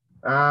fast.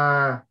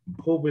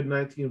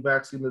 COVID-19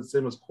 vaccine is the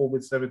same as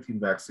COVID-17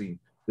 vaccine.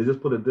 They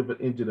just put a different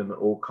engine in the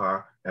old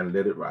car and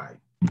let it ride.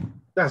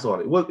 That's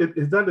all.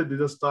 It's not that they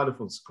just started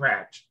from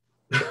scratch.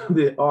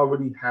 They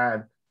already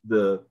had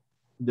the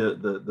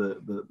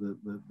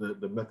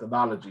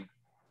methodology.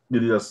 They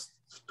just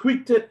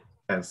tweaked it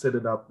and set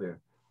it out there.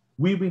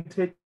 We've been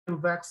taking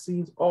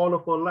vaccines all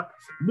of our life.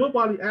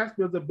 Nobody asked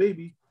me as a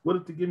baby whether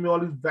to give me all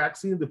these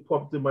vaccines that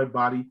pumped in my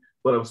body,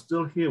 but I'm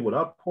still here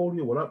without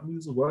polio, without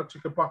measles, without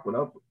chickenpox,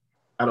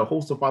 and a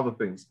host of other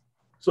things.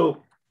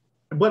 So,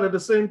 but at the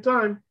same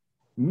time,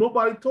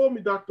 nobody told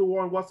me, Dr.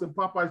 Warren, what's in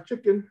Popeye's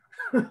chicken,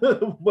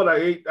 but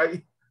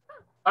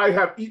I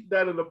have eaten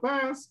that in the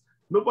past.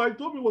 Nobody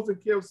told me what's in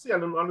KFC. I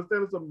don't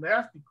understand it's some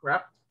nasty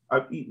crap.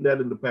 I've eaten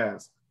that in the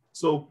past.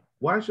 So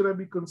why should I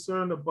be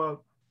concerned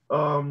about,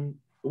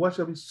 why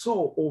should I be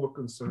so over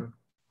concerned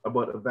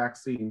about a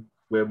vaccine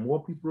where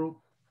more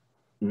people,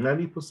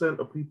 90%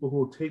 of people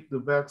who take the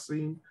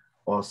vaccine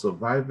are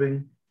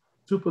surviving,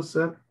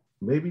 2%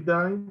 maybe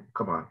dying?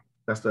 Come on,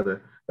 that's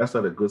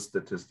not a good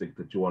statistic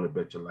that you want to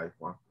bet your life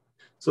on.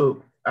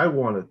 So I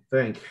want to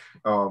thank,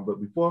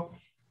 but before,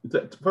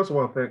 first I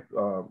want to thank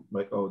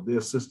my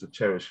dear sister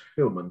Cherish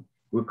Hillman.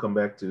 We'll come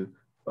back to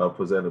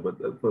presenter,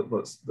 but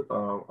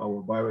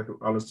our bioethical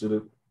honor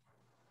student,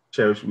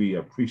 Cherish, we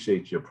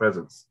appreciate your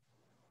presence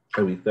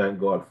and we thank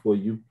God for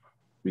you.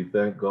 We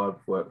thank God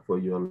for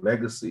your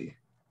legacy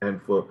and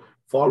for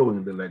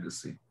following the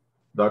legacy.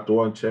 Dr.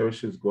 Warren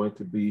Cherish is going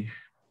to be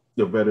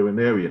your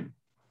veterinarian.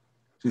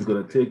 She's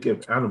going to take care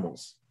of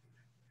animals.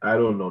 I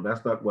don't know.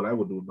 That's not what I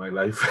would do in my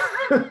life.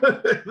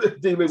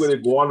 Dealing with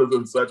iguanas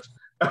and such.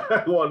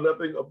 I want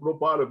nothing, no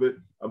part of it.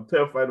 I'm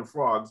terrified of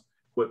frogs,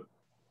 but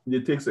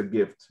it takes a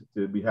gift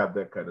to have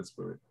that kind of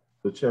spirit.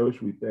 So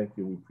Cherish, we thank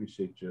you. We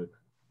appreciate you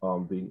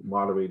being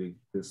moderating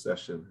this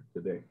session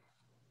today.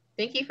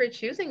 Thank you for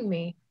choosing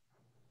me.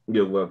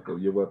 You're welcome.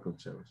 You're welcome,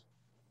 Cherish.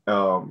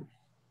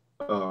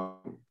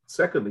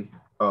 Secondly,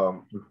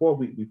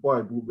 before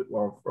I move it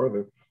on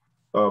further,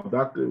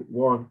 Dr.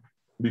 Warren,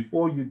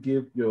 before you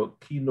give your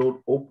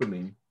keynote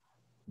opening,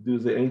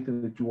 is there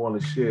anything that you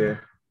want to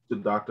share to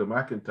Dr.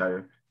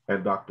 McIntyre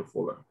and Dr.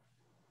 Fuller?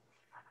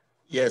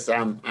 Yes,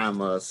 I'm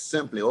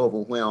simply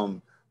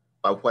overwhelmed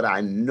by what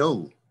I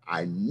knew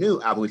I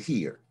would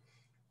hear.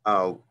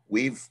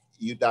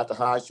 You, Dr.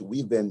 Hodge,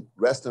 we've been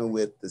wrestling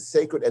with the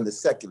sacred and the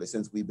secular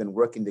since we've been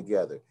working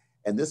together.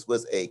 And this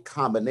was a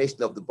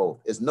combination of the both.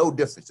 It's no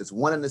difference, it's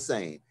one and the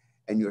same.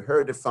 And you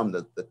heard it from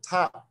the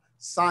top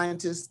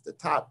scientists, the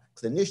top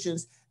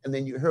clinicians, and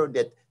then you heard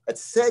that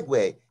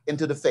segue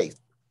into the faith.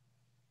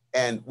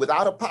 and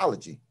without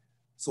apology.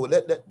 So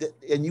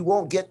and you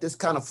won't get this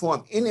kind of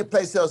forum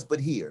anyplace else but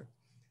here.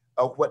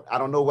 What I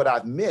don't know what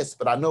I've missed,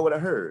 but I know what I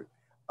heard.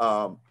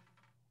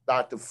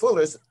 Dr.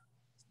 Fuller's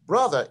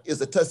brother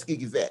is a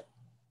Tuskegee vet.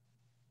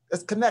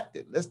 Let's connect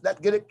it. Let's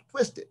not get it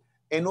twisted.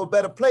 Ain't no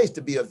better place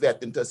to be a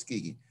vet than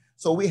Tuskegee.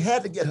 So we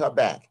had to get her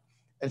back.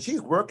 And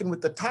she's working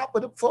with the top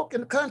of the folk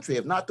in the country,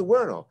 if not the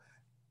world,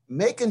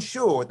 making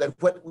sure that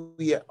what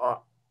we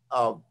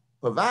are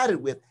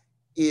provided with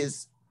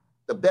is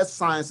the best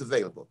science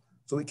available.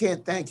 So we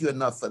can't thank you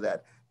enough for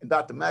that. And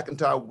Dr.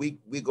 McIntyre,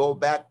 we go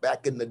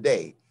back in the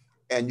day,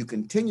 and you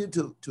continue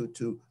to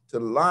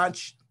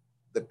launch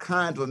the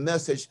kind of a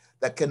message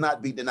that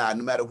cannot be denied,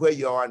 no matter where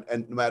you are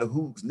and no matter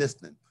who's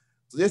listening.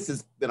 So this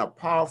has been a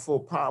powerful,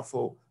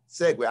 powerful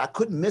segue. I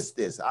couldn't miss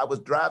this. I was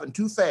driving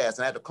too fast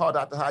and I had to call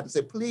Dr. Hodge and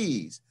say,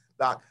 please,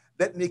 Doc,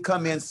 let me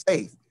come in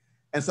safe.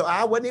 And so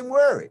I wasn't even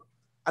worried.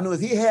 I knew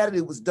if he had it,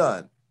 it was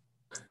done.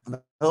 And I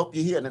hope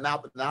you hear, and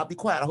I'll be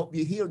quiet. I hope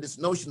you hear this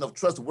notion of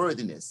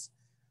trustworthiness.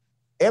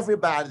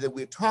 Everybody that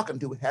we're talking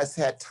to has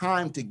had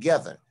time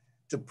together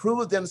to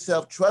prove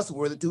themselves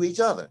trustworthy to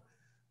each other.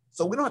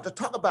 So we don't have to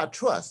talk about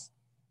trust.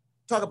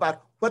 Talk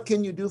about what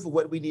can you do for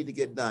what we need to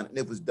get done, and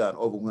it was done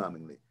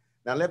overwhelmingly.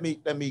 Now let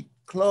me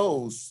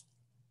close,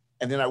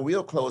 and then I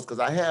will close because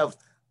I have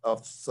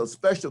some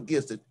special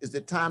gifts. Is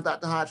it time,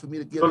 Dr. Hodge, for me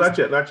to give? No, not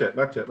yet.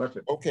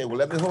 Okay, well,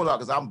 let me hold on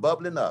because I'm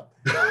bubbling up.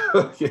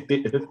 Okay.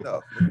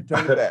 No, let me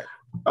turn it back.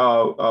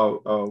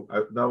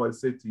 Now I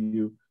say to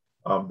you,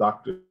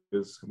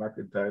 Drs.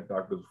 McIntyre,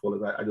 Dr.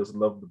 Fuller, I just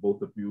love the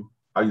both of you.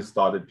 How you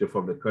started, you're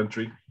from the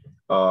country.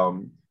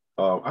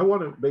 I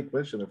want to make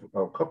mention of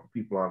a couple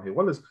people on here.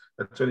 One is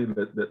Attorney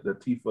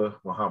Latifa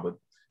Muhammad,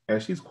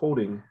 and she's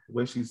quoting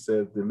when she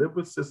says,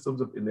 deliberate systems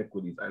of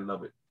inequities. I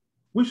love it.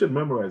 We should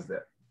memorize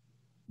that.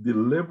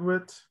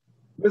 Deliberate,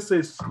 let's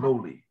say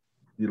slowly,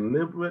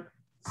 deliberate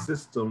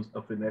systems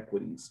of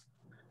inequities.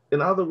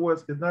 In other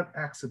words, it's not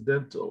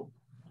accidental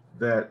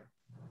that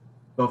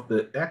of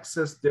the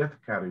excess death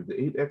category, the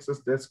 8 excess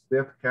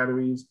death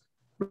categories,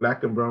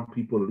 Black and brown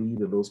people lead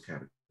in those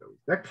categories.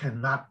 That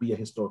cannot be a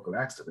historical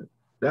accident.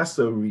 That's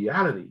a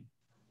reality.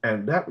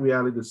 And that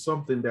reality is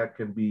something that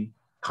can be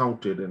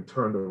counted and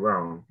turned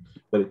around.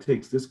 But it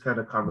takes this kind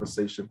of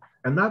conversation,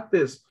 and not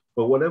this,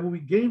 but whatever we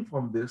gain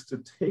from this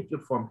to take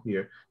it from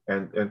here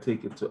and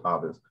take it to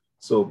others.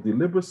 So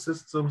deliberate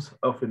systems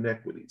of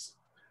inequities.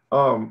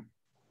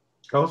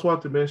 I also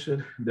want to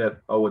mention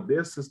that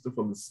their sister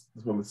from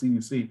the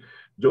CDC,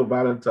 Joe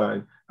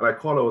Valentine, and I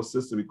call her a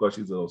sister because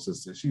she's our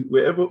sister. She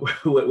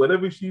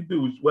whatever she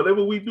do,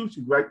 whatever we do,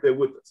 she's right there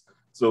with us.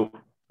 So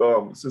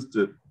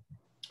Sister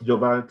Joe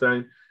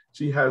Valentine,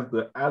 she has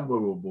the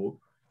admirable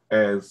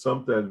and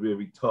sometimes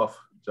very tough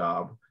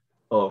job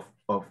of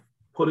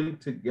putting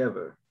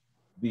together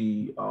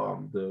the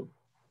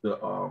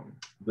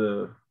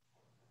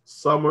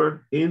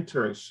summer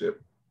internship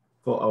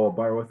for our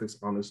bioethics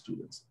honor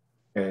students.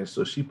 And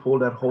so she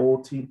pulled that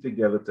whole team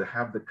together to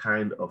have the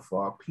kind of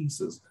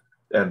pieces.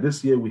 And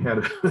this year we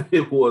had,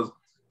 it was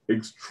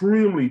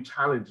extremely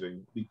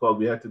challenging because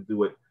we had to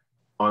do it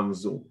on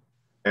Zoom.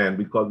 And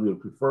because we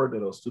would prefer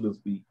that our students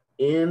be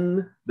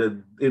in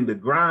the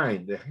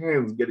grind, their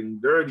hands getting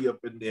dirty up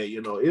in there,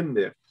 in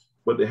there.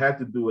 But they had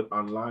to do it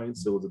online.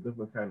 So it was a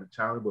different kind of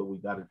challenge, but we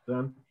got it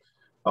done.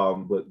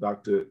 But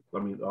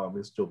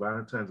Miss Jo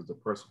Valentine is a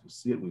person who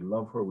see it. We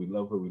love her. We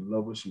love her. We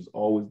love her. She's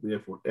always there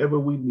for whatever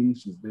we need.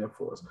 She's there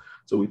for us.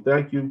 So we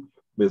thank you,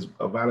 Ms.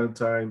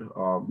 Valentine,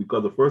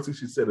 because the first thing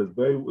she said is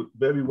very,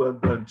 very well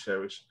done,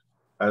 Cherish.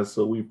 And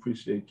so we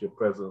appreciate your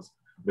presence,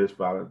 Ms.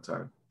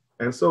 Valentine.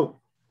 And so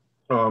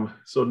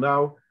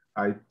now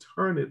I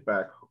turn it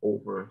back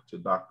over to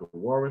Dr.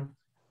 Warren,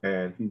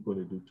 and he's going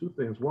to do 2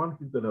 things. One,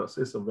 he's going to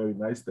say some very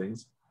nice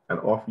things and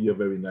offer you a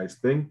very nice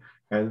thing.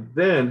 And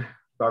then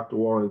Dr.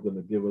 Warren is going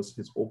to give us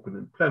his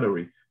opening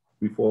plenary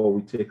before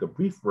we take a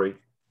brief break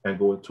and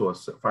go into a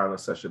final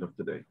session of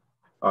today.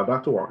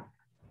 Dr. Warren.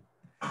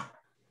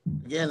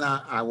 Again,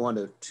 I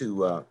wanted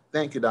to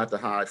thank you, Dr.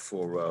 Hodge,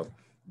 for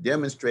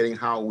demonstrating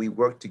how we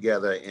work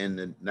together in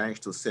the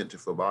National Center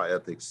for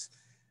Bioethics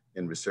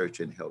in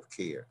Research and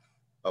Healthcare.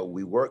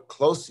 We work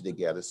closely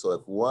together, so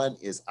if one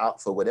is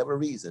out for whatever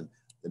reason,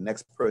 the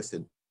next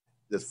person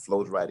just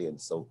flows right in.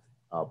 So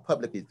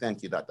publicly,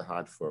 thank you, Dr.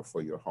 Hodge,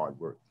 for your hard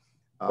work.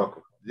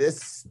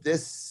 This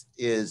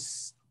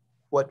is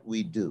what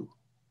we do.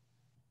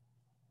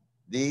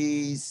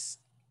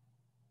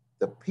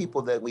 The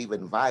people that we've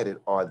invited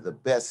are the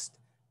best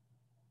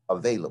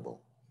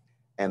available,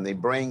 and they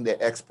bring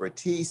their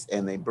expertise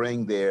and they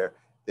bring their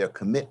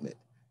commitment.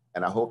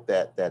 And I hope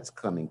that that's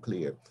coming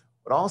clear.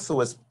 But also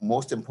what's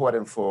most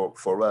important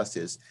for us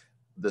is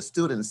the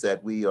students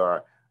that we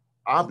are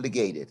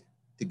obligated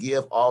to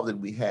give all that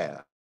we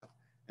have.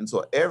 And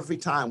so every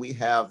time we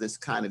have this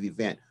kind of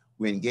event,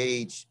 we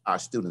engage our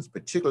students,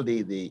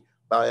 particularly the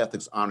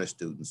bioethics honor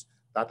students.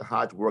 Dr.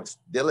 Hodge works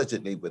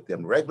diligently with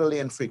them regularly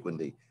and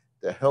frequently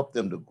to help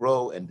them to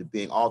grow and to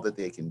being all that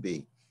they can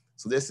be.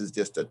 So this is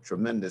just a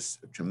tremendous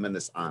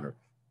honor.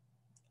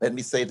 Let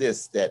me say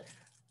this, that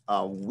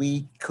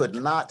we could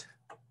not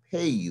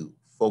pay you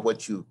for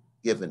what you've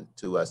given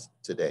to us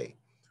today.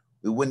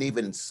 We wouldn't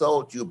even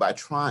insult you by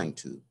trying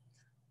to.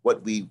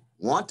 What we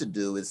want to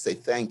do is say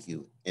thank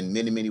you in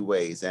many, many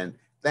ways. And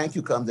thank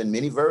you comes in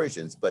many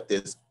versions, but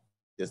there's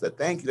a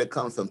thank you that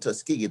comes from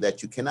Tuskegee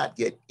that you cannot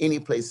get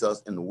anyplace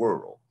else in the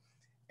world.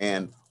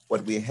 And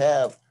what we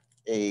have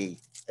a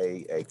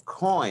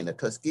coin, a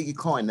Tuskegee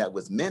coin that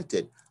was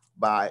minted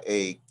by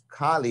a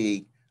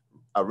colleague,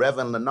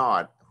 Reverend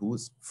Leonard,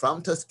 who's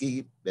from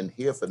Tuskegee, been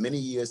here for many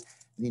years,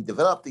 and he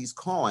developed these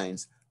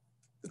coins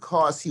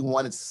because he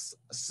wanted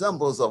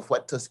symbols of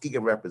what Tuskegee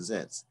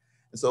represents.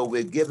 And so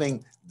we're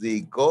giving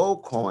the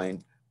gold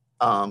coin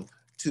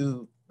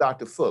to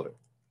Dr. Fuller.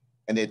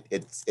 And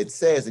it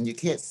says, and you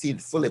can't see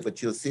it fully,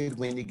 but you'll see it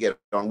when you get it.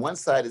 On one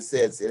side, it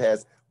says it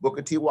has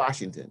Booker T.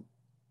 Washington,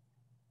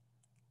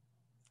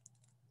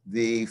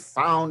 the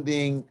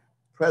founding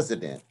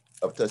president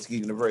of Tuskegee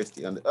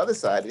University. On the other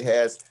side, it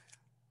has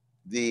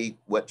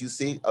what you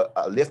see,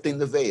 lifting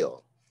the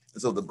veil.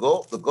 And so the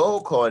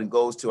gold coin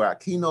goes to our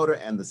keynoter,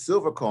 and the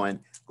silver coin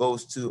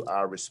goes to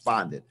our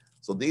respondent.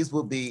 So these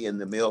will be in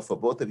the mail for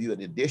both of you,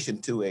 in addition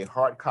to a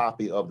hard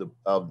copy of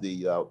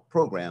the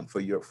program for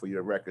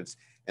your records.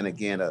 And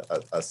again,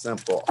 a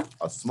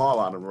small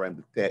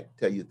honorarium to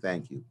tell you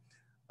thank you.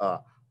 I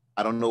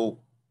don't know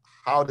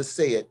how to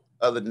say it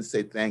other than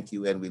say thank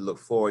you, and we look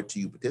forward to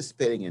you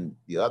participating in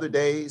the other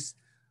days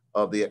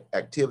of the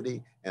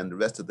activity and the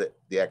rest of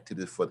the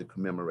activities for the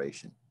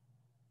commemoration.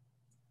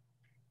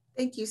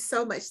 Thank you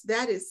so much.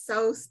 That is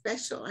so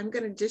special. I'm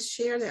going to just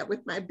share that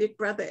with my big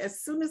brother as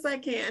soon as I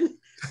can.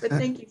 But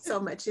thank you so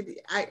much.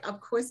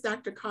 Of course,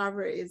 Dr.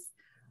 Carver is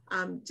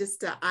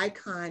just an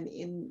icon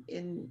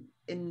in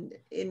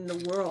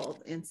the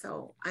world. And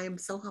so I am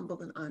so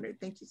humbled and honored.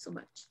 Thank you so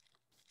much.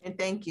 And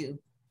thank you,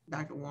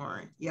 Dr.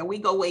 Warren. Yeah, we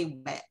go way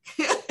back.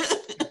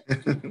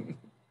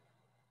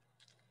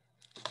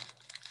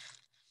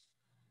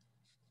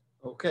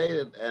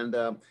 Okay, and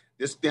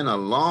it's been a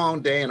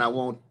long day, and I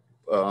won't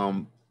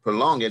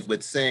prolong it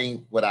with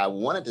saying what I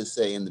wanted to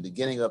say in the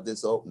beginning of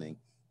this opening,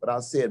 but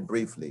I'll say it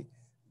briefly.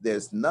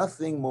 There's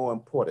nothing more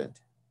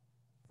important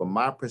from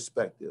my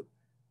perspective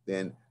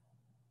than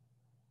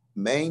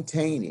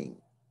maintaining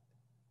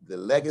the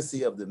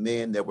legacy of the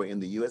men that were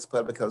in the U.S.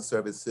 Public Health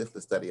Service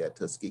syphilis study at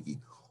Tuskegee.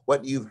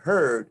 What you've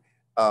heard,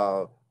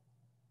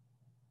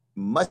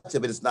 much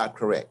of it is not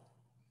correct.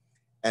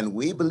 And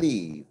we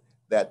believe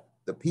that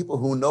the people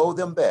who know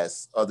them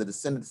best are the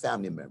descendant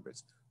family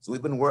members. So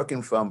we've been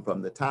working from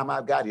the time I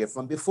got here,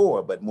 from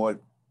before, but more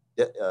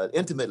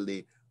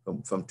intimately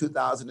from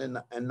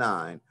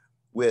 2009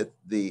 with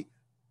the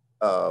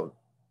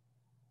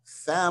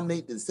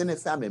descendant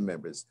family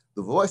members,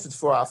 the Voices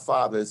for Our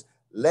Fathers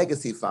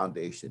Legacy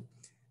Foundation.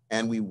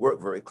 And we work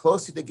very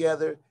closely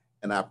together.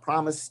 And I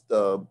promised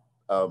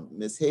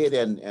Ms. Head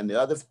and the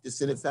other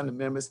descendant family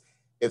members,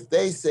 if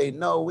they say,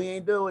 no, we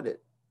ain't doing it.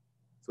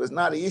 So it's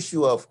not an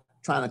issue of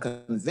trying to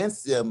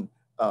convince them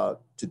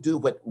to do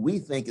what we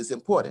think is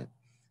important.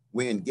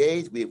 We're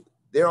engaged,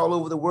 they're all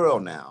over the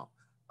world now,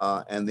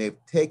 and they've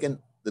taken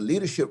the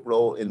leadership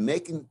role in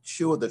making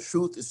sure the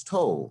truth is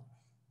told,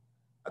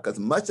 because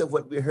much of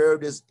what we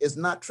heard is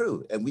not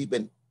true. And we've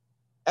been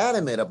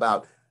adamant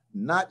about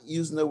not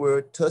using the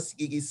word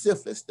Tuskegee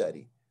syphilis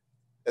study.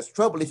 That's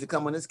trouble if you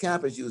come on this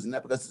campus using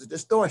that, because it's a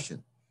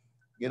distortion.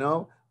 You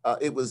know,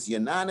 it was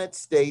United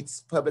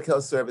States Public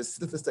Health Service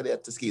syphilis study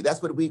at Tuskegee.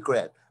 That's what we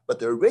read. But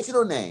the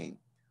original name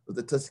was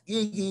the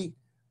Tuskegee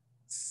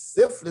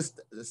syphilis,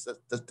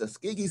 the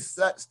Tuskegee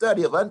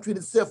study of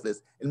untreated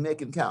syphilis in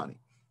Macon County.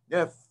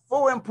 There are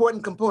 4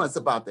 important components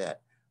about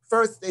that.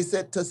 First, they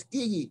said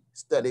Tuskegee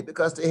study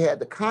because they had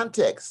the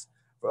context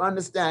for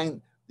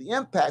understanding the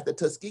impact that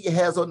Tuskegee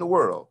has on the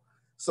world.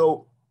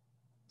 So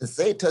to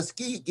say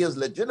Tuskegee gives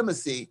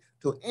legitimacy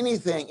to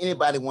anything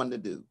anybody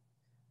wanted to do.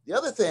 The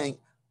other thing,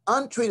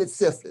 untreated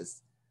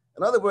syphilis.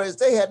 In other words,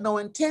 they had no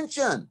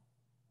intention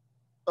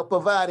of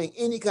providing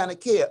any kind of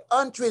care,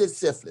 untreated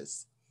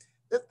syphilis.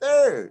 The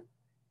third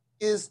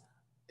is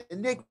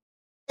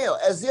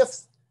as if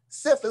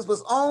syphilis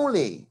was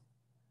only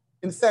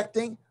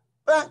infecting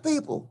Black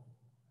people.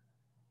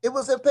 It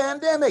was a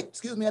pandemic,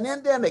 an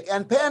endemic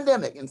and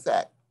pandemic, in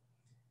fact.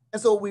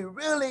 And so we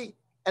really,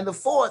 and the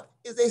fourth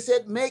is they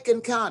said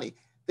Macon County.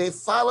 They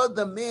followed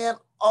the men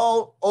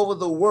all over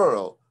the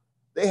world.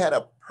 They had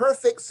a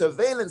perfect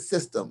surveillance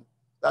system,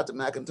 Dr.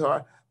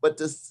 McIntyre, but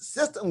the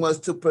system was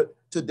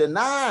to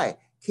deny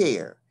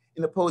care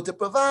in opposed to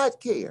provide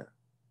care.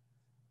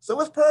 So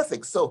it's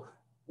perfect. So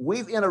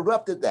we've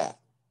interrupted that.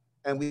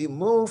 And we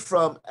moved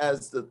from,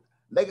 as the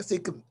legacy,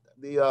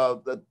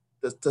 the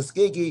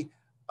Tuskegee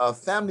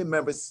family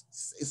members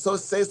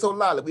say so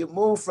loudly, we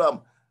moved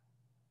from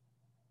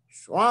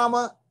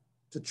trauma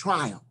to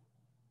triumph.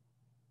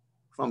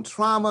 From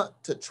trauma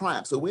to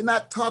triumph. So we're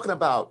not talking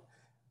about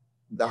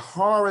the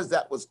horrors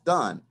that was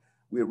done.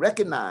 We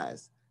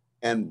recognize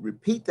and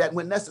repeat that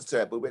when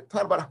necessary, but we're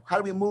talking about how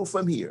do we move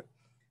from here?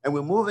 And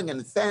we're moving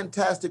in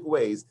fantastic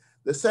ways.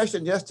 The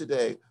session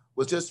yesterday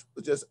was just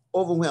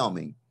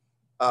overwhelming.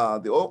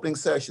 The opening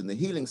session, the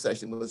healing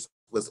session was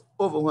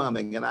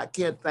overwhelming, and I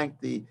can't thank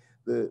the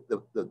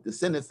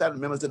Senate family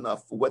members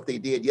enough for what they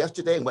did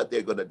yesterday and what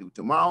they're going to do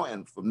tomorrow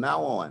and from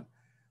now on.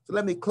 So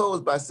let me close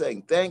by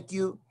saying thank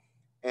you,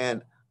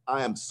 and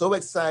I am so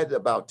excited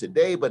about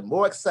today, but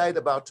more excited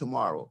about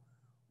tomorrow.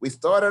 We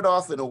started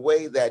off in a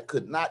way that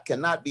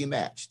cannot be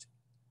matched,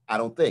 I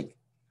don't think.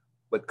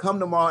 But come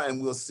tomorrow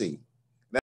and we'll see.